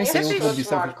 Olha, tem Isso é estes fixe. dois,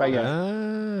 Disse a Marco. Faia.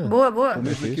 Boa, boa. O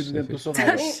mesmo aqui fixe, dentro do fixe.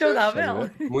 saudável. Estás saudável.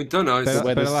 Muito nice.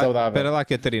 Espera lá,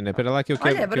 Catarina, espera lá que eu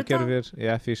quero, Olha, que eu quero ver.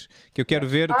 Fixe. Que eu quero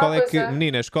ver qual é pois que. é.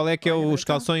 Meninas, qual é que é os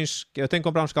calções. Eu tenho que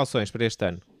comprar uns calções para este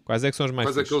ano. Quais é que são os mais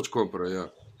Mas é que fixes? eles compram,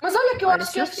 yeah. Mas olha que eu Olha,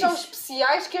 acho que que estes são fixe.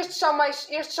 especiais, que estes são mais.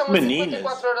 Estes são a Meninas,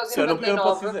 54,99€. isso era o que eu não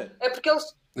posso dizer. É porque eles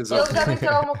Exato. devem ter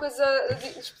alguma coisa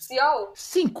especial.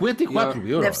 54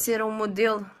 euros? Deve ser um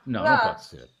modelo. Não, Não. não pode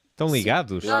ser. Estão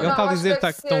ligados? Não, Ele está a acho dizer que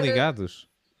deve que estão ser- ligados.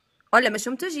 Olha, mas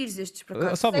são muito giros estes, por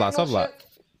acaso. Sobe lá, sobe lá.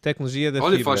 Tecnologia- Tecnologia da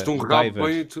Olha, fibra. faz-te um rabo Divers.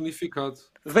 bem tonificado.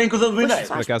 Vem com os abdominais.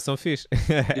 Por acaso são fixe.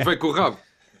 E vem com o rabo.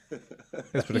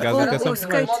 Esse por acaso até são o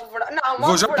skate. Modo verão. Não, modo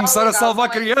Vou já verão começar a legal, salvar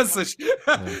não é? crianças.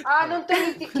 Não tem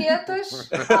etiquetas.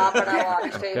 Para lá.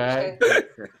 Isto é.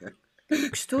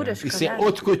 Costuras, Isso é caralho.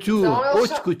 haute couture. Não, eles Haute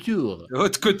já- couture.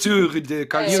 Haute couture de E os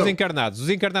calção. encarnados? Os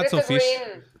encarnados são Preta fixe?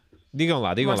 green. Digam lá.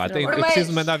 Mostra Eu lá. preciso Vermelhos.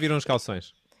 mandar vir uns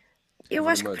calções. Eu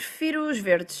acho que prefiro os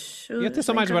verdes. E até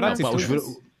são mais baratos e Pá,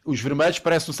 os vermelhos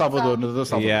parecem o Salvador, no nadador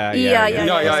Salvador.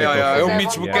 É o Pois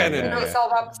Mitch vão Buchanan. Não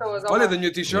salvar pessoas. Olha da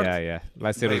minha t-shirt.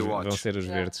 Vai ser Baywatch. vão ser os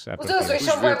verdes. à Os partida. azuis Os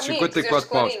são bem verdes, bonitos, 54 estes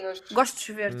paus. clarinhos. Gosto dos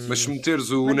verdes. Mas se meteres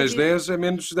o nas 10 é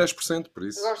menos 10%, por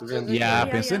isso. Gosto de vende.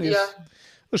 Pensa nisso. Yeah.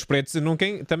 Os pretos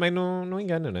também não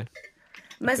enganam, não é?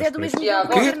 Mas é do mesmo Yeah,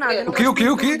 modelo que o quê? encarnado. Eu não O quê? gosto O quê?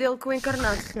 muito O quê? do modelo que o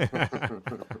encarnado.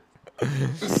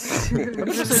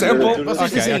 Sample.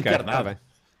 Vocês dizem Ok, tá encarnado. bem.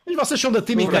 Mas vocês são da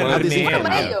time encarnado. Dizem Vermelho.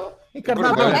 encarnado. Vermelho.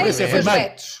 Encarnado Vermelho. não, Ei, esse é os vermelho.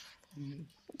 betos.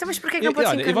 Então, mas porquê que não pode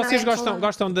ser Olha, e encarnado? vocês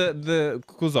gostam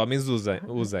que os homens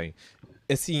usem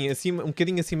assim, um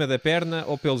bocadinho acima da perna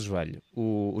ou pelo joelho,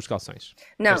 os calções?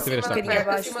 Não, Para saber um esta bocadinho parte.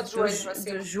 abaixo Acima do do joelho,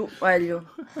 acima. joelho.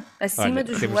 Acima Olha,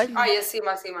 do temos- joelho? Ai,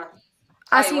 acima. Sim,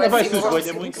 eu Abaixo do gosto joelho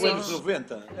é de muito sim. anos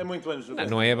 90. É muito anos 90.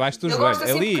 Não é abaixo do Eu joelho. gosto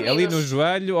assim Ali pequeninos. no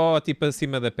joelho ou tipo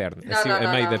acima da perna, Não, assim, não, a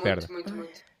não, meio não, da perna. muito.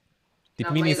 Tipo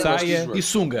Não, mini meio da saia. E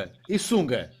sunga. E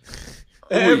sunga.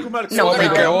 É o que o Marcos Não, homem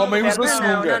fala. que é homem usa Não,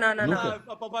 sunga. não. Nunca.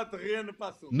 Para papar terreno,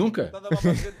 passo. Nunca? Está a dar para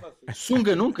terreno, passo.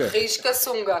 Sunga nunca. Risca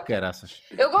sunga. Caraças.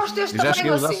 Eu gosto deste Eu já cheguei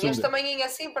a tamanho usar assim. Este sunga. tamanhinho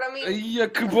assim para mim. Ai,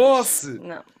 que boss!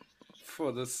 Não.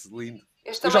 Foda-se, lindo.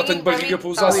 Este Eu já tamanhinho tenho barriga para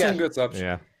mim usar tá sunga, sabes?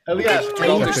 Yeah. Aliás,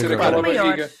 Portugal tens de ter repara, aquela maior.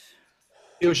 barriga.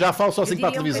 eu já falo sozinho Eu para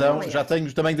a diria um televisão, bocadinho já tenho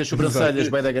o tamanho das sobrancelhas.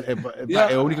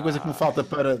 É a única coisa que me falta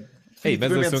para. Ei,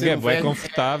 mas a definitivamente sunga ser é um bem velho.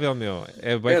 confortável, meu.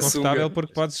 É bem É confortável sunga.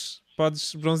 porque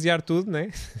podes bronzear tudo, né?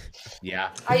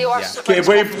 Yeah. Ai, eu acho Yeah. super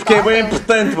Porque é bem desconfortável.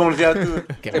 importante, vamos já tudo.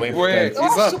 Que é bem Ué, importante. Eu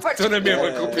acho exato, super estou na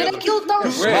mesma com o Ter Pedro. aquilo tão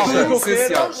Ué, justo,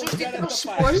 essencial. tão justo e tão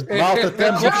exposto. Malta,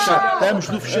 estamos no Tchau. fechamento. Estamos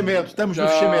no fechamento. Estamos no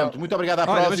Tchau. fechamento. Muito obrigado à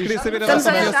Olha, mas próxima. queria saber a Estamos vossa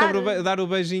a opinião errar. sobre dar o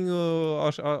beijinho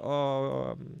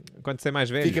quando ser mais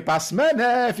velho. Fica para a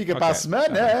semana. Fica para a Ok.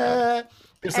 semana.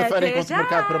 Terça-feira, Até encontro já.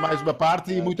 marcado para mais uma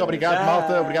parte. E muito obrigado, já.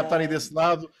 malta. Obrigado por estarem desse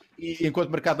lado. E encontro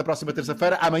marcado na próxima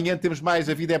terça-feira. Amanhã temos mais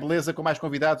A Vida é Beleza, com mais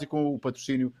convidados e com o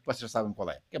patrocínio. Vocês já sabem qual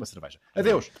é. Que é uma cerveja.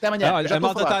 Adeus. Até amanhã. Olha, Já a estou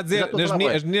malta falar. está a dizer, Já estou a falar, as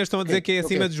bué. meninas estão a dizer que é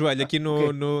acima do joelho aqui no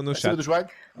Acima chat. do joelho?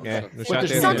 É, no Quantas chat é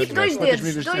medidas? São acima tipo do joelho. dois Quantas dedos,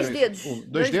 medidas dois têm? dedos, Dois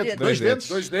dois dedos? dedos. Dois dedos?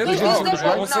 Dois Dois dedos, dedos não,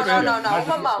 é bom. vão saber. Não,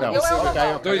 uma mão. Não, Eu é uma ok,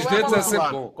 mão. ok. Dois Eu dedos uma é mão. sempre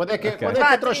bom. Quando é que Ok.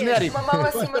 entra o genérico? Uma mão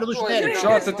acima Espera do do joelho. genérico.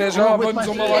 Jota, até já, vamos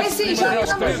a uma É live. sim, já às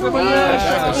não 3 da vamos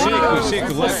manhã.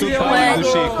 Chico, lá tudo para lá do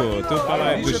Chico. Tudo para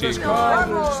lá do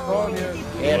Chico.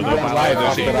 É Tudo mesmo para lá live do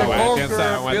after Chico. hours.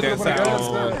 Atenção, Pedro atenção.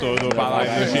 Bragança. Tudo para lá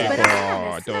do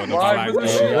Chico. Tudo para lá Live do do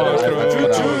Chico. Chico. Mostra o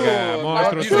Tuga.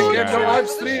 Mostra o Dizem que é Tuga. live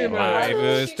stream.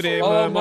 Live stream.